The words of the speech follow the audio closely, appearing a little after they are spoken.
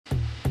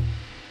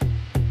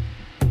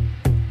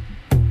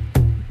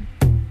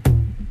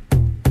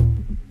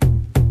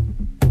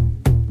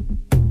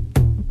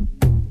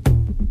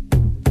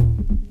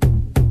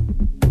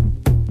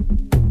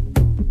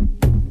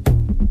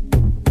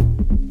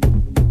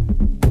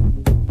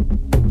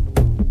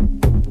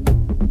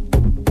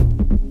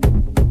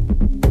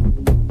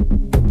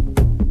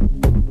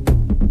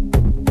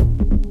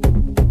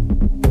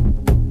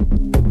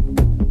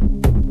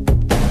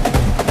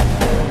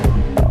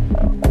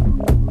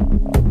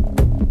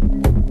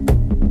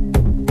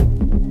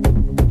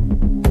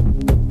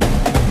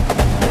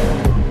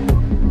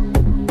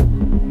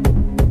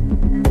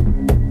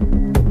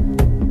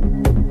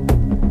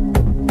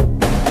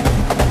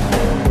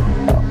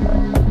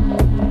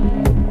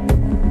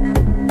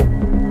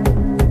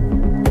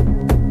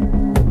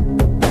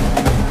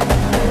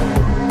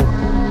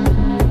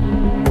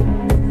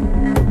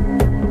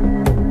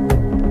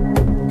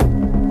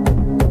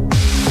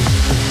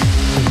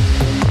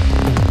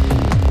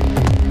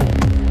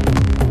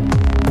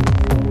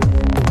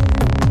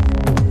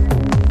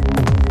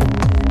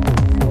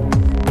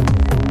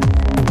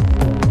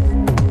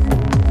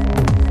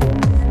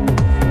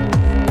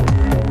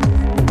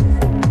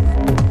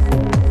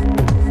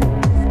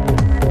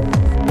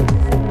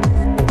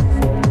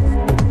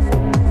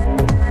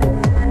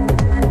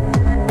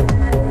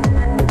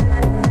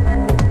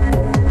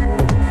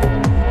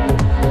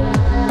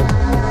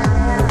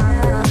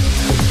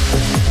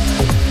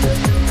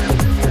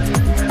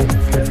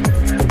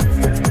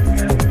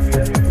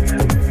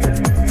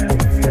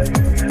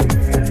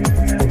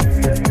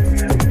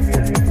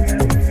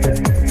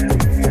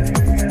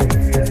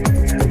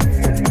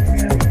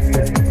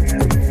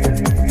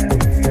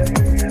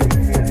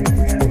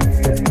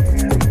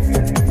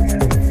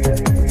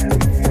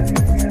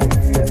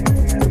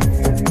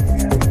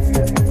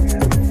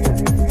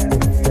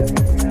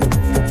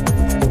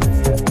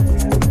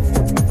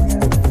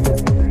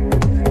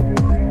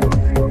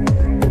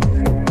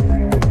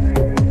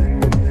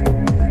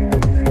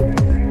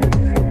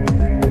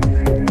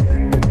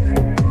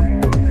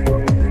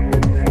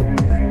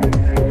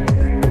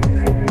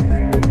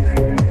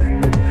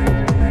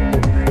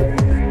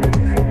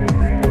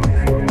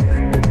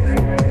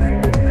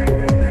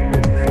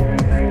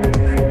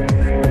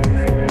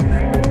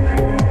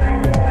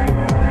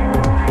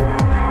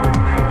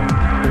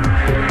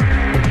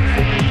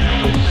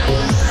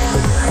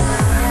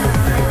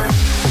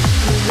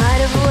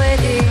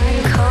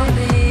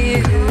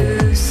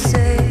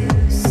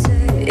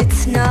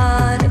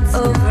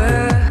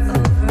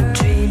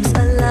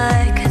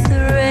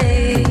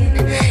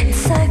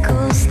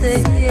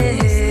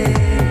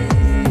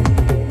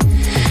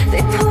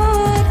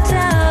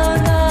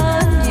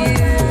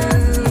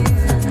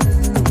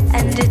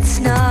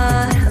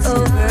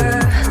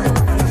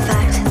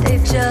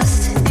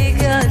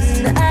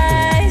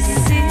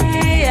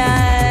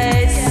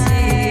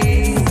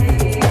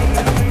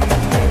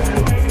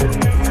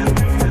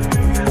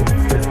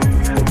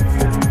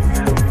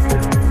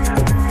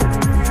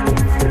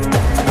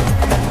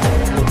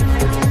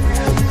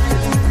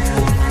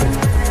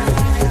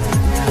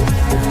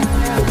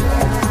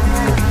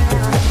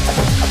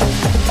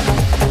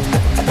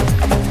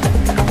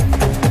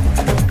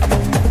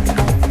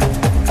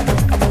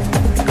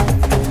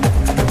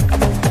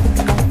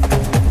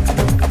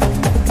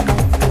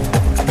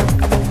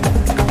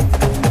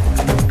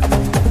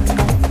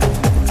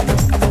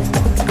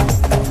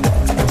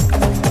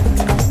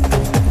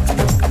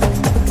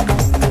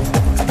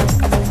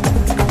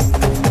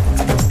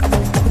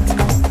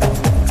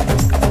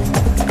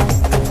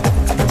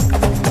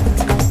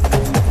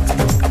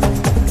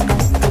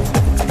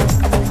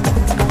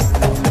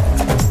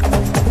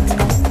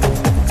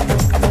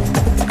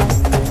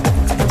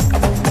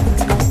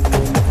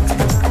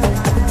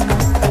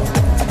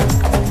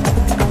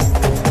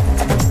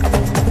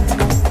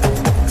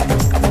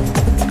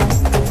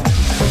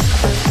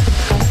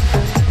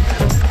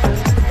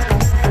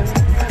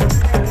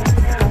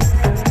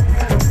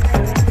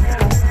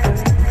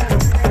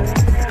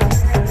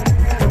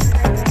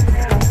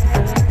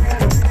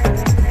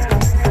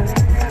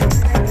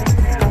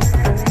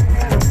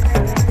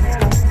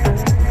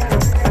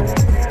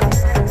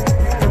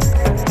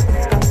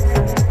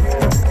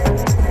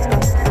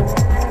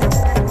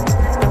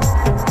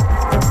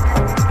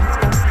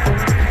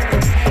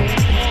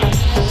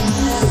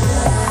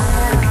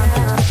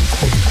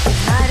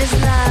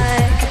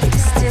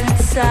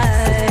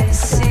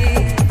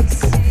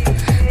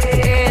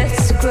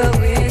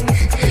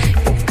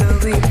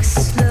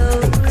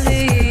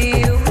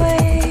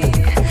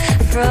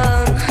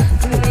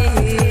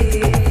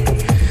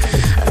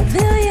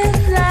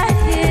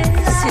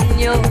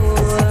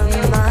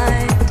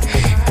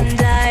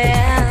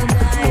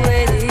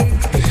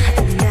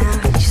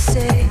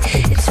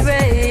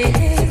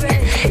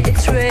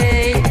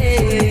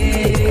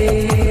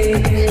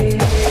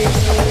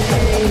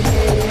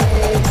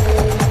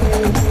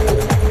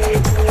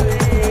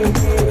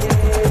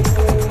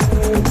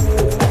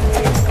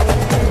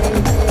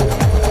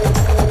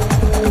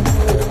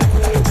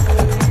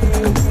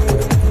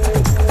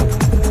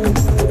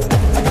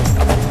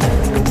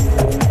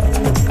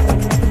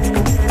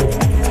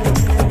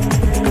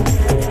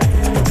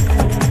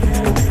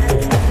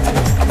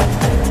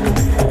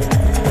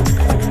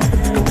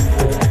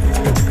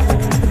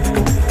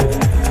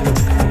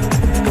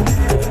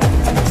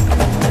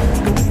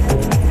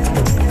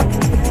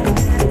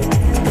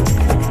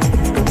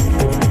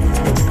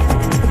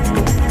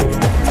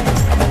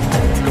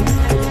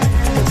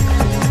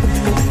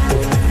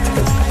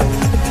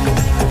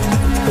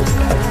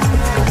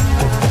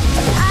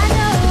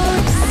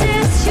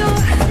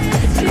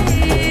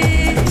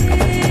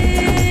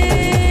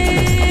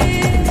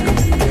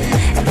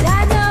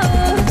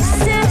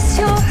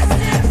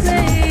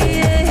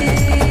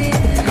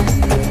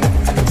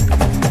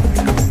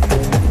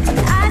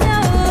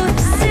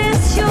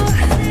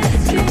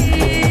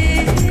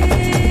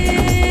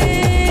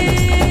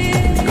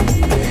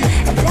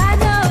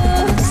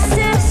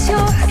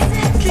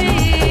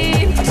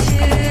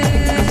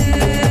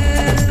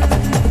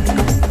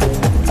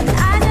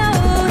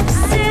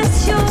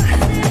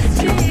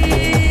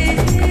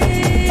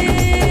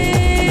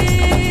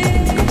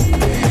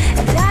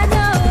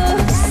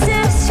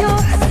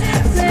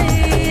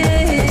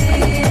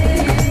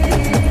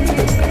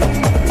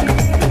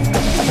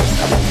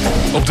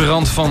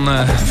rand van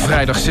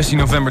vrijdag 16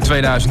 november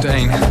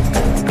 2001.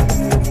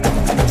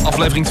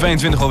 Aflevering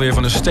 22 alweer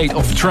van de State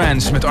of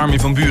Trance met Armin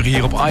van Buuren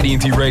hier op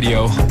IDT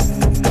Radio.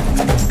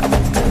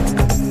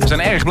 We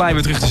zijn erg blij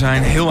weer terug te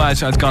zijn, heel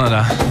uit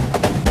Canada.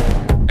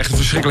 Echt een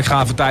verschrikkelijk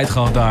gave tijd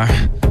gehad daar.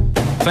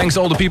 Thanks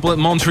to all the people at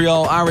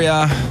Montreal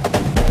area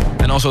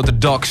and also the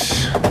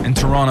Docks in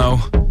Toronto.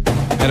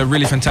 We had a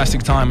really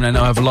fantastic time and I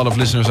know I have a lot of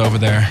listeners over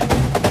there.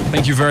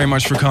 Thank you very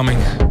much for coming.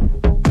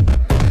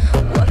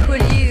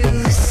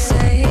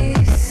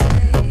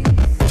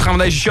 Wat gaan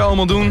we deze show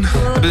allemaal doen? We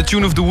hebben de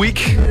Tune of the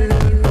Week.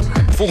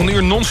 Volgende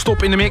uur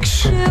non-stop in de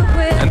mix.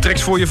 En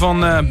tracks voor je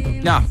van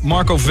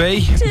Marco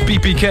V,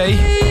 PPK.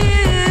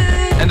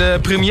 En de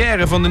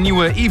première van de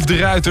nieuwe Yves de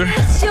Ruiter.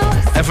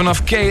 En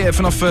vanaf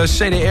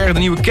CDR de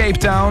nieuwe Cape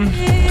Town.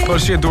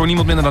 Geproduceerd door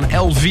niemand minder dan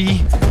LV.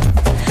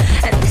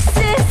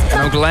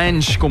 En ook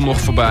Lange komt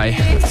nog voorbij.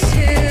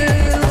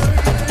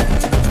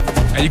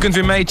 En je kunt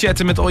weer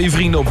meechatten met al je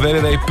vrienden op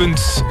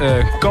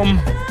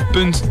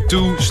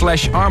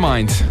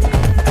www.com.to/Armind.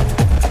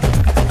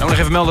 Ik wil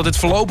nog even melden dat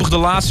dit voorlopig de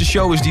laatste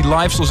show is die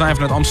live zal zijn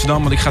vanuit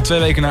Amsterdam. Want ik ga 2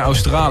 weken naar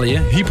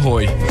Australië. Hiep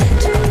hoi.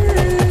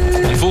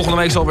 En volgende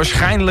week zal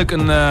waarschijnlijk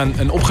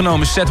een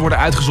opgenomen set worden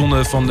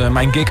uitgezonden van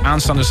mijn gig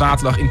aanstaande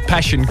zaterdag in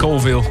Passion,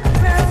 Colville.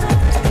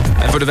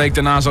 En voor de week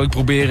daarna zal ik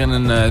proberen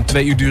een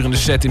 2 uur durende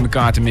set in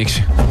elkaar te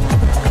mixen.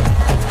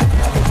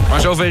 Maar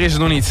zover is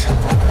het nog niet.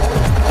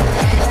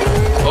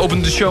 We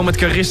openen de show met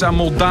Carissa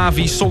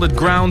Moldavi. Solid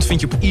Ground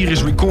vind je op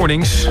Iris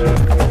Recordings.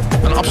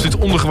 Een absoluut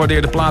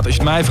ondergewaardeerde plaat als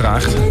je het mij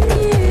vraagt.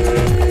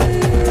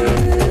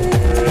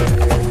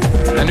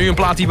 En nu een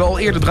plaat die we al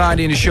eerder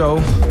draaiden in de show.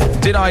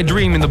 Did I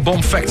Dream in the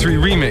Bomb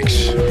Factory remix.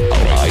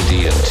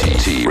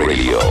 IDT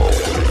Radio.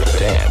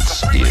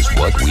 Dance is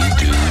what we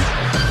do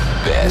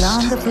best.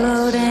 Along the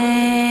floating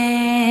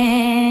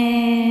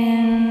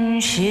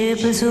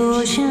shipless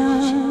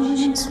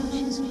oceans,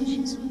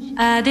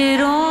 I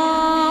did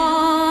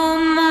all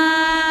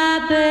my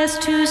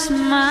best to smile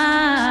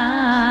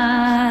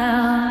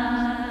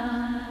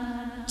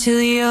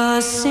till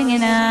your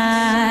singing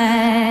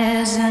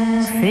eyes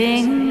and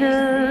fingers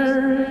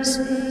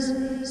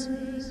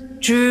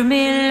drew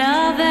me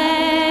loving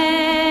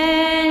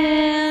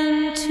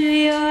to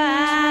your eyes.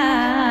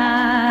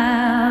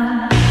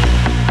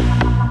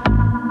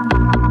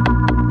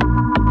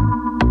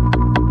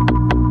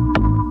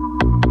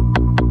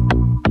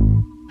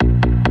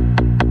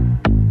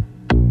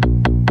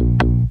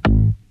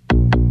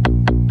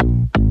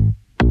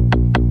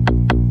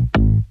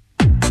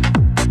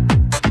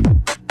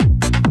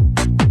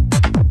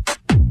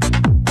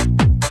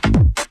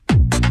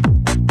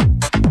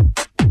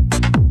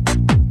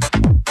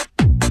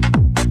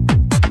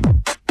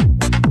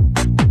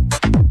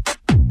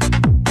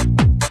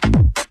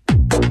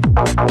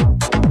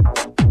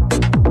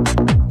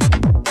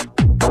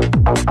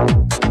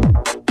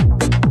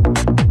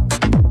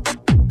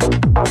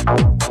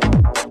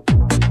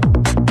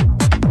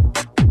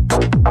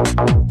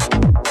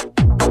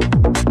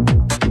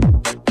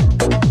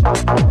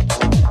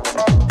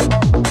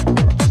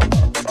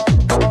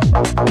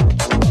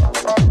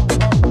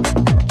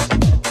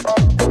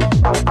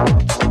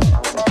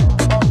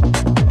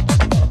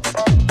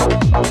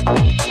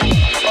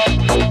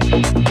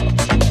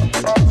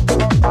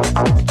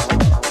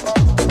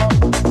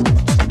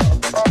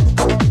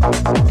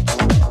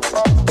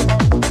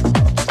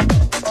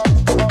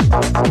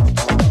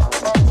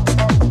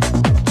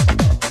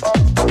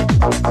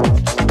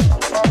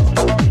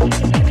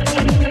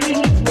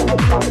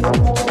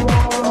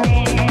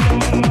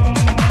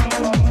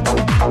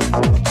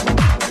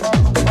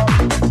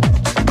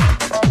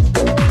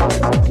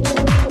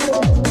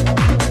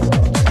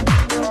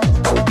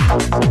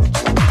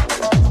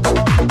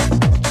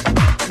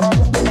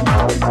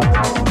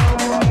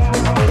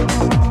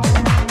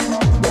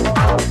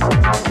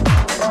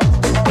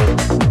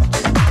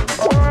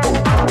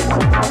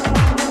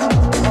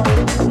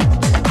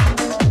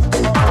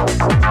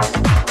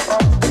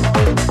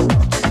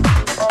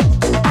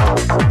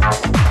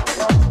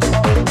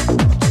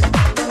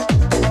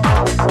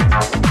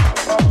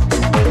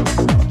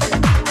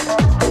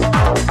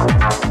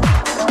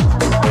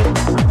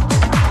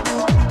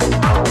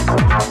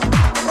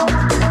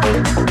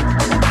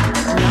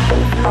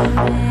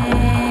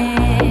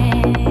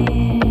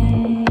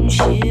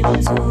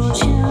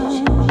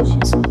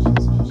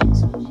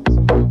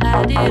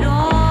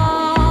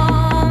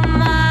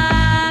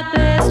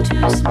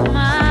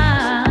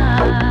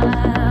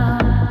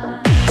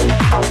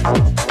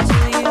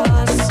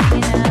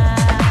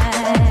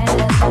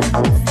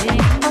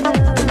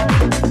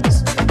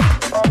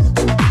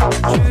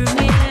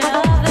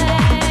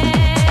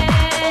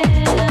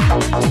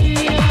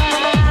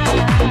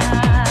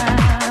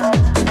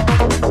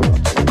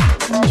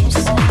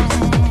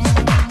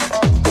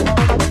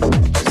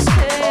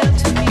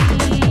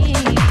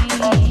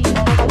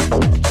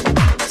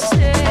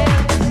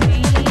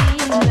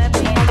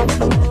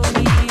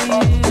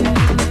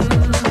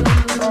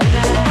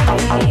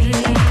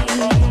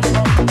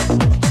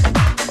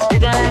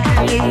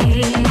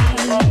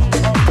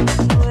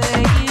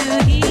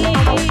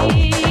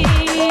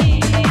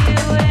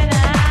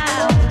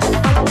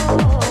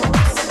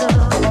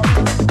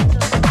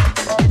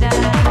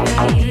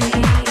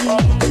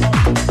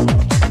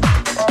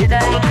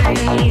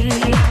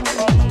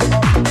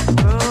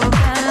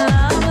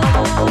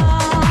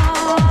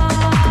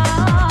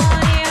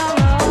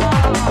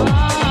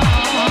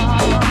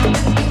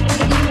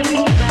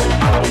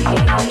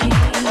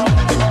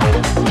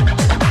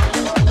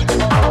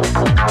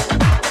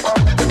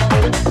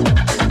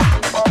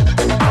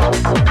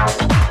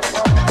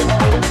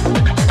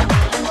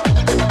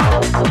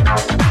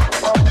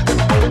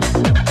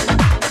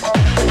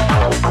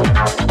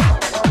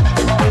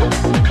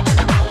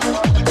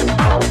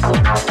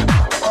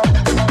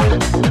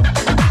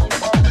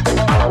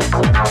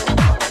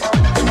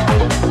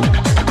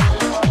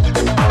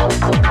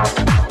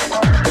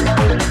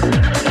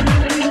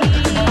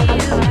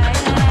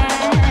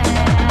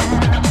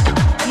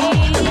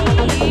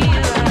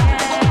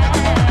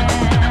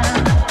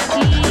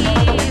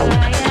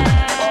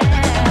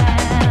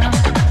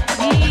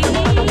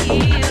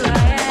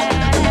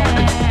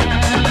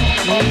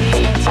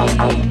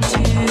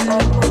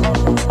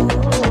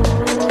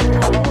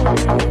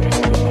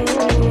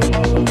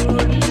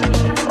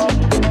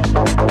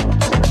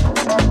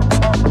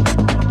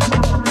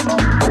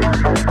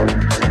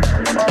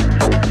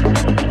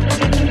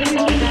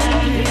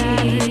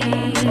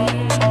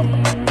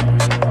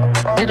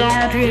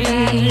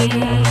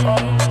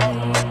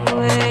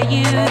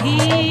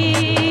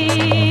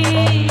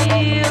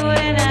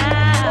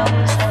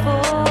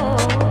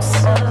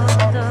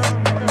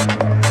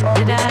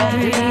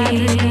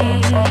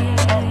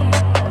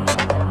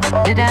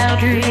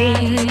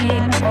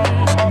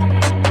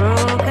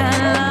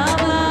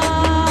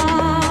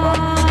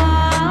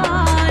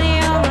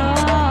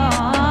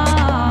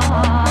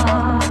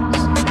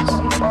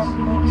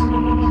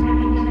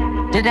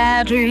 did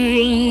I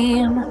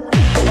dream?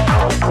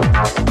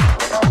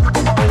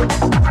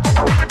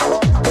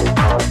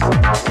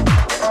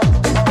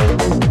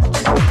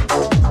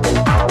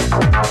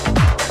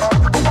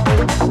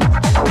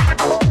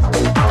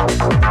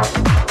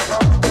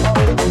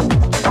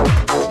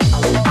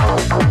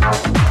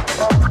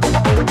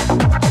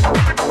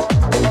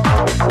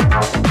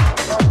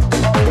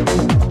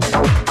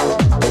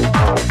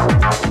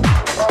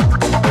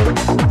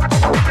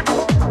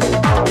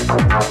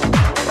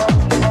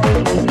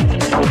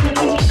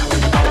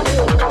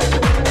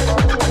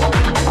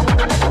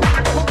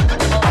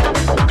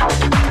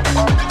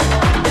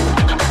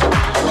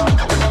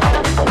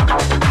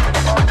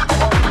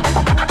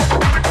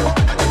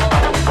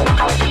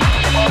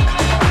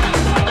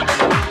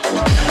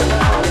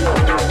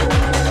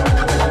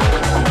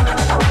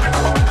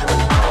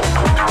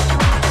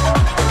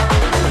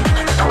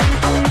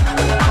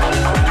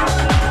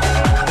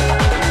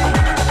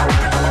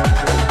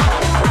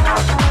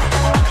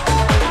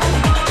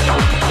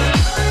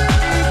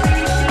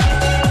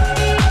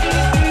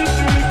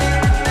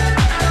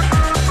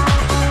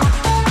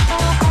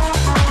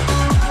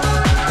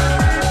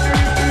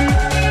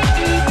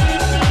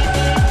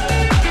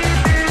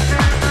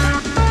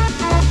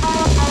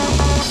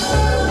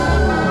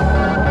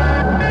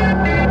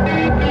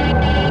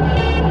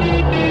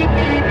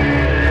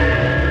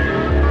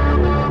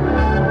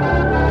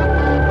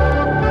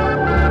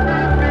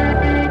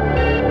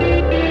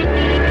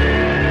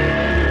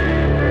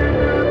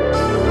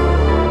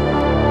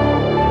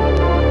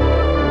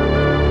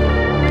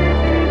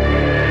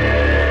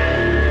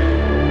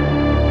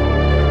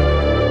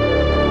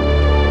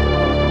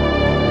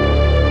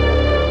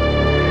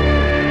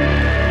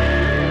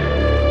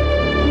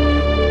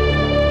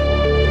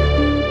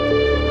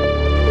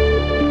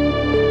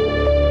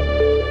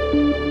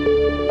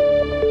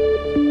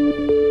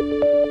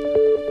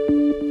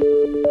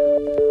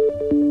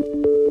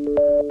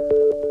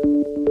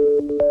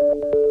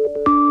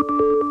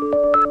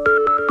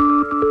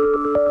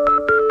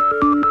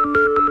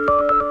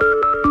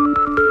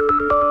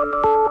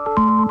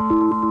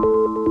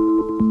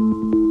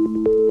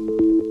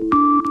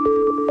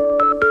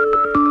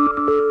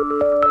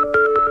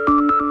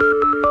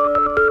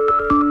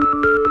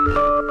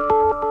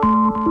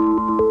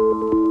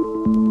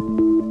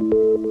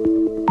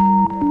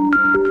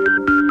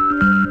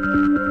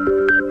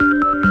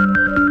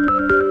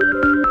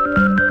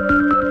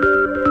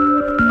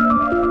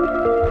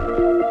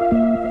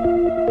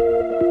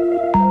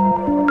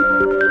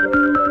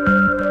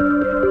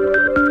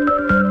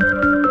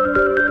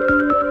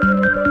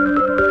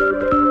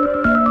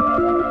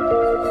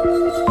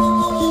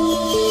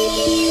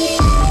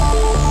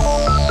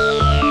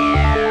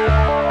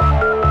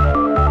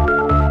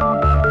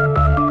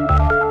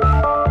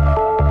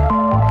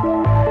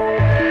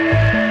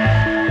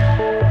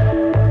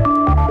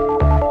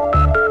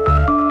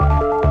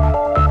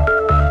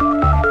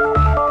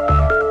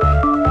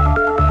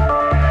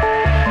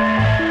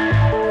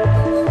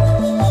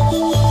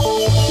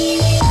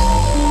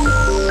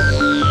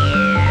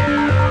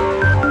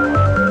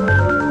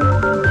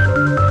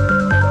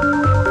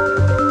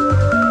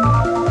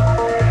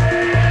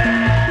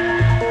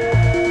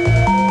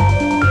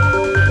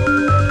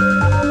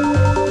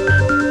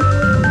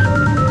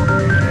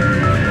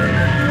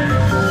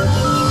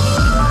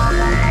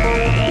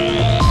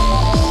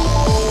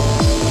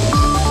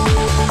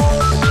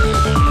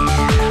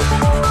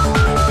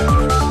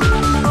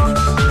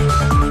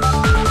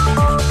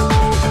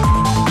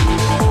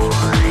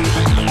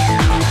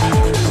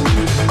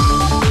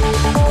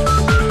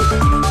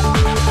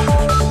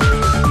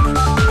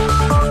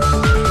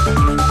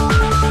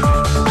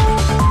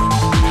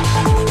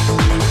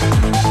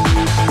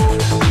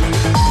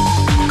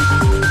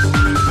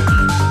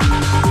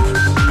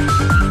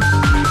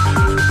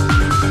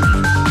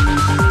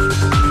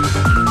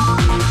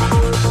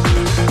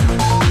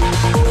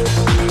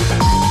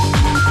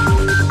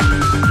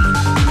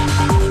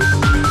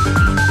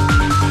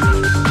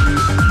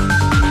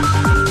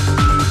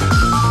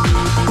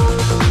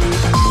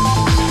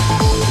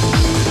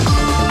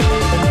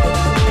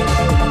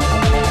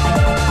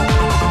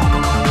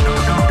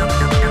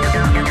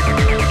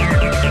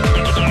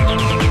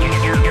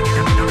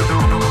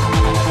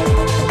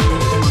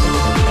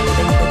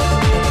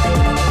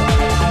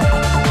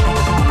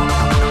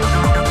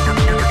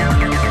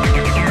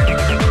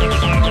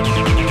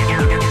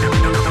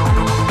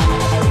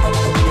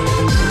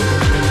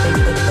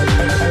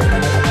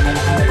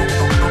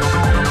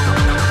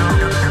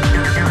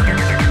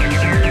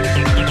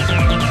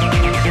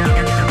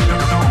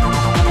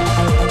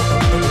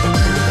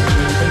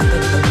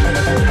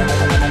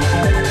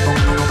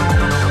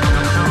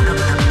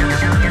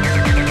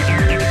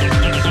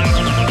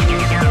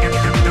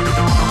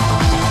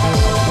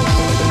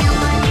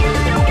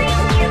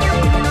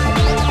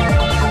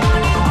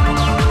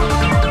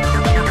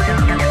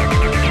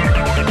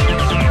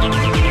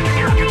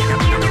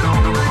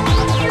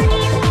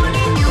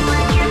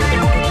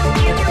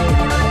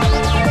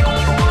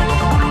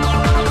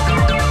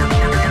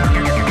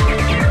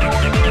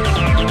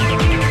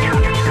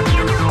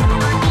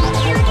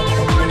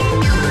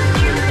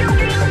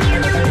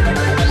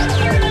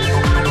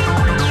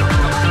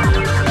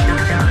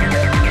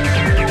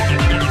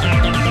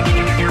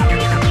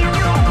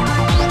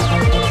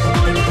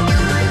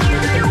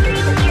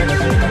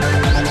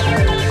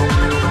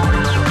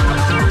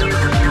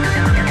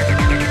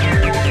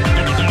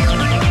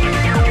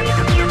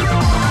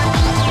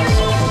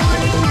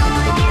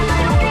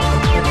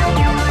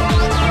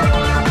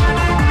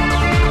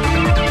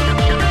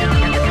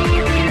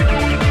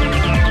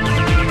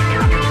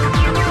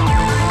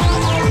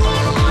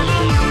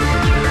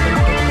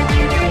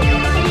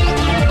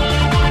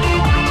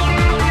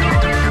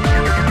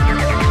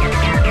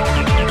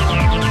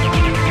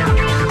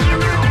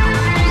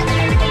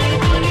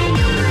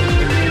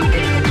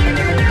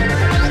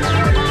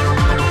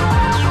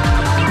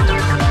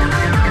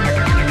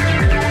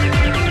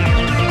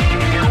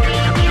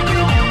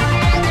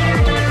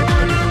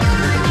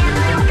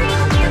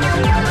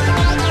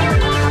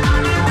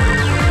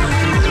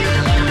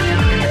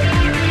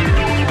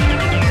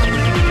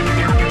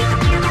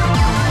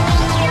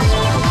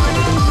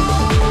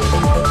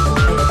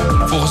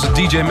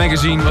 DJ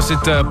Magazine was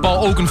dit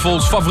Paul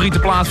Oakenfolds favoriete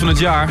plaat van het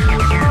jaar.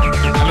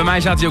 En bij mij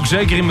staat hij ook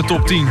zeker in mijn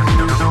top 10.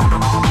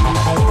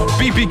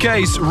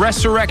 PPK's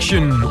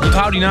Resurrection.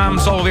 Onthoud die naam,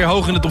 zal weer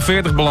hoog in de top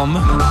 40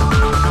 belanden.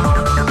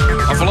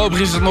 Maar voorlopig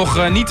is het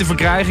nog niet te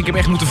verkrijgen. Ik heb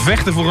echt moeten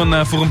vechten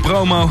voor een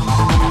promo.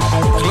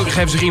 Gelukkig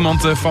heeft zich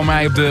iemand van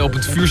mij op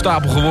het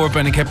vuurstapel geworpen.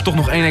 En ik heb toch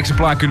nog 1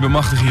 exemplaar kunnen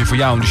bemachtigen hier voor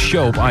jou in de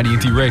show op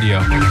IDT Radio.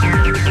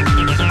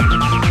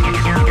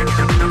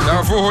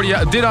 Daarvoor hoorde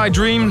je Did I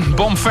Dream,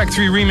 Bomb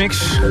Factory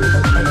Remix.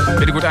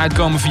 Binnenkort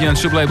uitkomen via een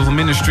sublabel van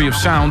Ministry of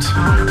Sound.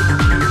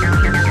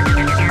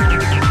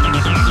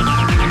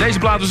 Deze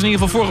plaat was in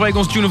ieder geval vorige week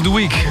ons Tune of the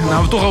Week. Nou,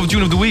 we het toch over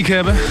Tune of the Week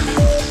hebben.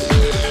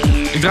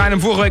 Ik draaide hem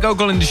vorige week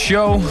ook al in de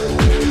show.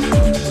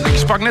 Ik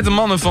sprak net de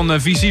mannen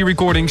van VC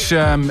Recordings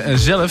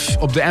zelf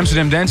op de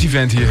Amsterdam Dance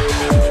Event hier.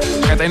 Het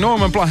schijnt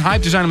enorm een hype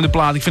te zijn om de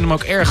plaat. Ik vind hem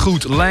ook erg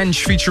goed. Lange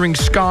featuring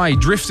Sky,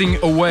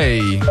 Drifting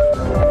Away.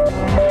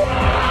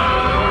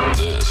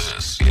 This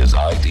is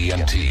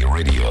IDT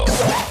Radio.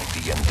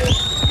 IDT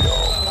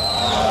Radio.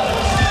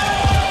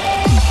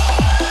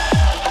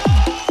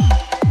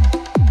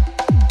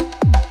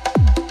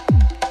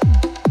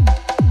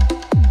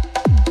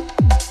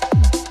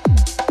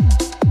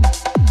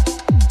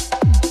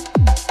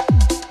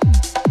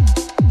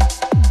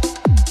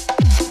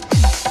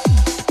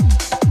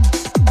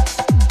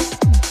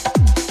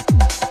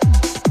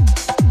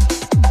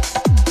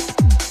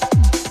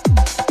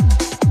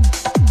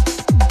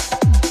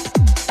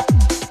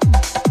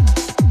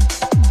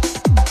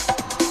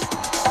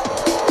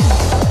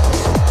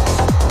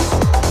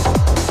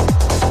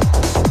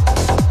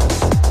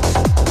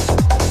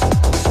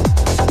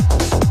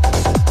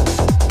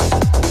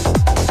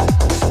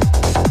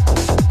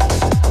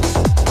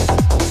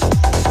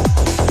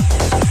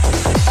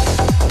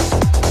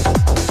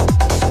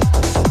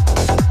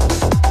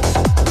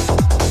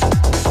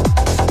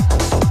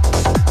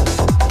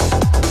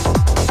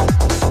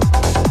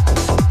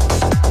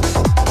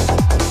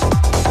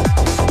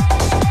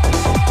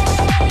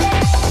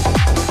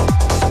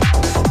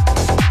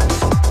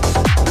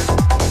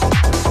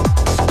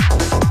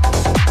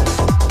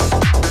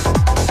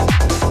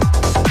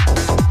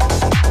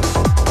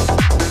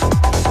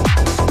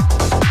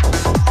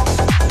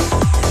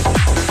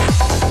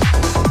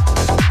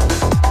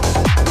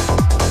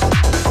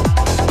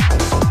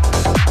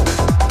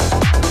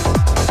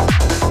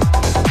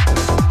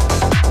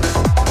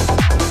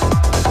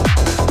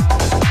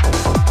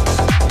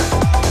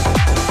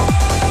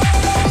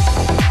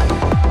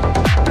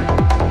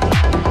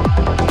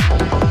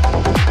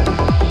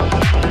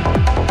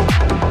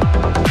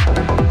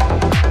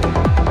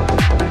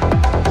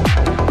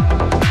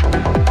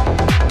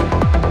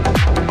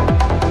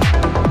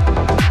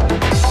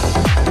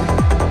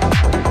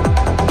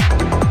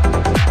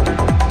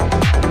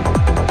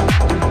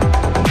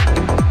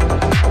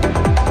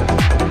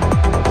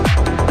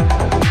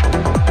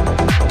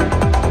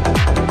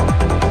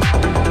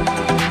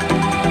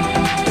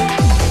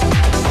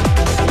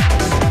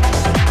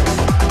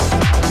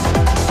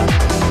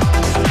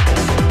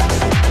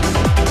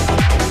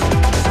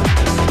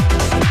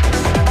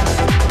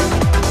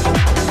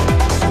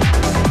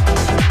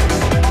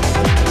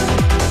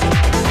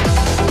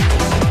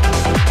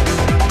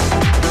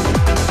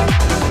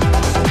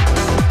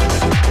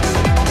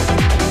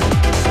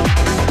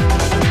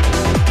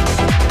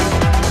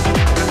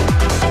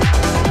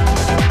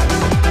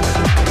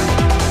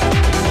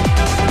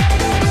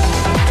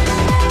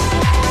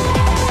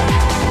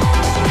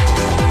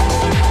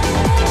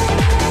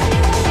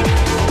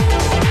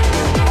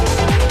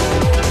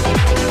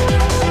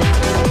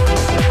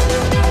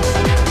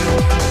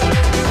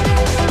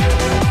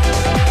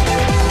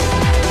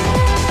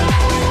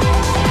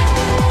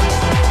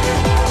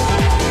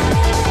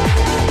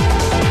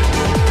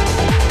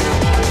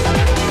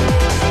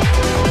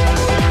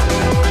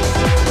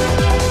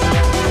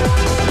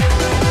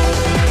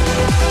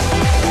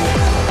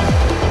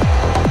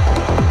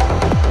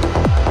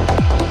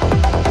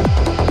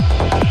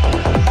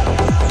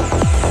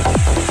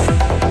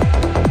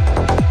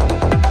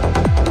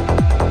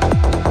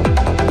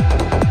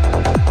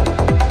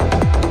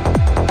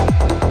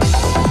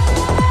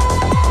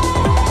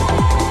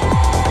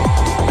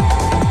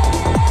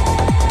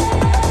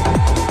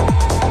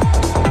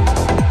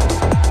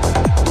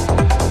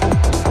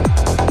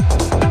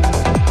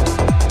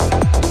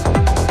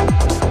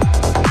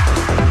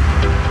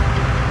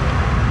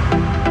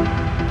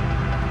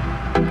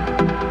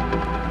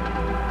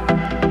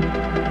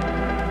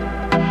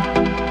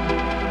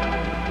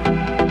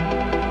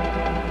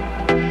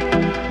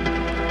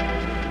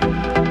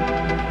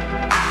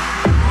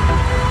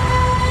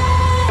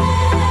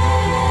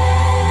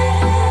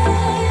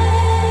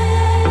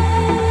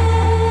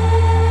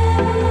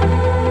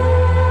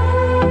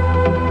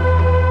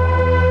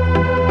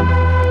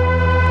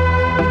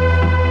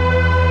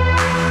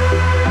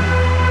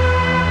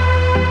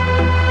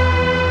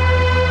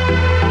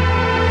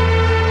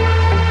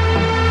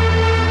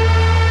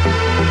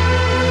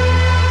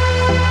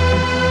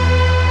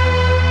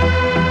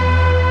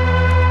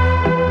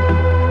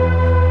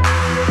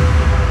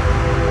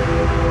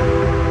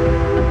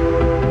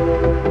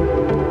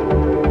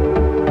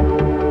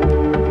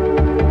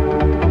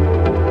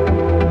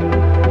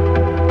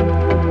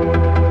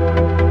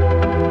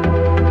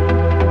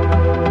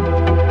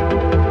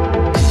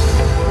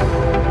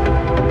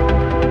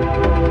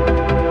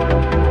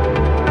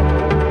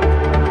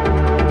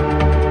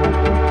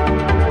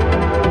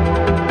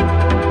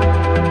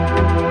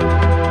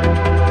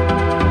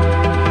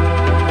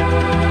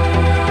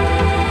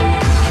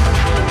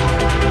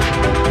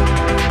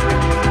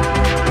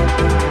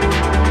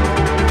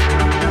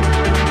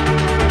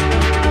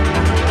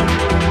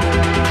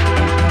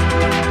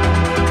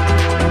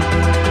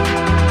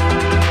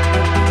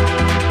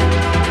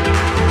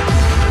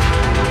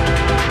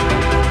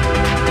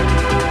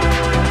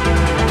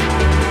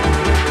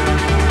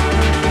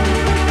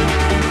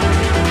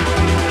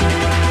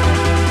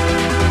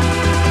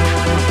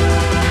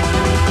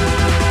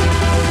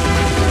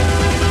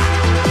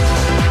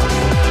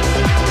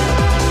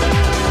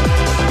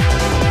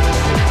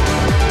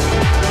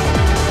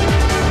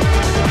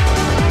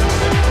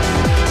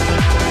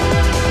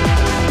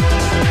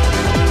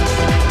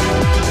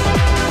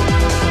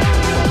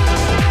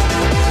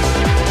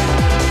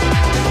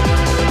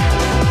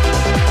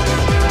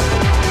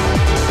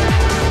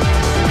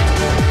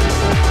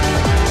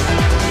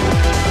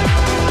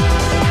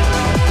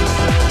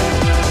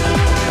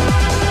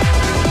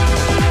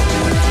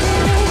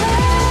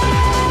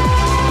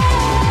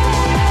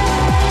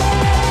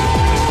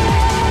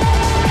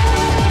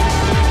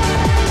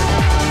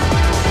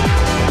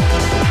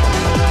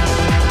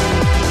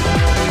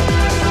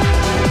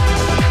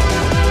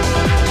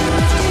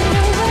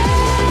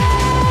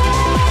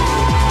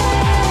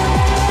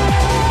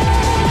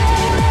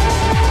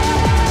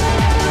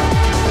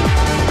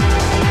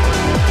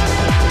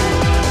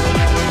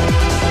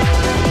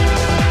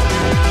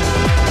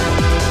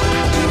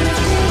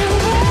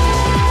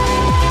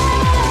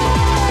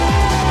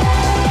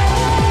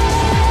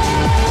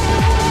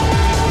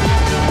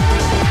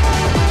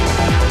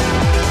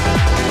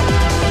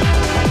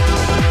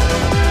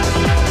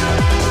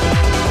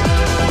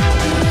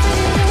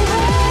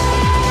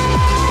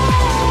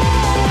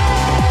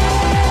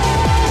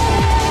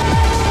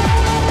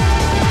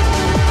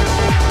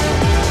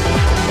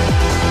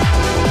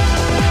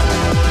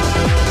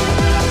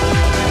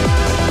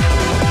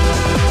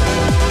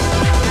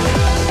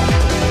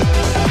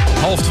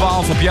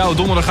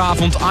 Radio,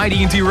 donderdagavond.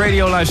 IDT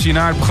Radio luister je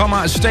naar het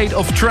programma State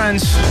of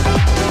Trance.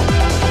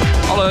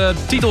 Alle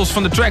titels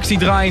van de tracks die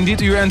draaien in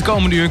dit uur en het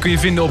komende uur kun je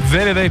vinden op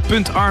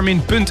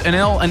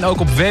www.armin.nl en ook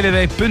op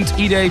www.id-t.com.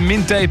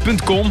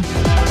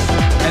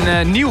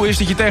 En nieuw is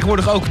dat je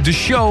tegenwoordig ook de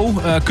show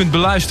kunt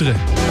beluisteren.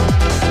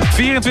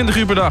 24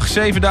 uur per dag,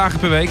 7 dagen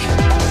per week.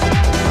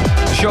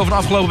 De show van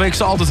afgelopen week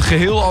zal altijd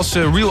geheel als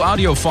real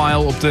audio file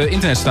op de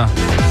internet staan.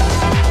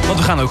 Want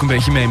we gaan ook een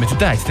beetje mee met de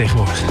tijd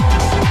tegenwoordig.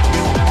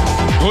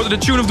 We hoorden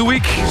de Tune of the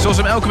Week, zoals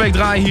we hem elke week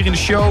draaien hier in de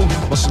show.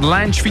 Was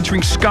Lange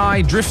featuring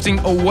Sky,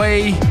 Drifting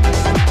Away.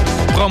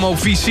 Promo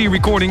VC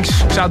Recordings. Ik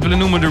zou het willen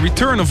noemen The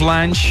Return of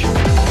Lange.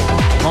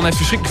 De man heeft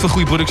verschrikkelijk veel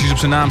goede producties op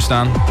zijn naam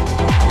staan.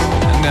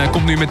 En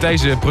komt nu met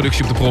deze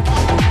productie op de prop.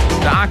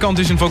 De A-kant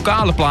is een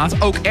vocale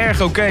plaat, ook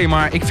erg oké,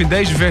 maar ik vind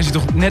deze versie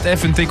toch net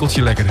even een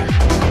tikkeltje lekkerder.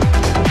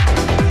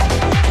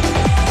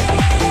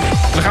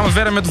 Dan gaan we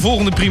verder met de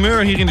volgende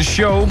primeur hier in de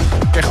show.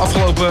 Ik kreeg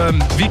afgelopen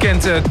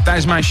weekend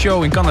tijdens mijn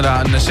show in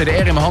Canada een CDR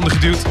in mijn handen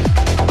geduwd.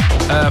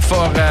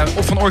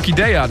 Van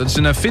Orchidea. Dat is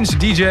een Finse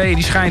DJ.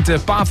 Die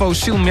schijnt Paavo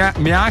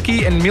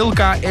Silmiaki en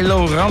Milka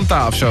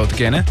Eloranta of zo te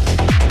kennen.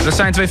 Dat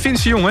zijn 2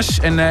 Finse jongens.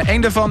 En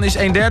één daarvan is 1/3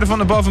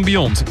 van Above and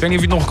Beyond. Ik weet niet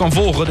of je het nog kan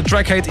volgen. De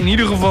track heet in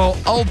ieder geval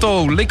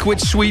Alto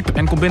Liquid Sweep.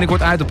 En komt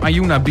binnenkort uit op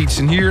Ayuna Beats.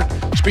 En hier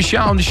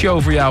speciaal in de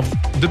show voor jou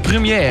de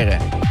première.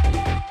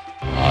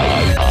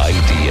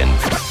 IDT.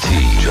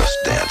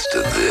 Just dance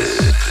to this.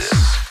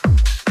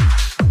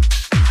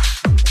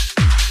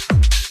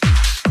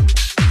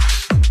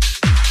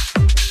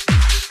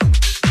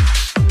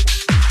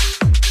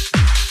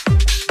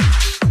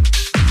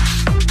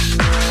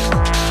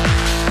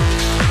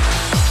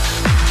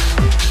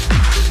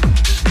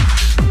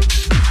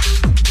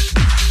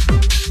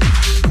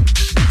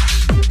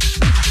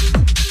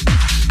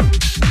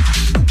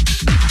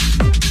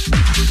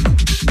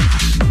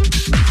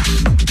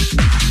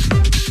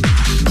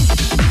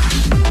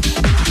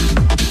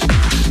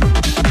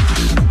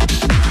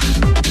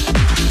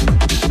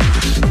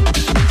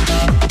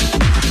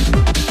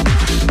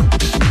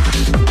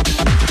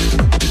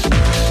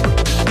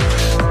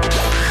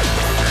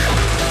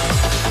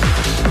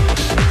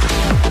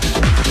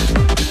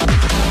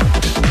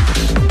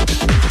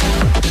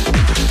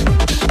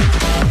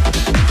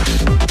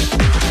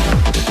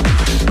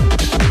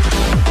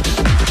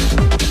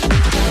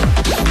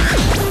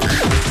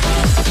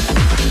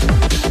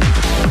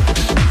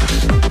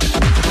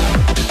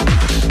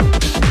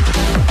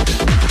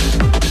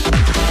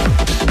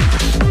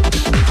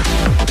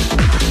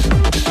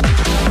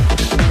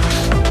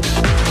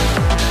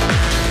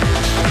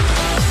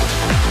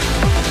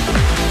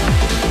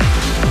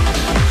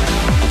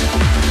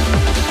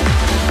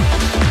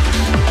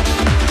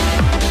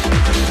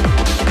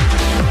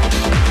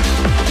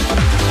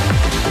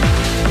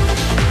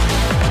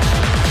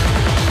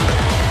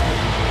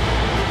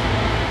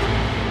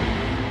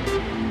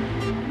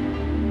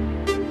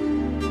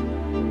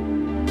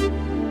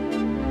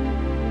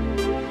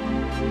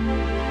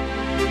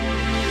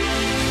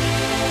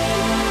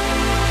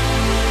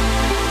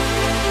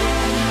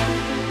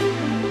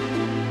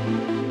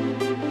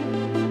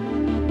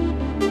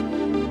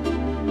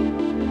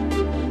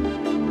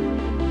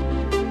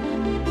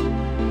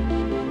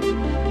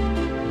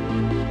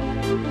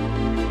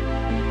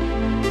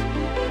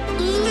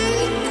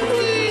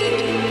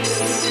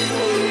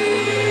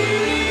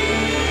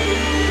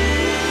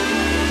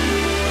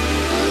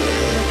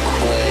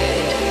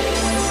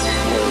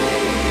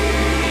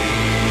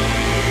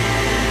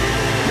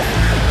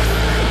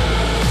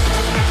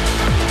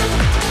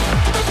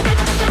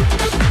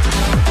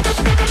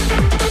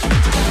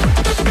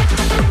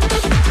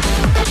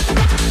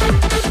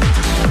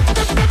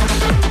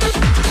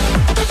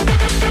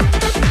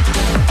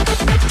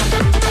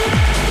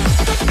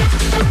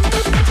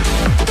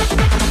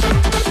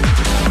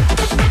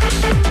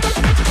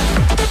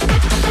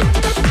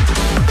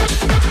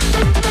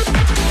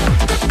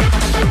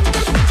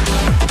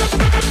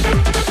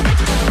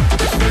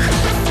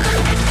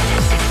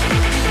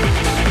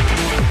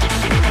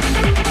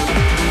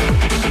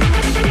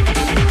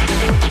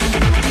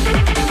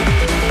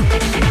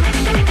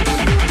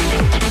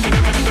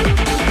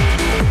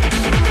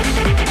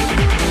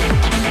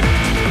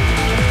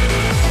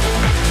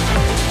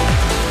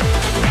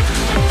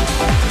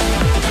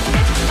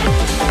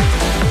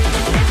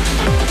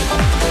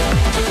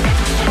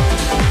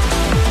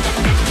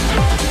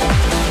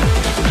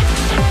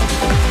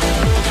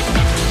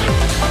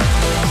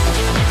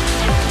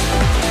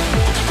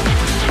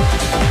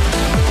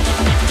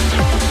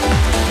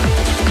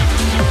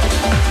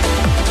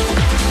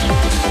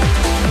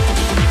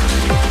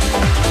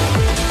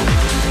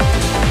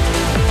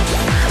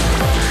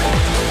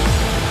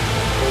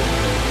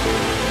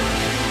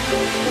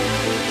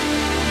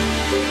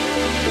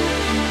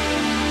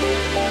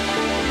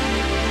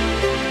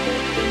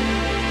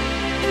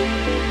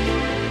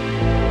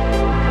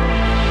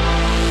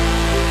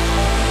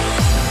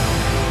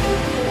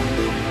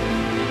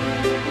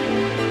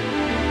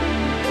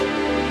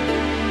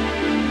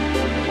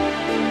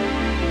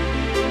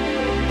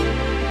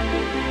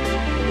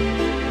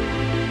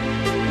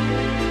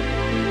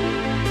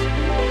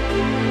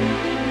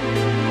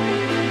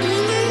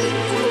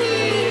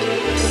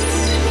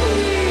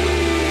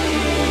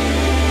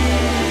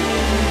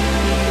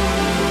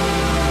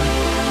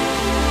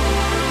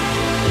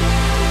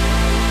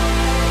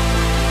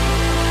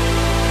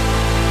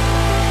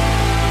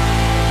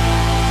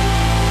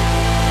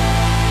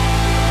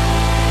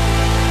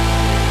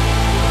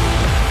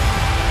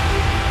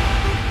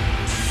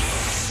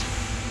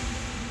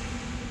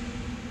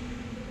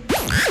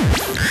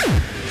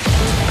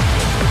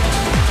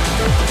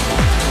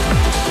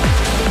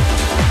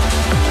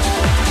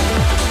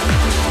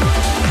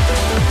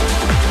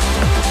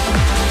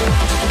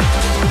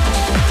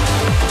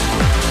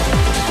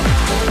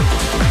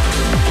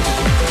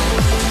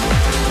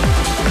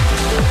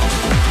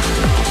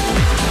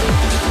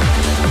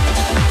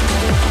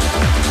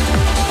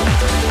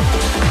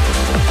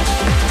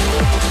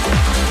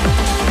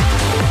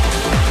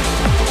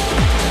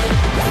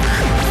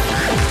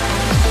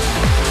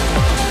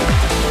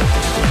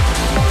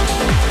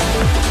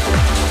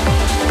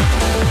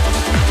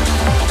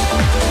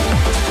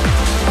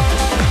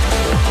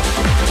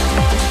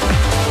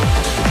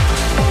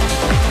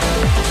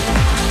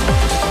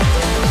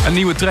 Een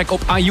nieuwe track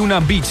op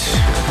Ayuna Beats.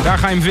 Daar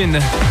ga je hem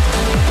vinden.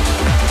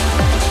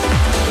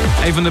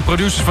 Een van de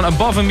producers van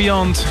Above and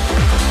Beyond.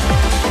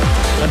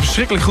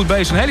 Verschrikkelijk goed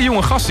bezig. Een hele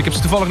jonge gast. Ik heb ze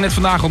toevallig net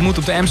vandaag ontmoet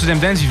op de Amsterdam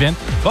Dance Event.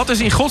 Wat is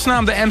in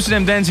godsnaam de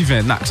Amsterdam Dance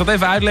Event? Nou, ik zal het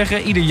even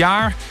uitleggen. Ieder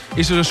jaar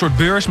is er een soort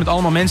beurs met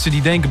allemaal mensen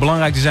die denken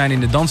belangrijk te zijn in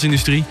de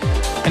dansindustrie.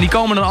 En die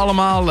komen dan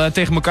allemaal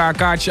tegen elkaar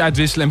kaartjes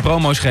uitwisselen en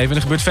promo's geven. En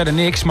er gebeurt verder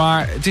niks,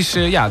 maar het is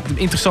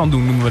interessant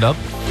doen, noemen we dat.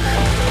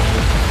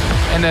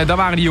 En daar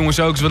waren die jongens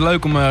ook. Het is wel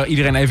leuk om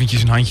iedereen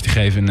eventjes een handje te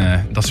geven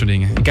en dat soort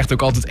dingen. Je krijgt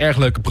ook altijd erg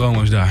leuke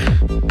promo's daar.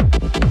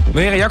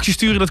 Wil je reacties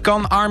sturen? Dat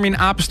kan.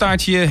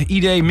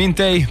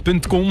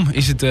 armin@id-minte.com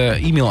is het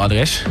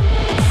e-mailadres.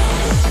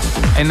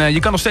 En je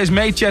kan nog steeds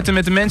meechatten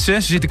met de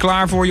mensen. Ze zitten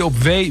klaar voor je op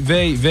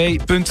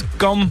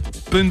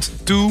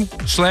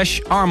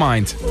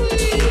www.kam.to/armind.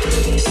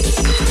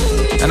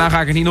 En dan ga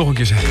ik het niet nog een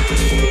keer zeggen. Ik heb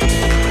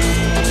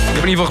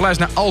in ieder geval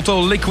geluisterd naar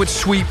Alto Liquid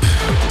Sweep.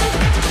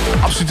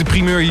 Absolute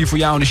primeur hier voor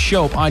jou in de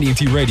show op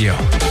IDT Radio.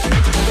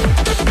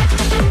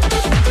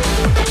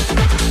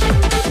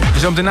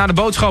 Zometeen na de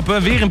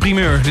boodschappen weer een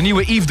primeur. De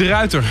nieuwe Yves de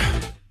Ruiter.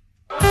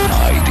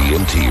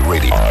 IDT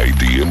Radio.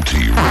 IDT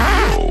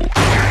Radio.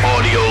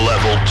 Audio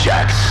level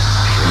checks.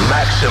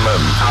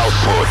 Maximum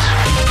output.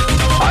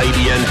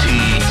 IDT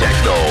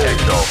Techno.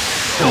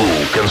 Two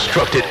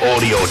constructed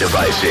audio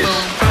devices.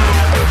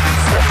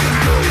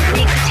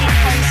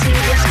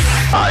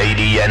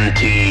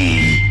 IDT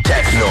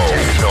Techno.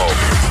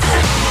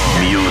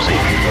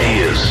 Music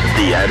is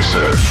the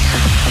answer.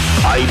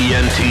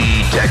 IDT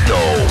Techno.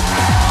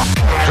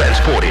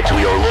 Transport it to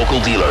your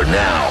local dealer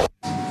now.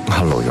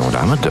 Hallo jonge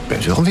dame, dat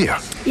bent u alweer.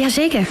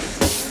 Jazeker.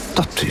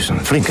 Dat is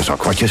een flinke zak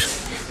kwartjes.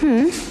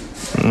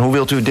 Hoe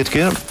wilt u dit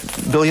keer?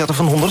 Biljetten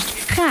van 100?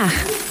 Graag.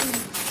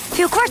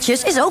 Veel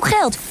kwartjes is ook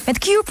geld. Met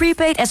Q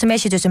Prepaid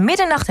sms je tussen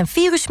middernacht en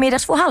 4 uur 's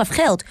middags voor half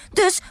geld.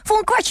 Dus voor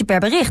een kwartje per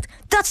bericht.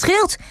 Dat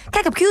scheelt.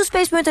 Kijk op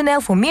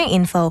qspace.nl voor meer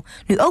info.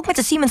 Nu ook met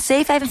de Siemens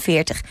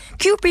C45.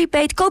 Q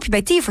Prepaid koop je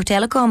bij Tier voor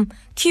Telecom.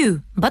 Q.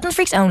 Button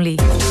freaks only.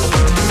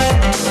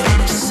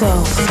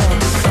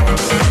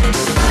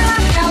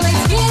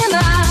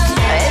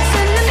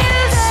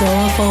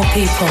 Soulful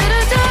people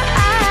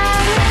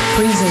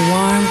brings a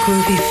warm,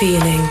 groovy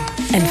feeling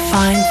and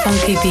fine,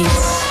 funky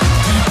beats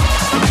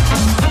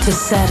to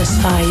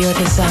satisfy your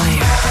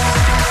desire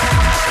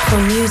for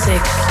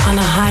music on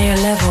a higher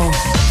level.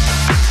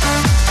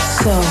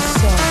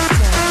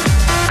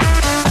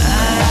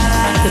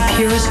 The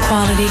purest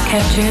quality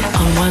captured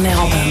on one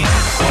album.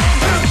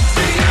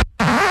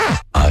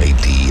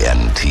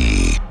 IDT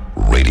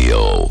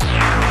Radio.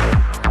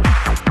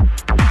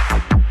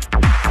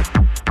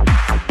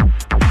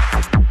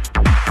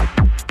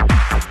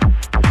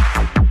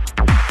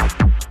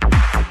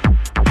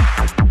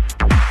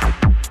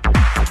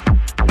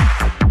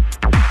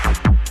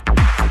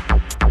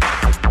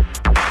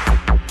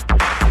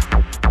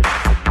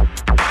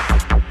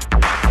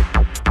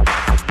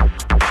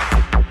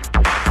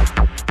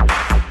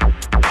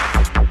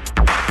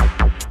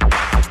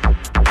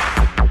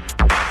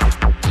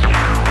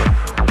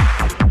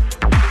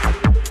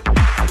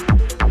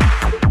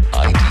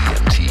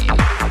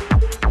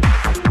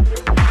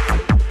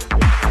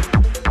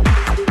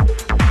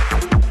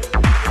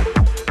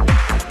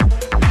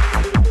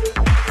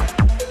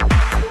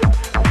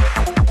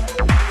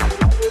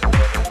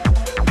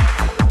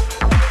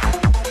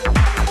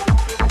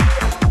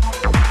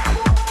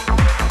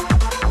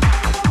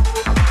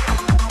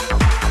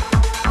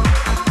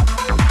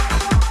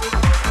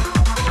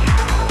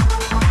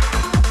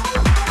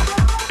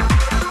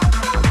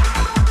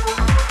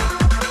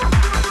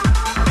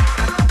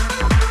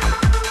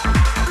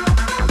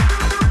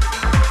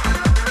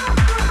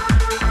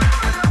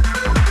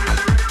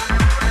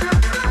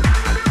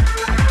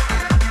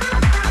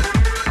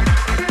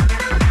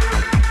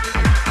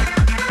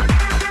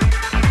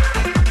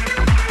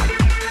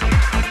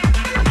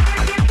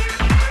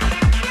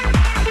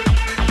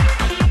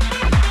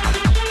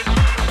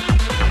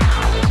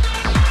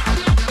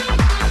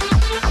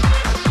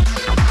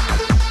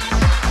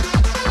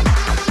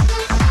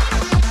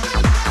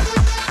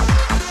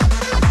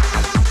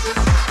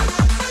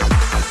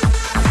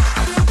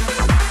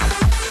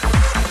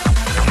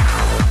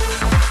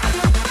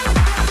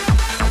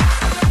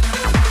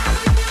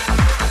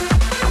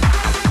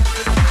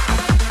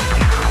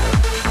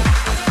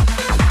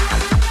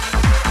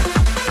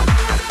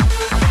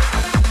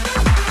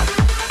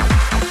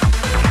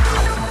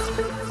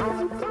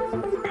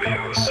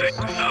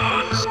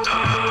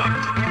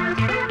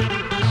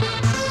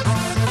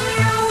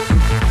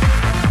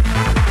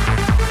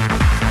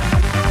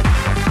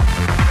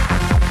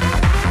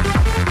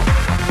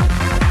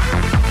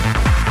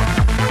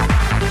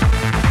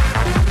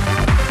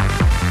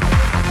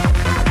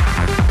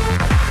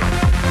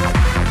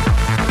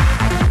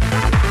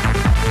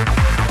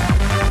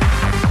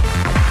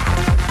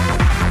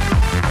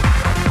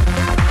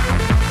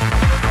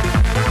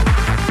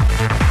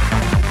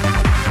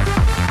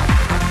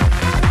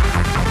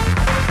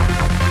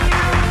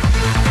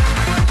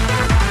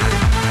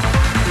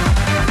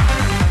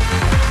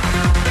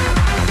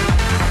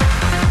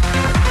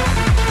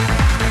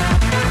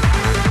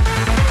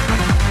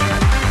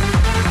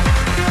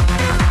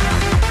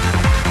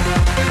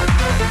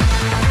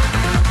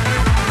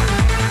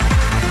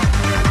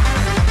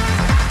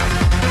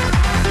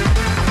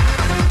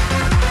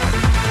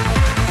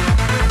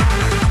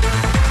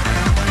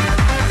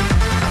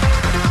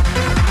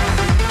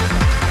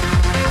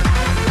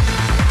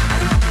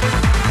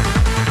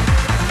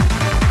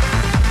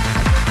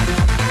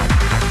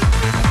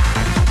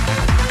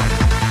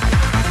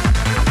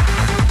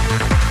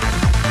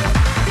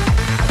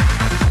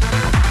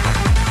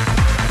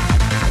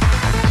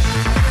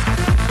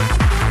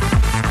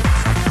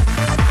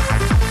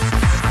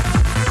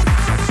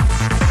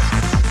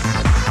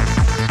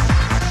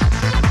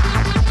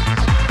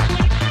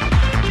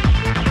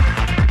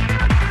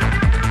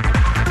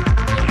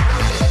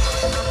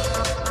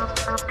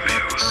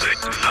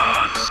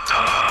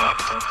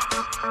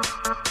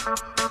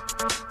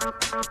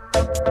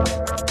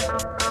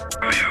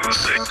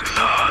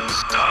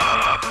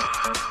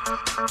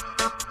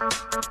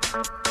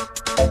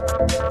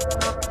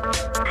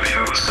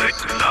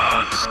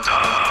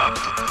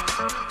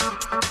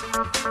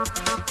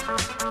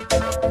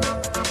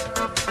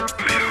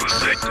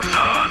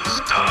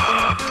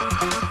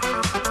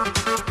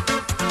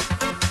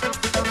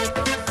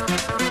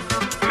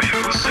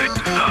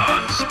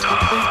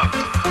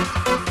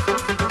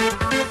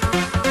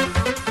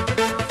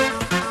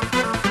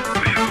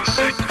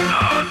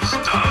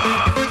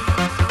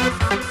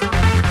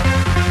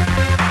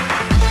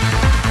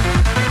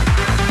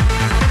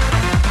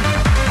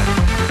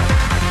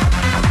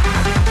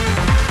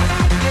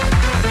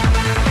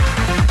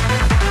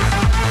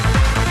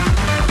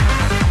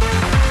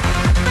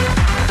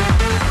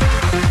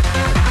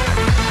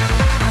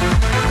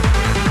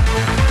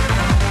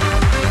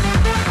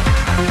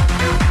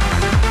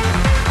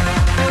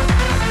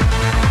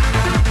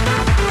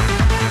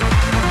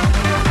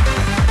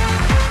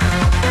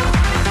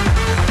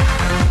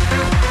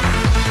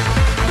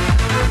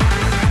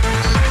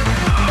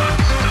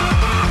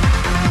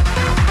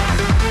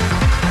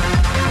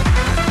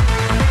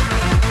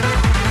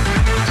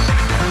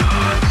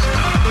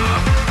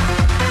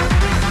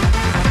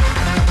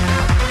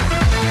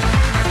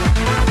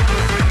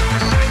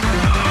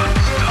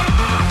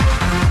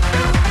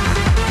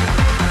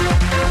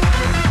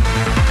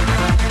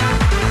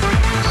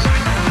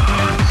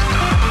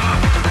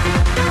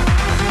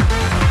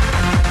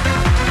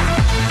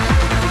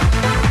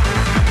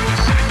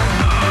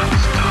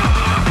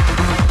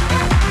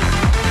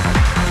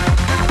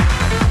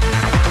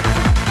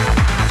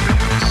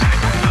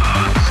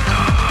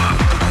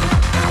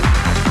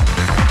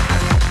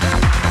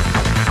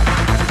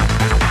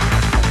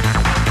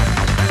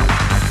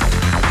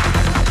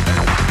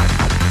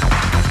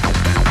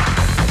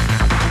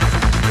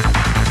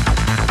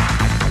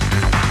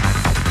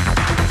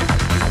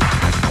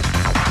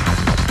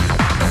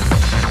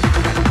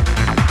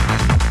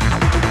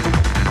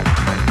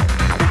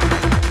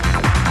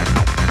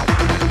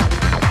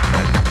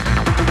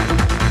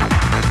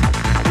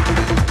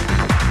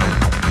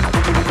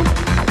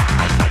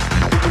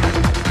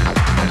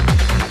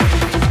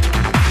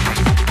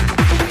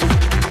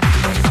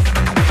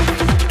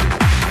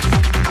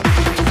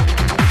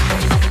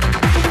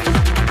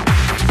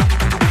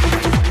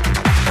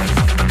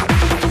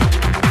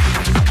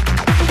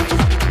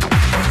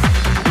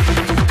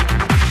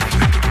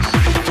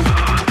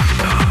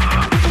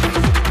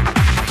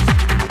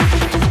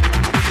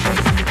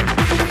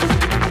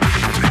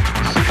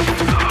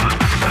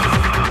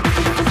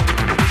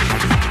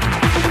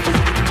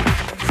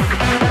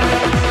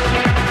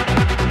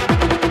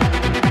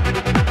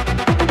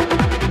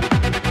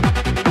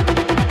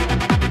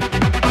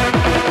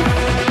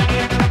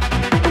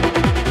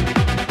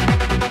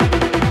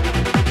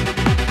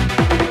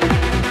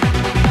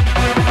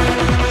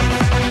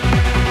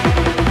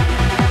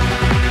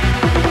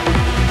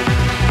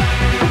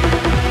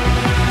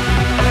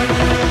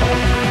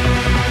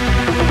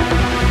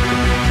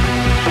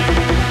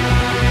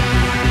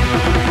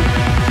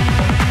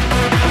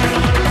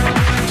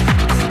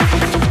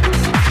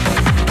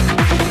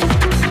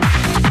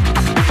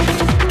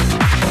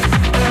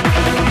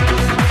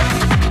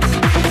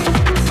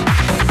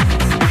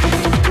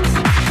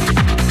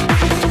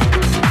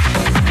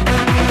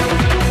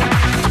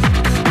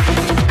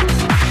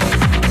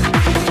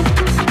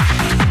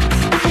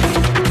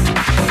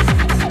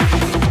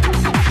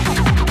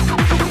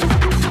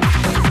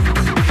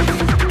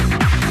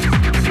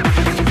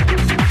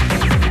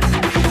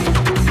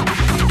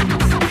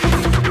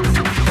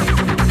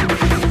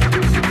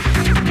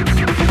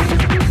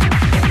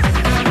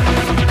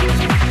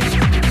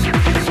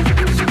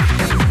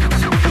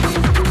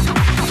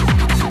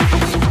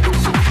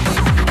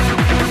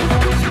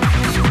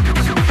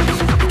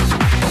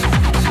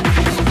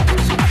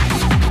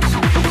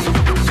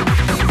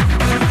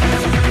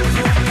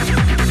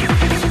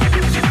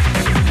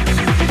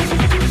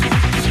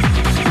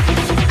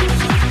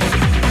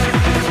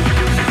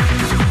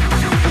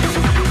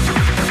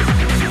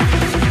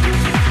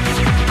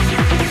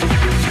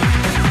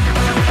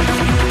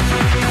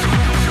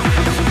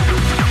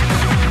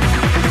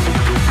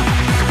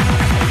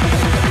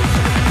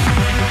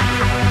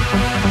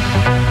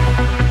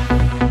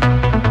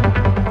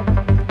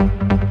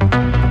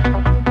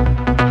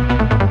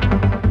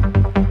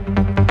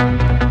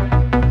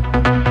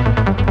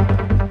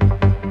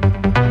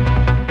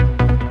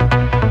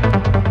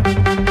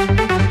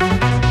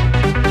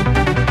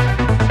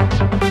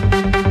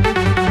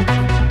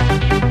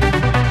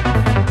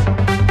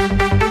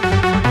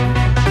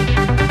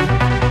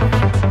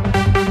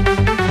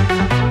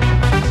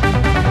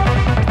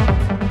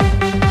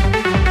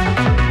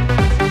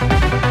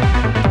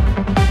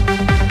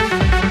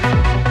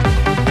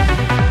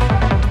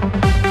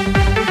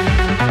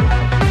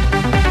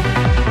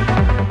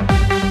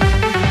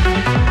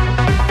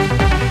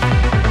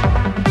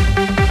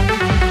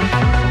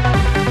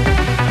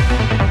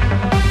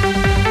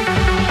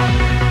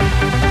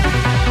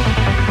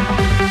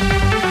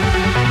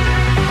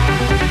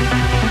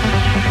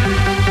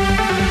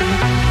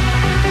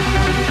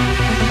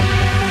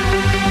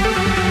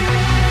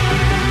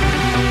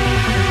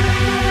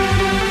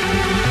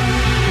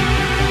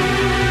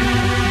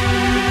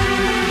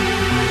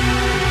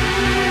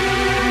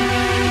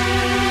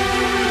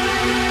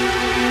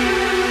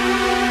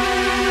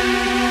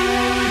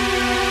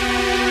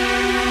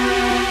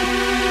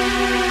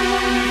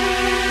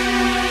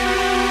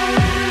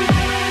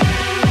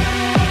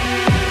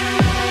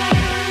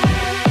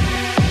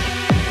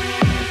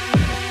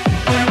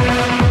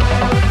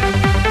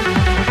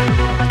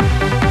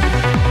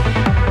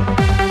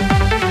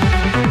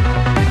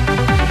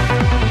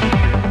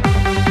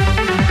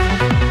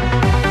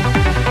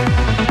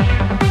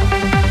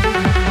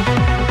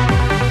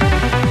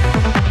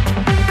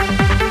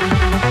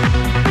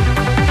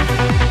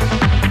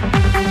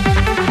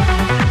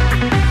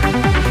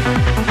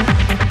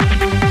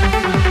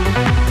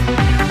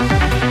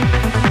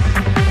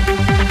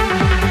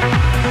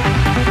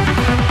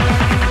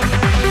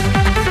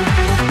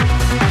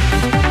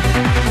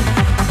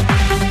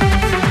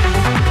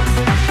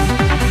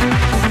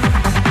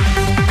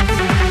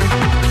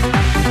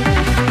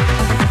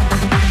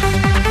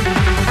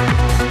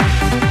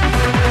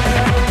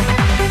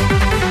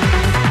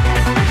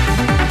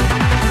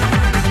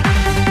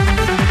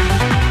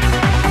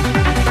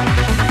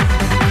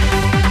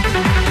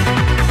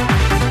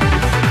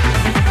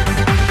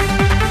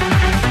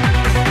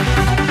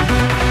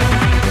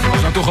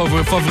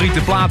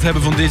 favoriete plaat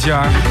hebben van dit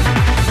jaar.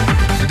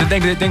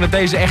 Ik denk dat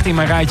deze echt in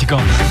mijn rijtje kan.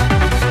 Een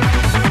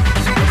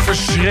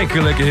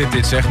verschrikkelijke hit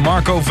dit zeg.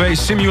 Marco V.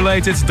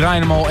 Simulated.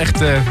 Draaien hem al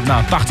echt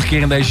 80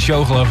 keer in deze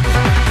show geloof ik.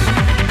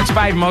 Het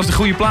spijt me, maar als het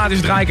een goede plaat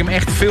is draai ik hem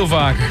echt veel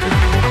vaker.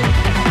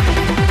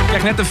 Ik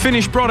krijg net de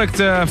finished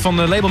product van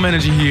de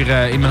labelmanager hier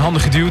in mijn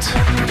handen geduwd.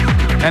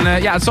 En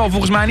het zal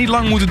volgens mij niet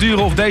lang moeten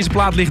duren of deze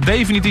plaat ligt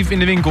definitief in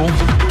de winkel.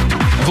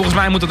 En volgens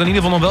mij moet dat in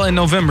ieder geval nog wel in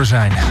november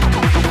zijn.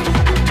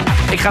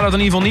 Ik ga dat in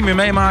ieder geval niet meer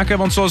meemaken,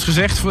 want zoals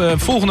gezegd,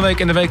 volgende week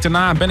en de week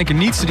daarna ben ik er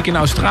niet. Zit ik in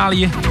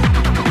Australië.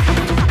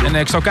 En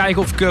ik zal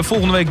kijken of ik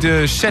volgende week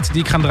de set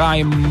die ik ga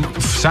draaien,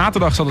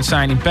 zaterdag zal het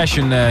zijn, in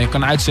Passion,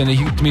 kan uitzenden.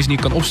 Tenminste, die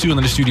ik kan opsturen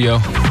naar de studio.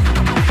 Er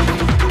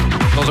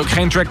zal ook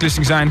geen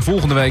tracklisting zijn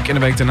volgende week en de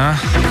week daarna.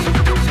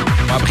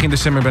 Maar begin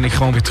december ben ik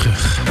gewoon weer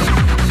terug.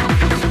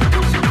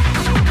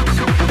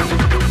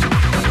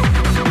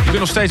 Je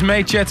kunt nog steeds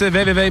meechatten.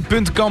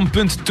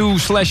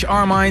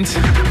 www.kam.to/armind. Ik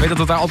weet dat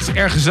het daar altijd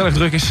erg gezellig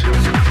druk is.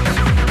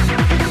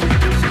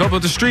 Ik hoop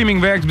dat de streaming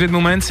werkt op dit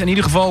moment. In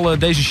ieder geval,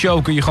 deze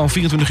show kun je gewoon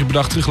 24 uur per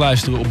dag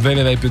terugluisteren op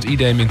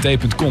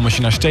www.id-t.com als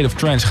je naar State of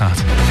Trance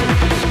gaat.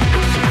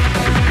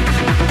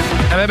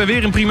 En we hebben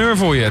weer een primeur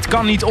voor je. Het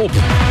kan niet op.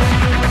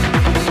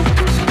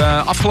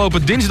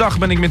 Afgelopen dinsdag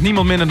ben ik met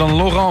niemand minder dan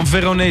Laurent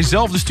Veronnet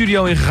zelf de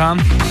studio ingegaan.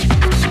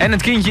 En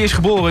het kindje is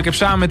geboren. Ik heb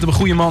samen met de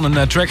goede man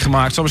een track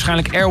gemaakt. Het zal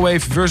waarschijnlijk Airwave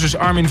versus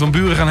Armin van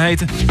Buuren gaan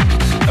heten.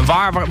 En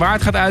waar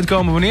het gaat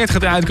uitkomen, wanneer het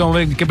gaat uitkomen,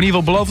 weet ik. Ik heb in ieder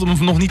geval beloofd om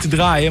hem nog niet te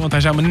draaien, want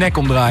hij zou mijn nek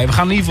omdraaien. We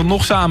gaan in ieder geval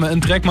nog samen een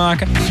track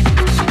maken.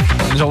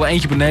 Er zal er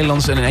eentje op een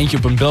Nederlands en eentje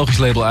op een Belgisch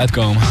label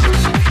uitkomen.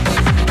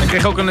 Ik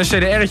kreeg ook een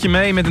CDR'tje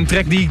mee met een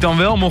track die ik dan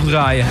wel mocht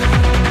draaien.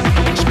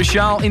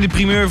 Speciaal in de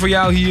primeur voor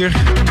jou hier.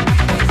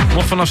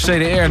 Nog vanaf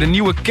CDR, de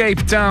nieuwe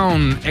Cape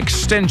Town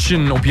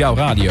Extension op jouw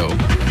radio.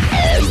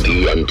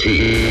 IDT.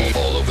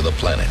 All over the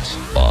planet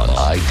on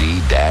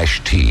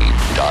id-t.com.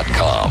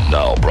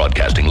 Now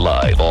broadcasting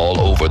live all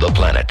over the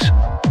planet.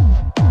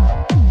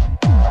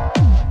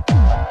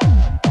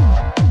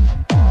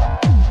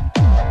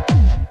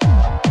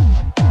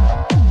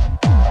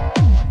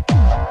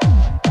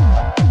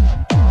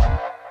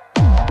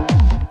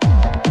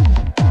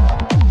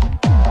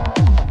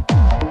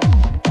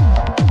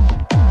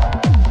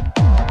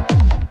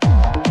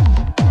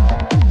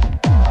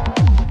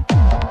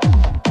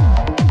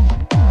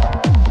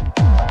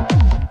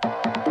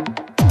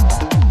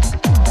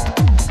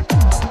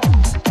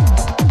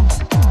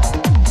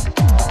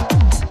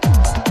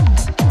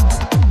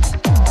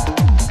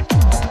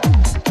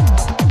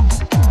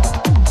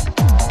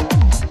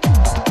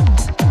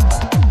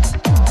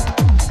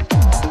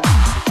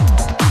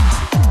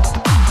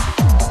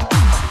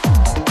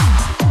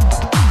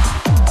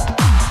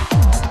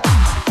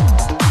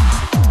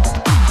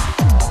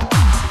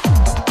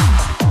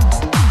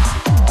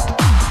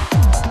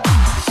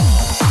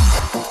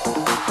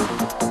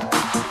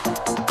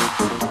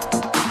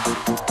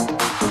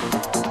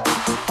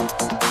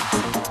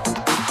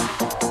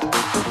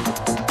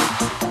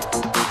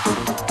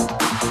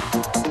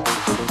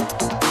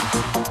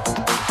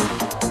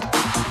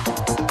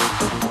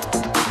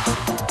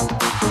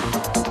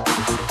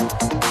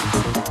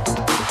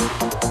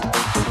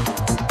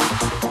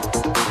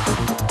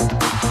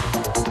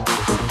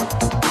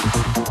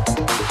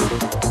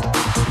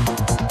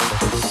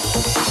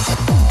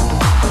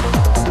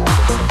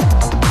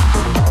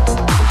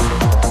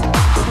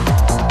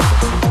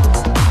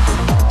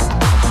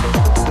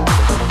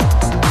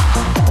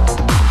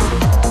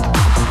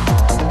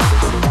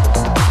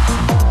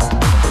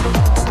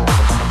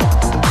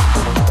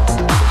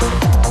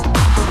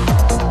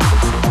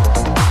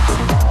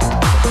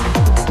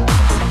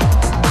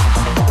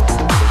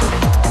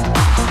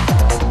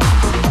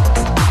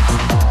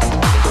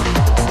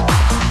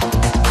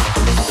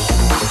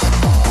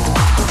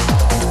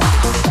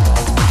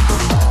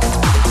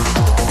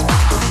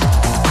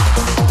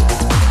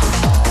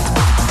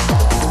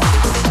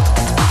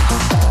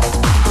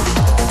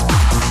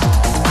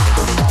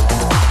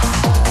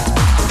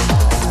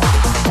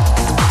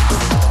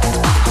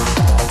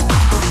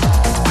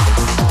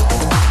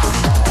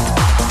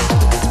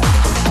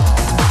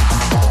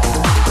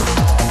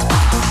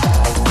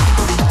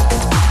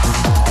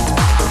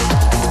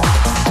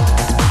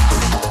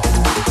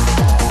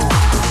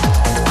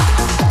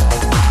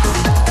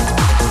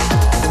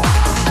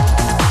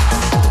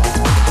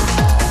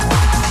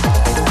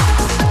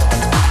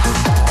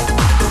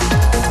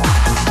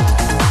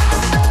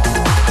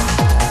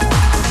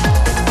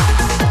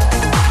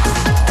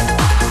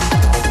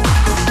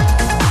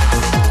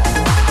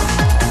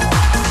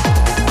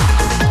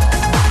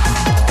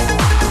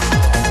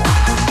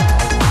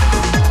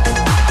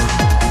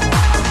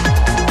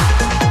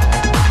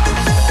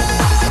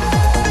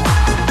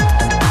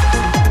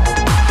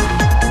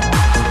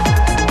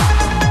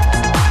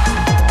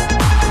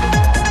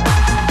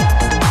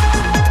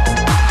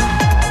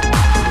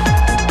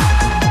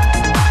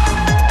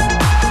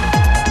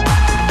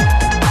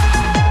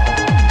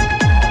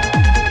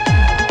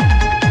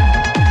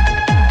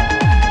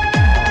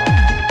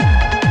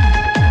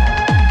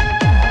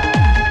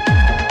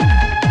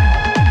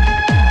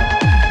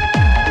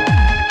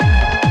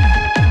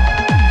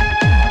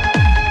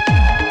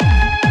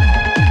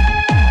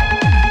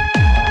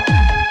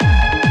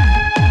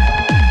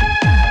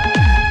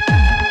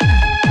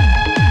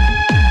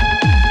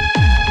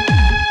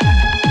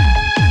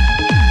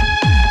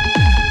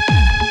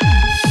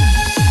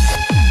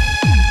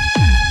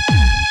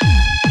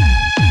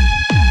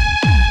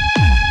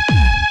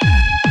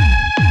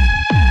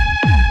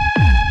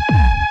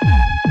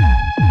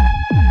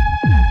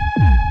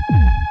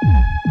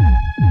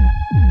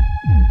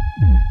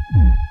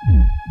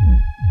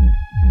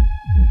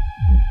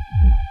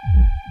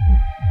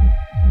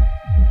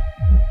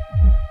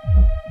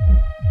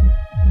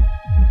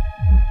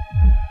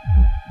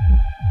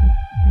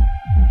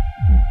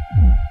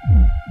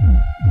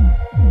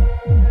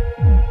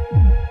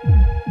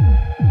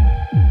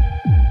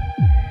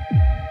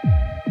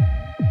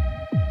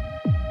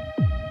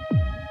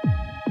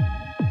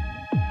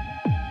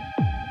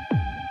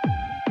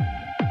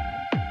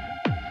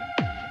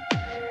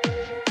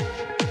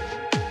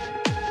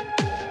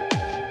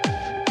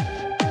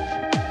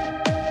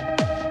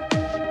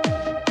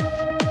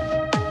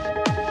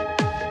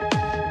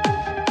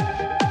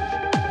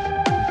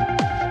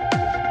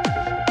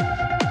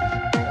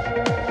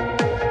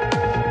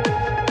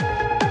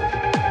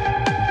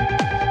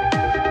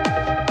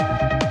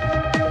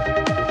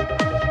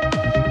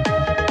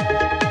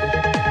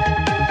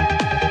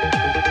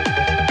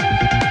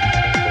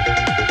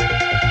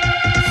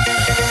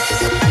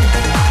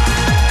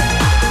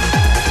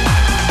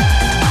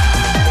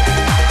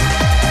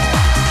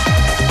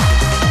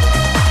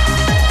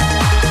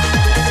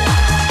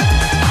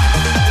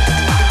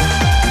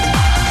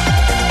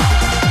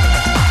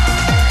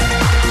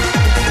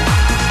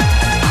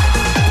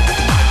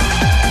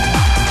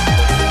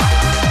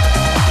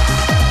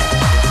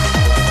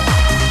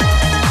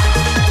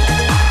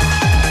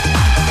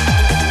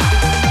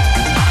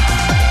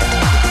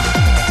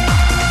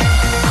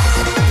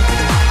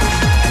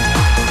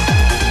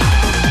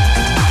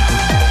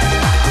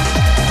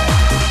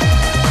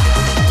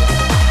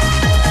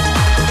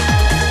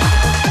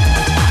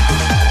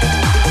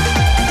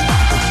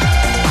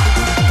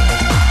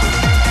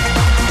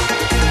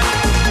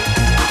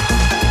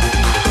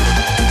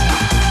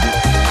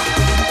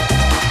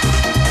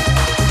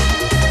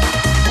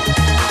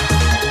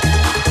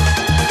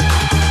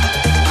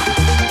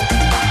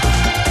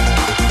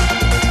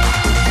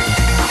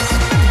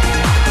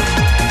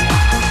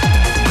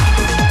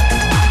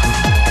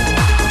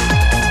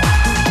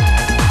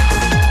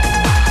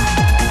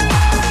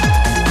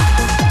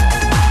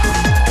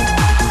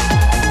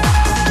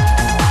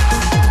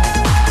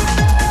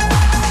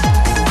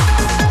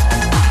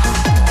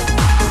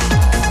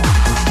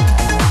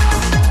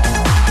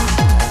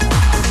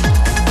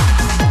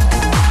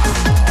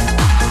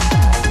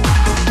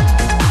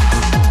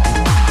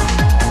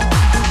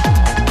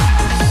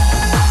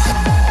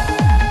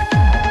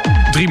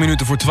 3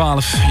 minuten voor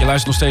 12. Je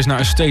luistert nog steeds naar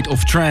A State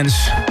of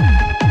Trance.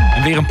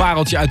 En weer een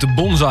pareltje uit de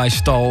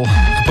Bonsai-stal.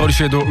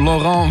 Geproduceerd door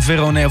Laurent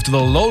Véronnet,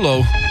 oftewel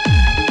Lolo.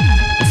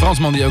 Een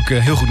Fransman die ook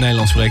heel goed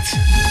Nederlands spreekt.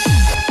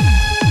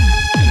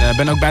 Ik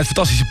ben ook bij het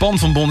fantastische pand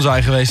van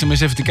Bonsai geweest om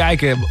eens even te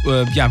kijken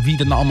wie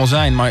dat nou allemaal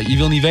zijn. Maar je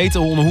wil niet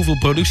weten onder hoeveel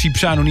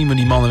productiepseudoniemen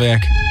die mannen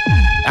werken.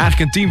 Eigenlijk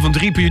een team van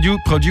 3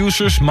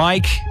 producers.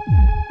 Mike,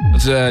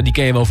 die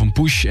ken je wel van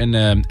Push.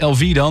 En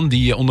LV dan,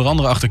 die onder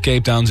andere achter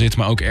Cape Town zit,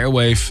 maar ook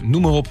Airwave.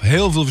 Noem maar op,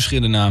 heel veel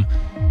verschillende namen.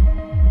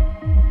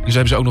 En zo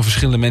hebben ze ook nog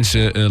verschillende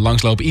mensen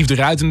langslopen. Yves de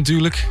Ruiter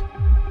natuurlijk.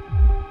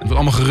 Het wordt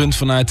allemaal gerund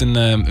vanuit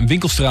een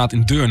winkelstraat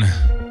in Deurne.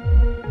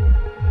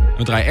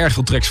 We draaien erg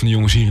veel tracks van de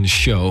jongens hier in de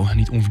show.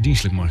 Niet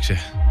onverdienstelijk, mag ik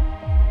zeggen.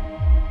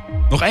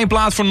 Nog 1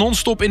 plaat voor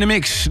non-stop in de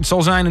mix. Het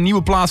zal zijn een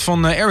nieuwe plaat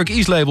van Eric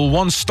East label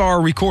One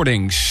Star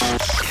Recordings.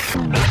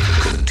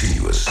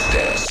 Continuous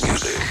dance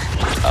music.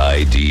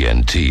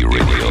 IDNT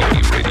Radio.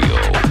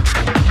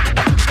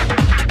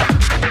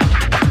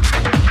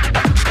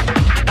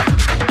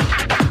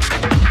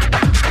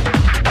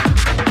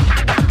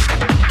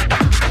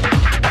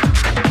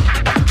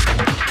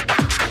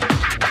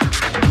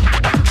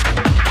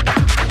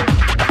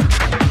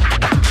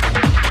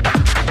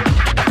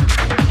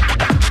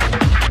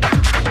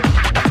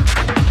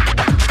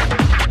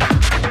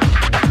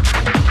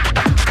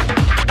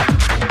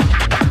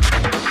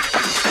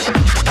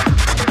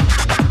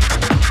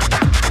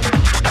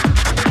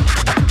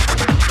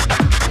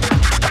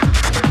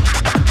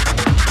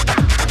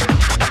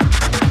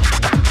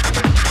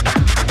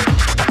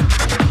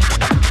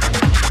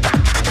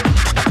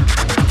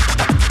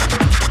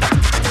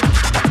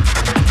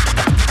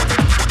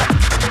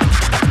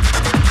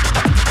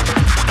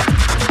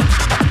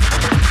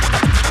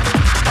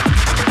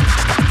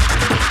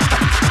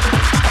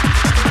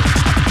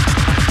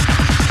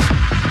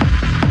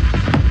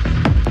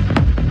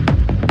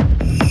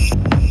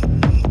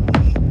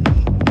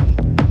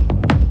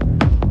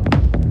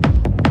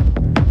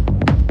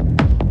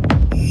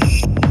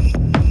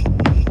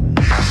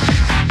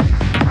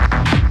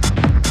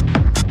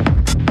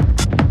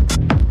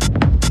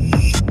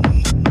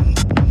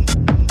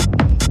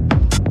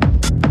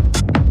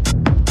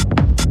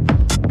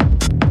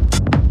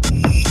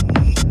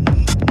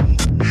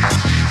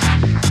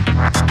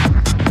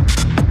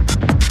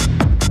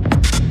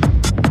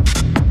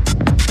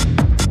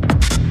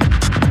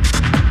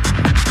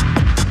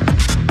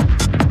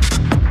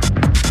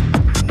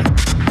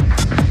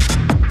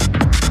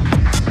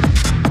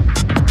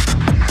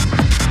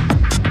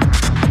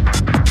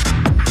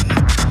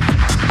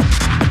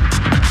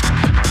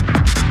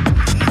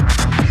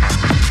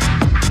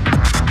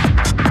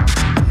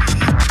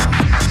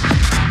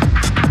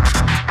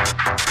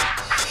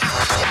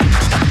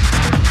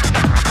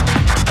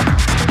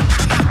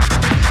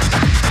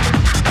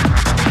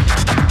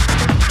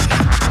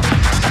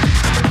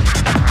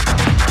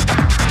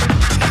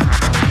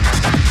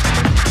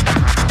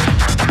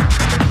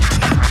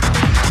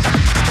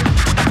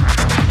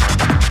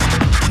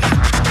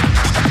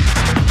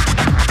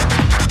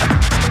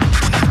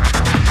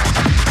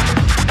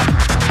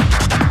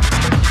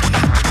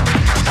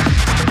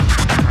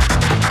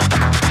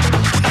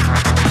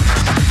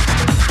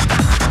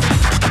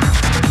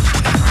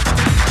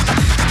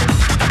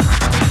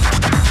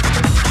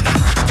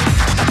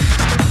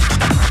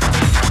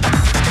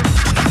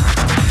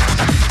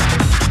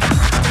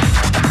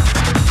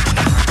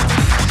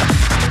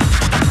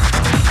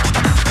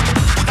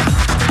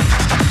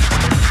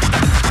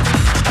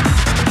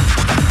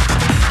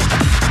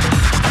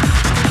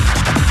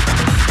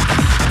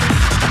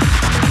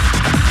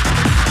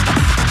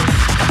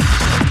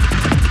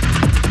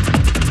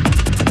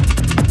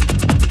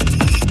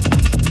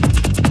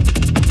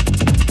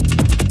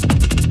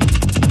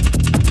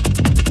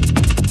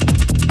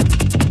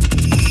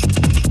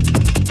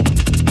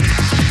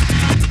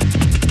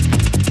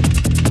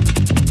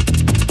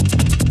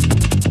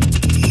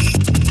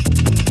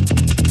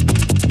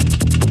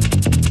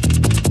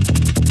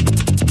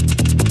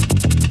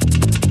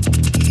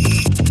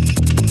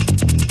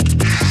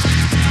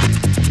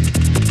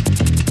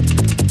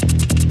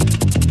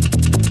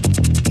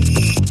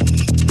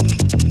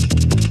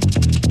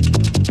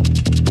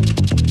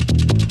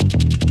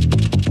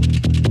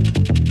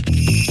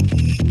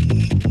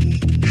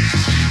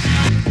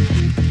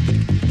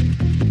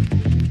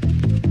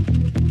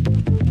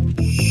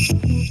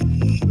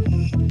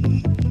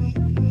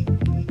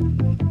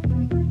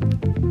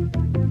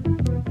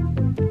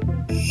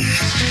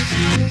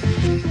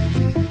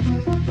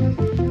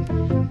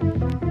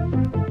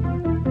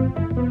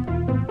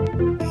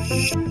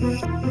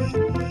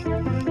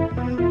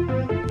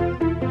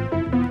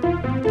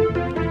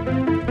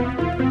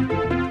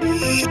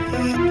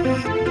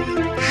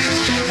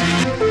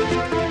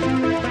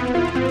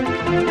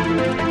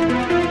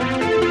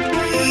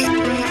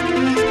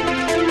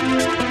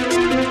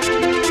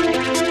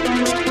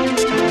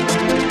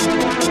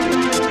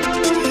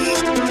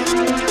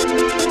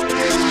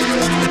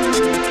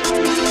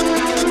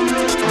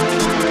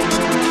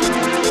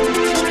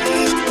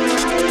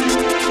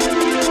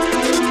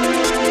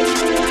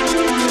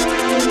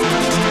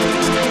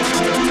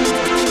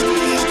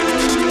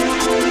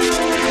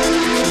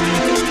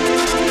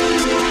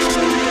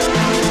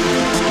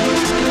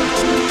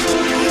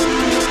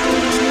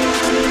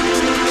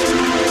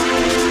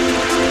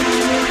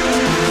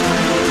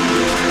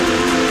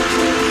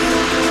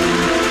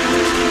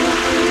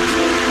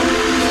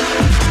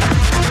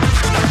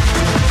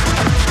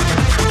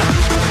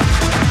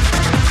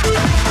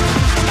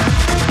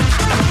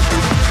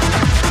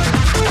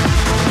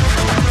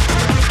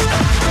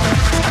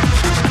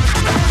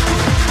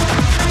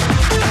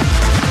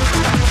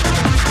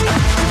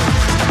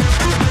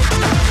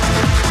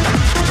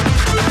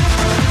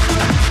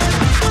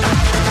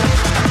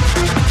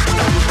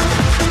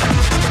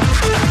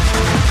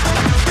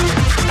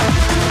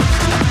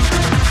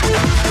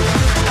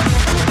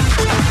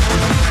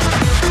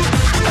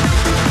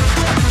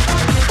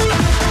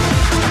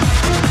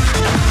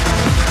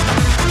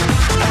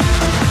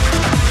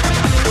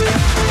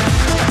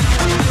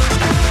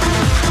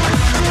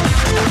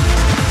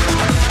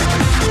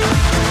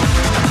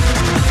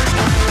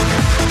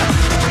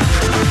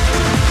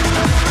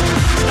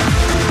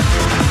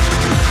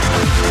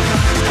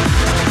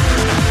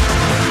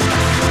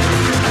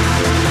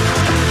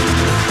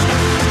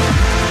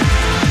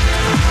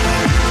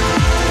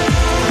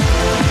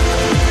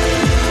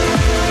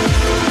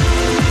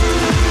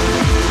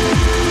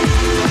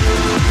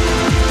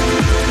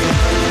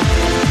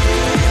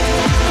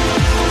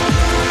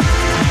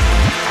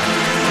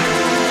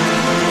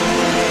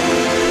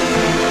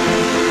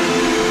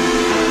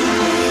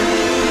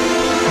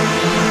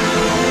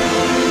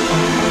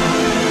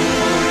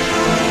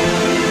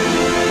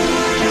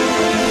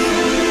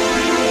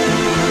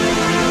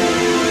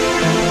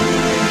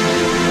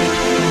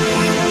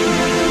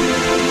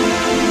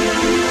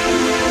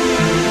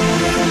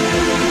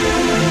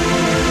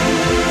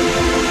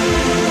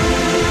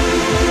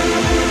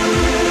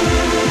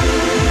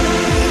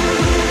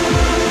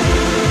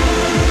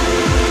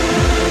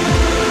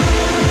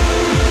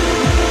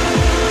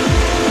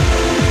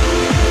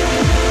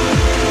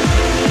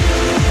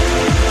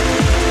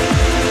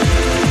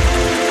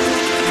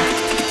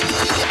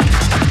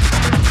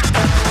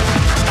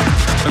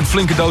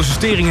 flinke dosis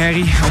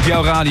teringherrie op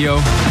jouw radio.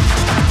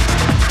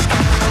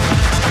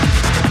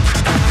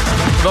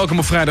 Welkom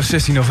op vrijdag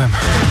 16 november.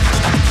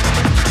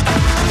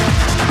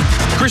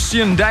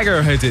 Christian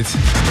Dagger heet dit.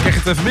 Ik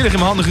kreeg het vanmiddag in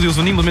mijn handen geduwd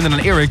van niemand minder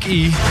dan Eric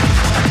E.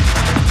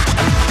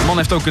 De man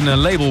heeft ook een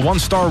label, One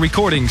Star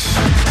Recordings.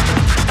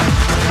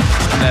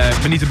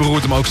 Ik ben niet te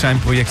beroerd om ook zijn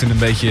projecten een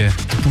beetje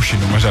te pushen,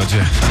 om maar zo te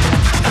zeggen.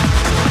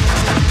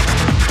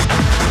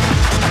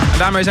 En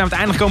daarmee zijn we aan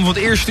het einde gekomen van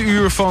het eerste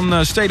uur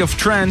van State of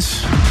Trance.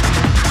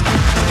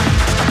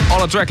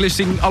 Alle tracks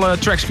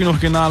kun je nog een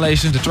keer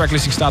nalezen. De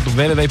tracklisting staat op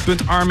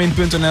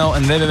www.armin.nl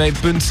en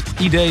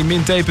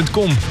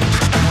www.id-t.com. Dan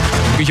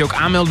kun je ook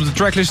aanmelden op de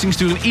tracklisting.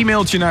 Stuur een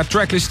e-mailtje naar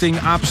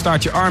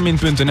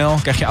tracklisting@armin.nl.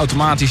 Krijg je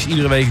automatisch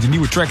iedere week de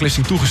nieuwe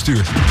tracklisting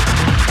toegestuurd.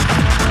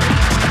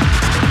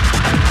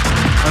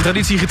 Aan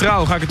traditie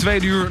getrouw ga ik het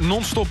tweede uur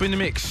non-stop in de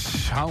mix.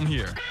 Hou hem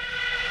hier.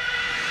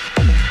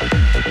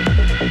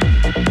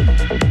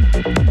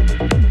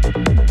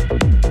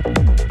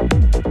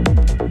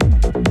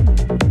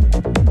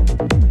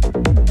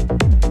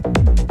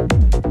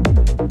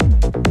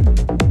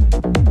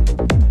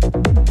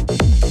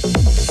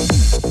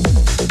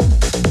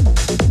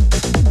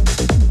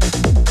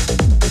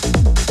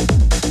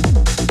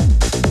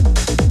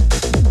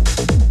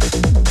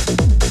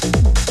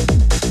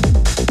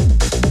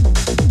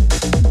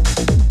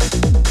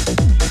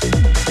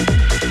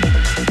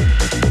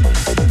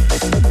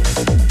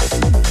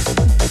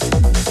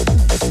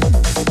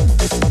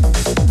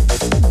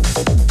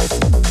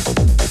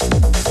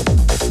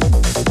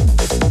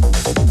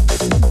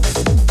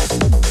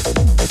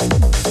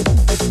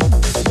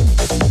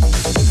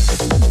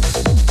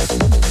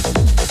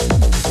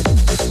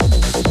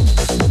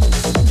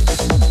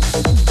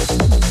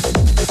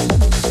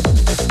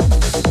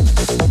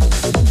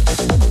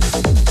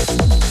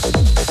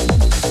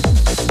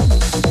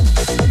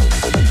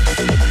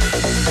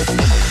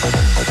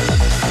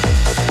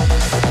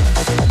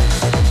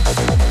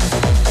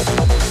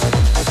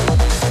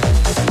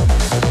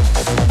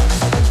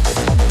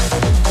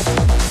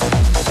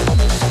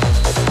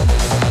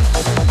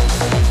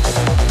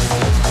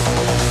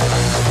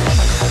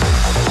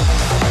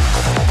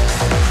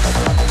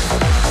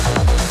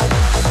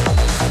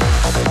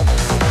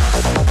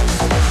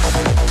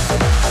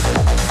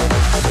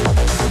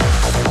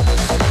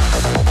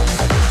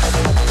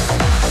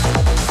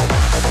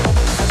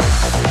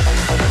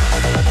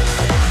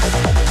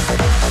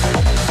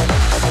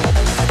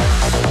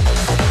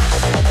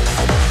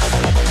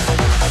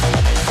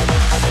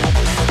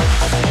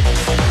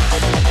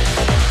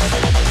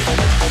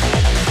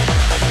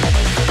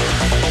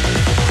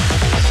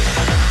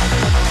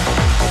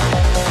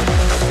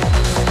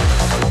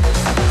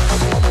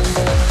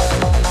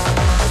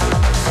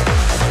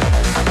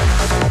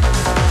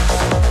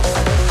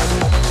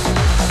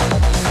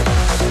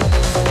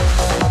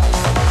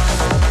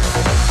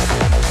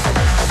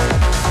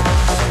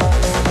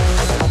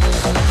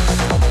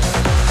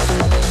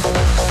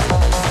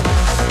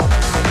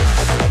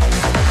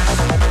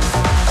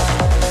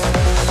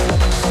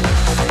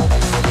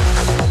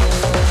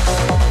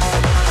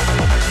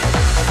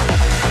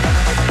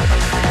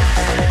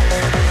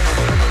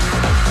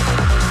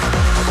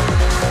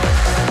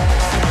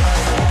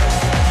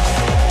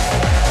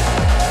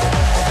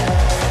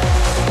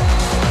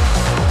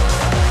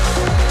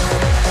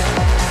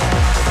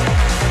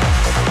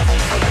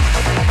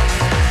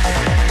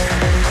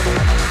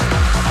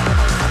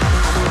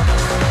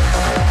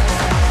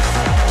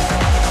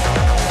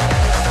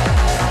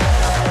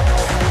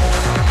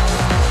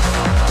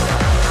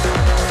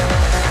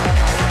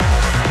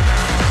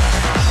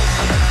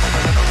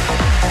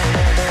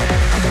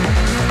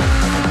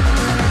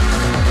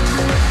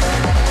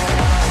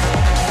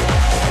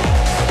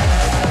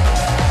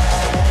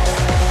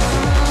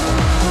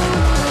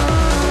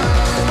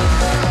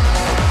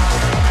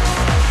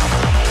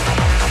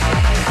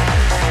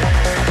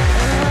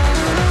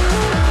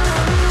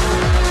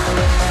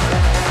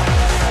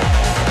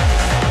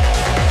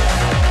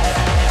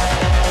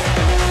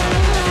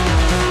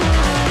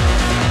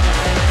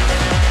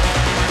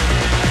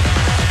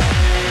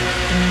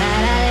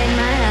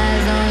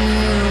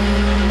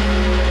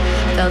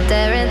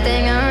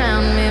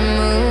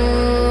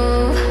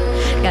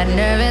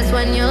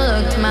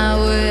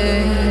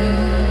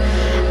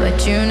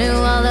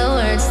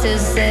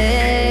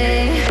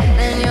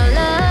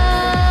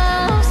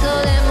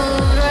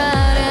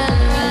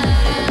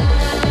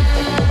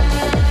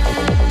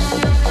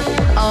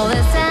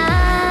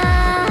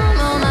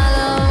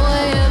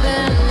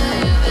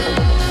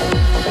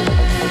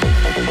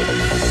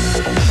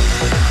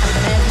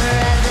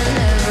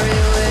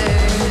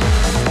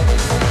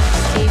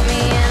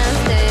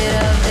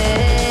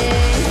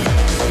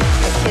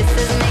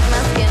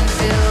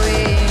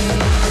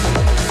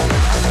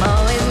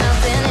 Always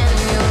melting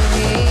in your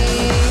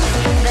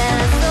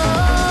heat.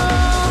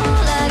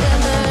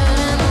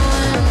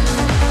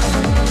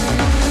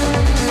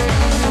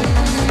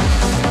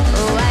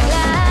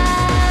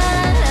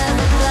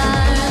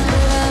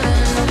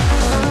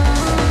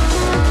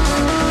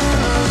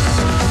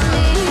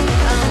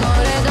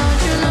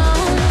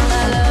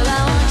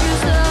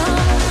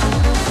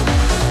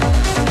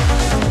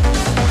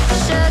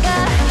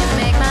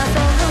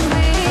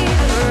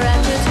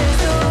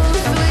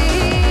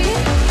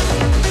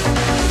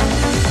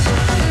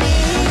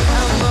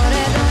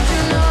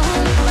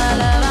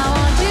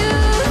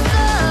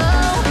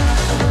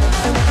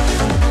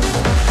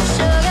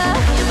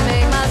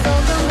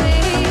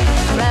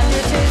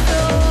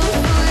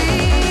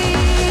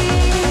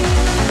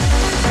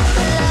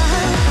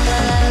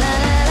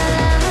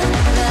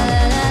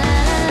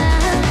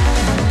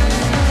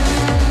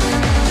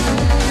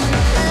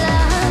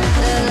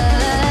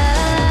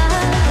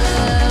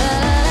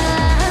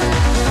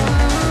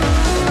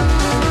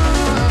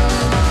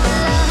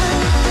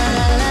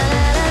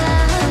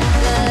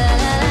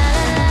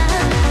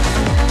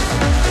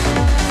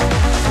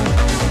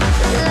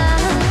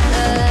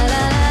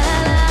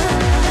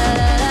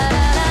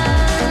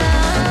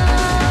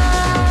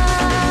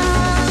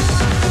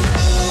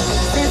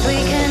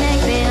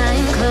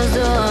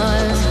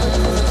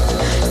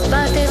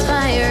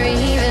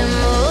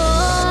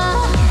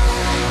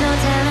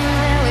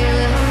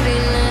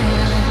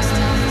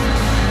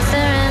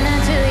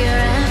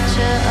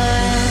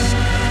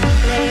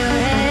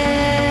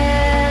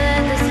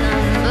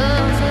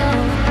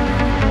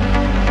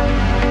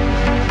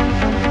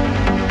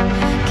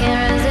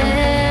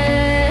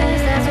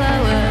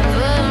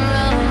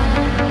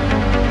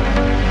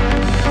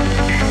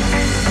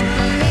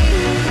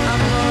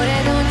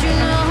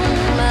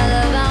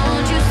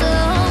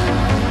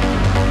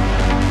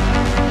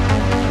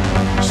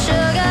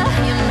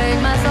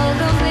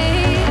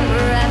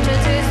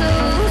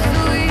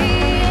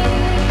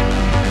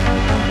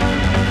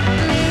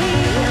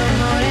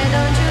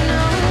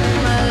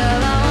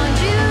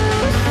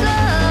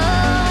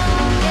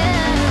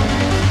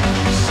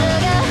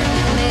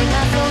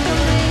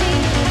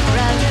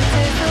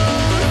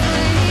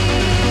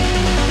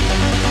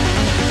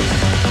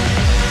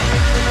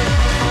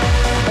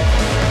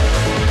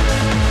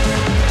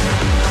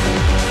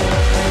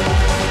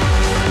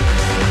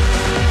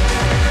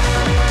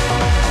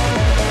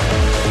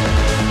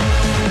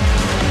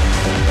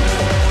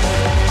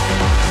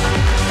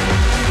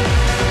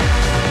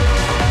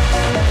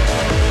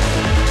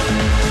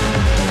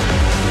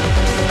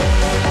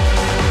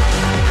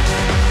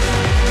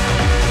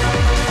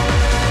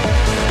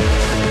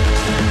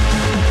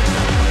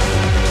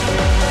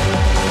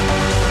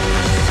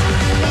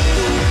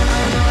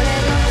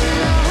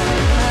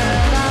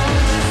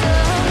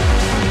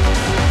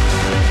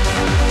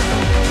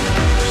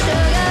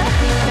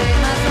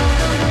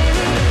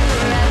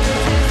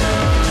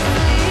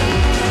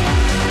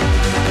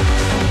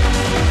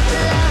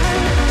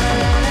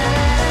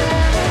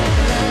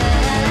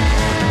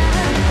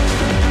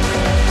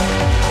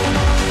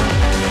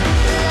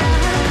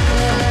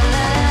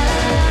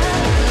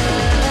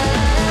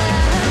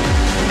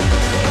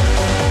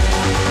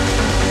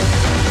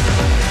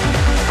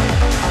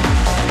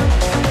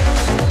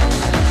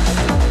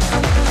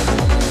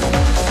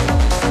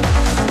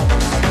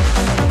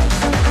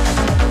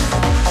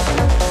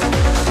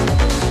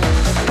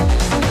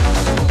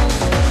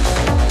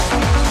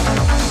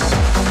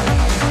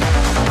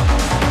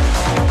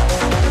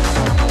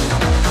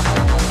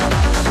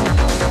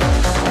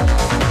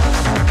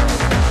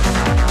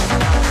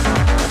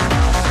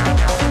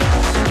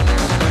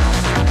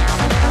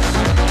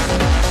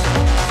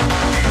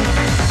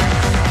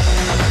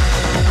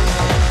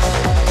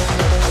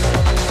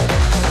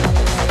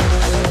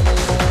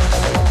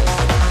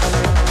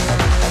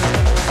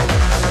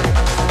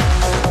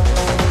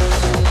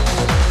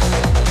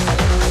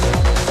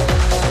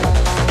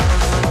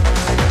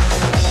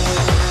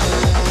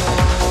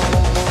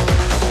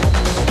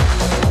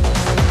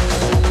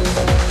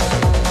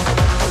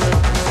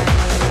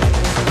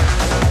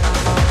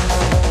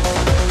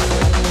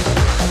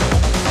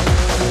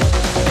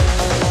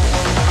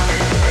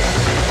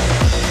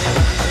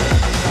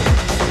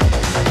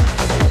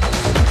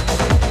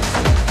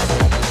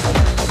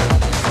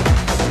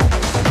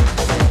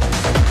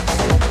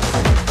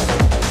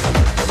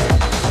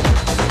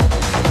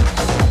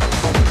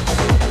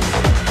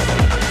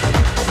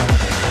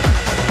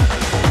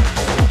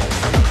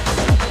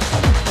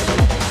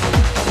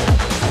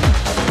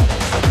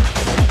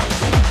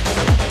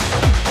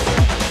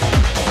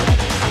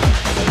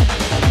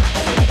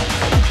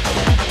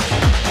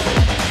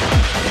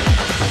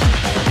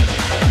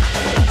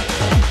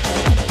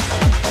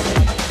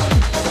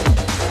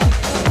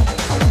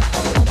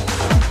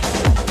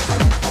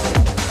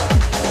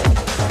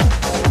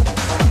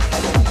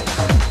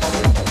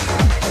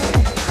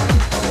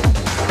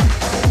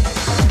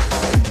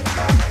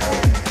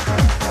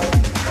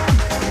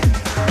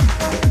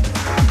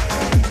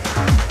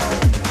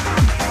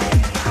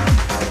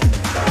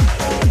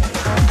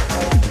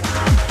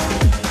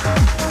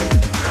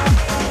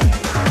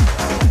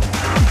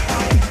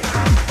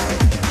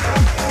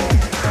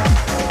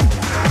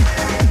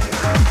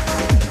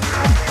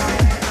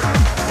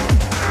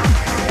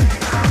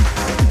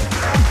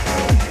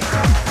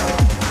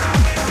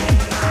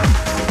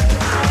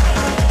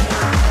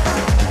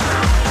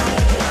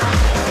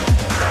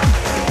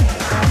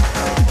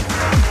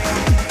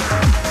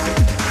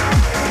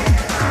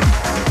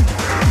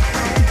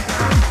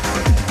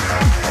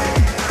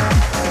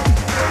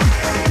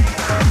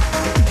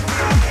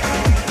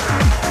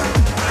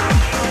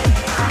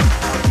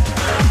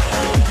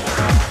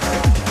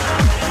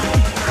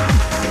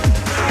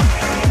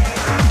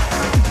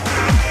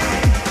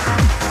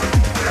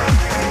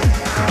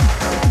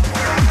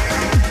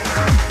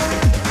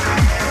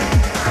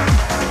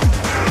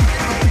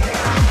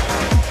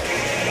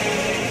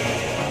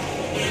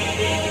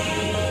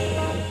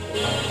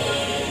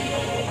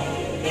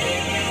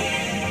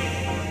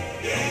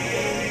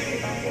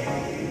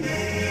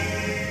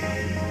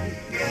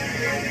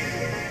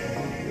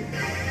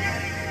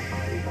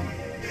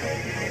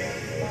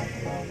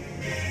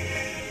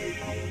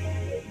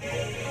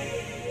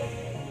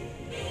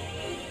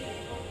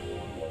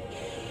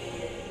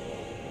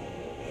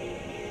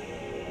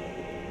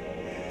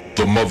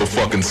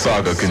 motherfucking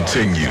saga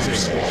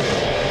continues.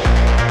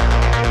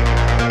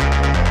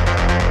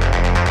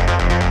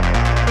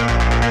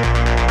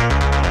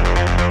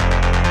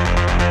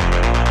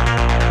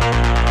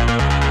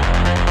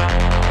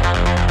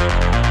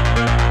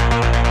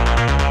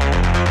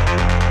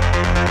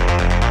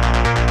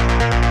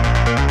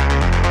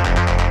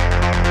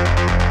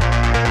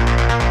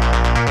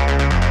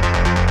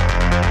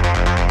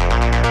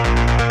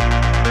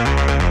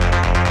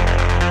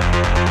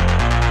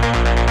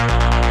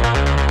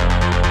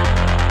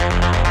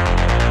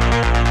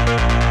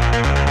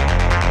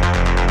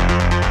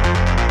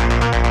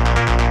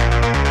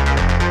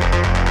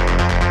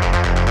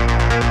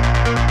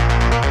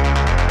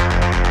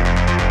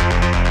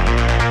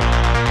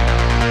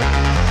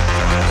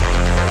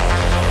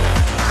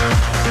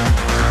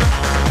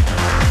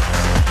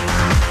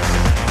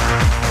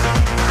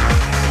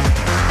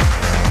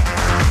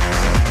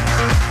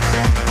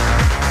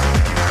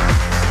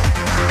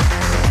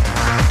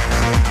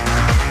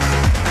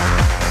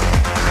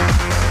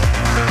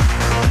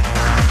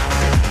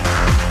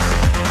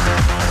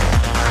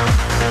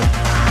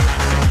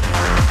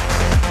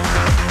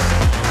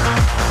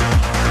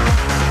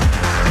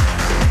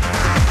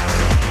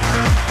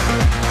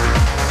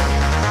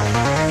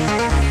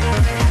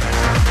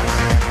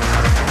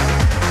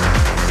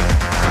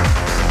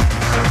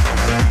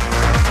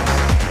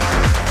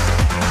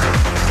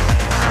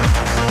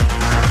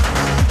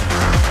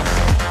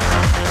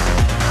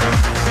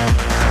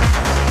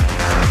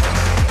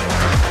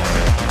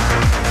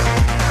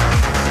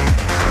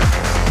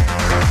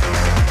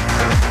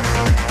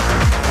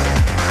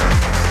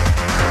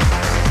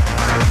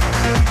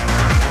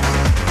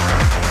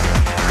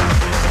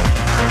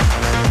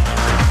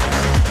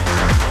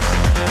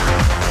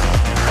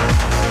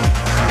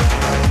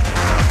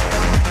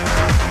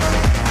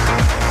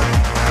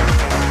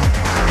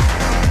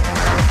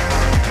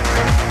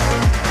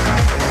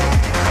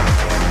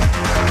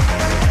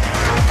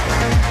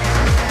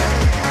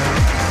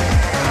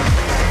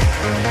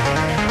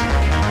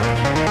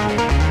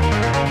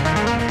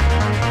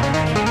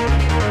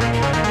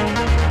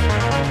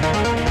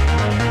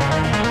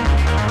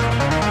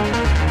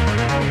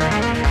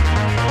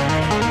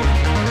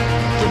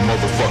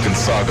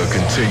 Saga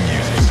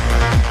continues.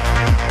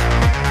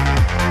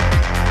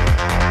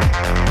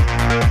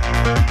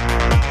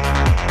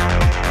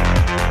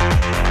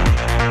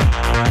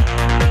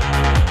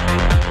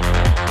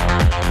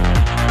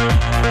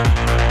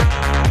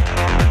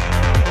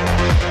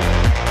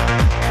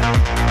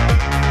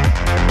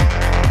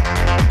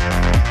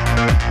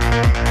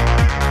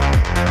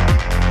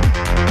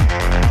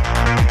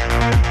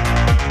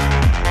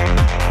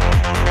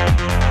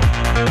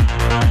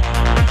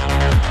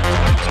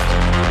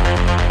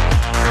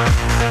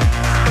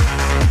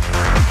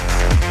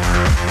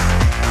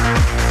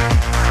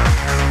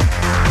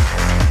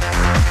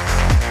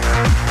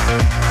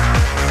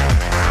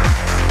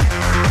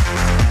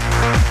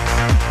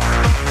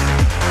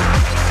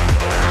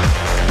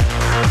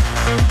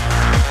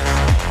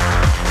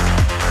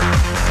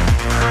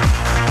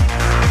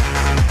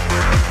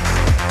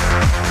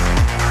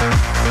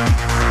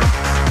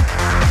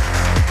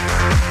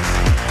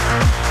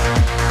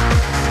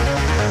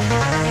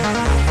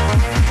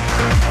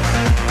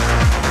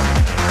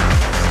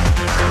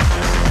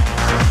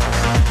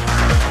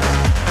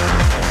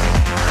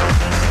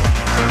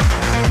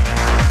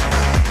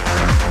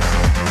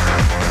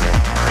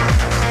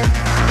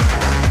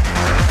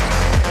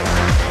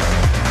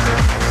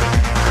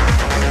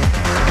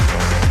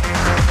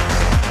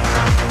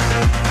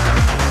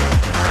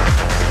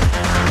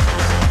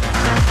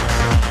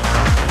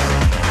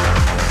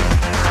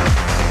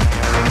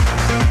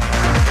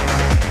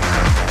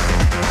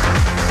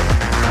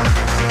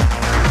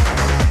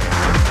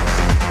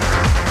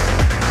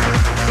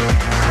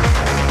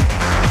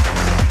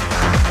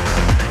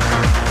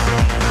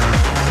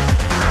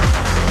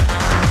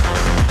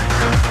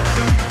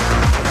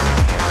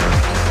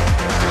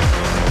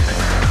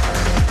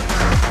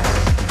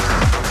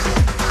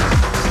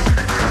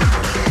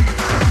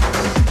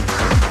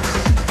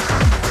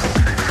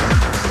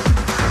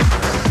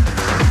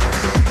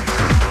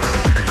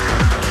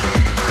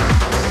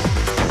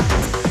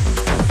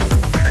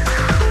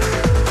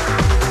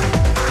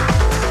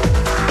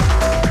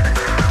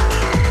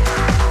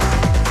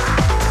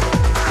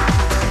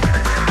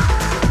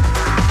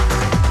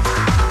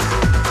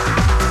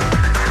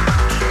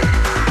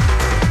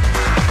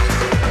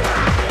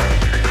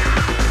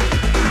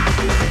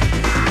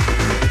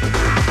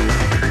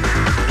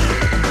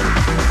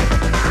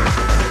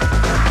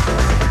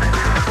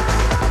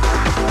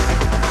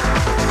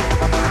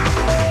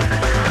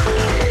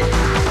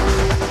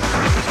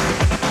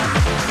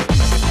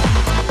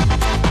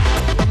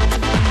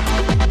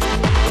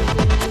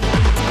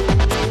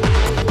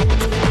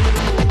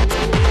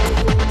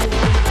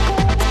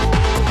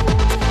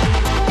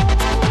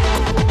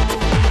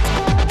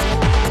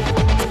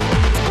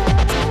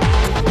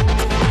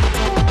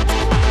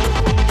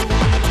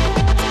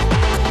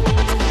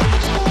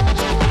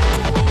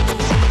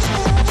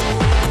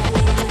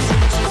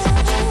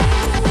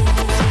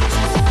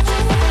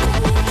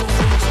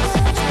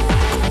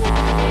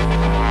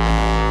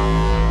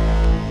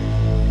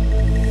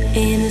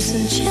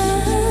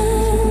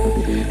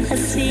 sunshine. I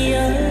see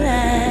your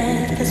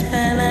light pass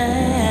by my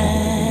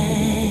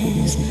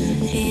eyes.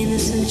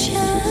 Innocent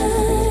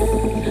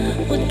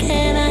child, what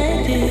can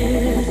I do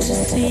to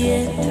see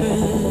it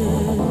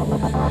through?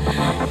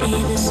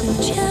 Innocent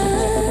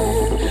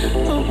child,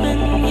 open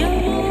your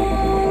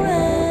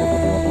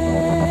eyes.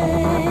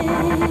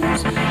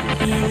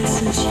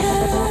 Innocent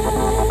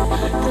child,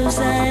 those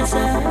eyes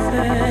are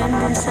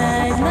burned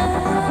inside my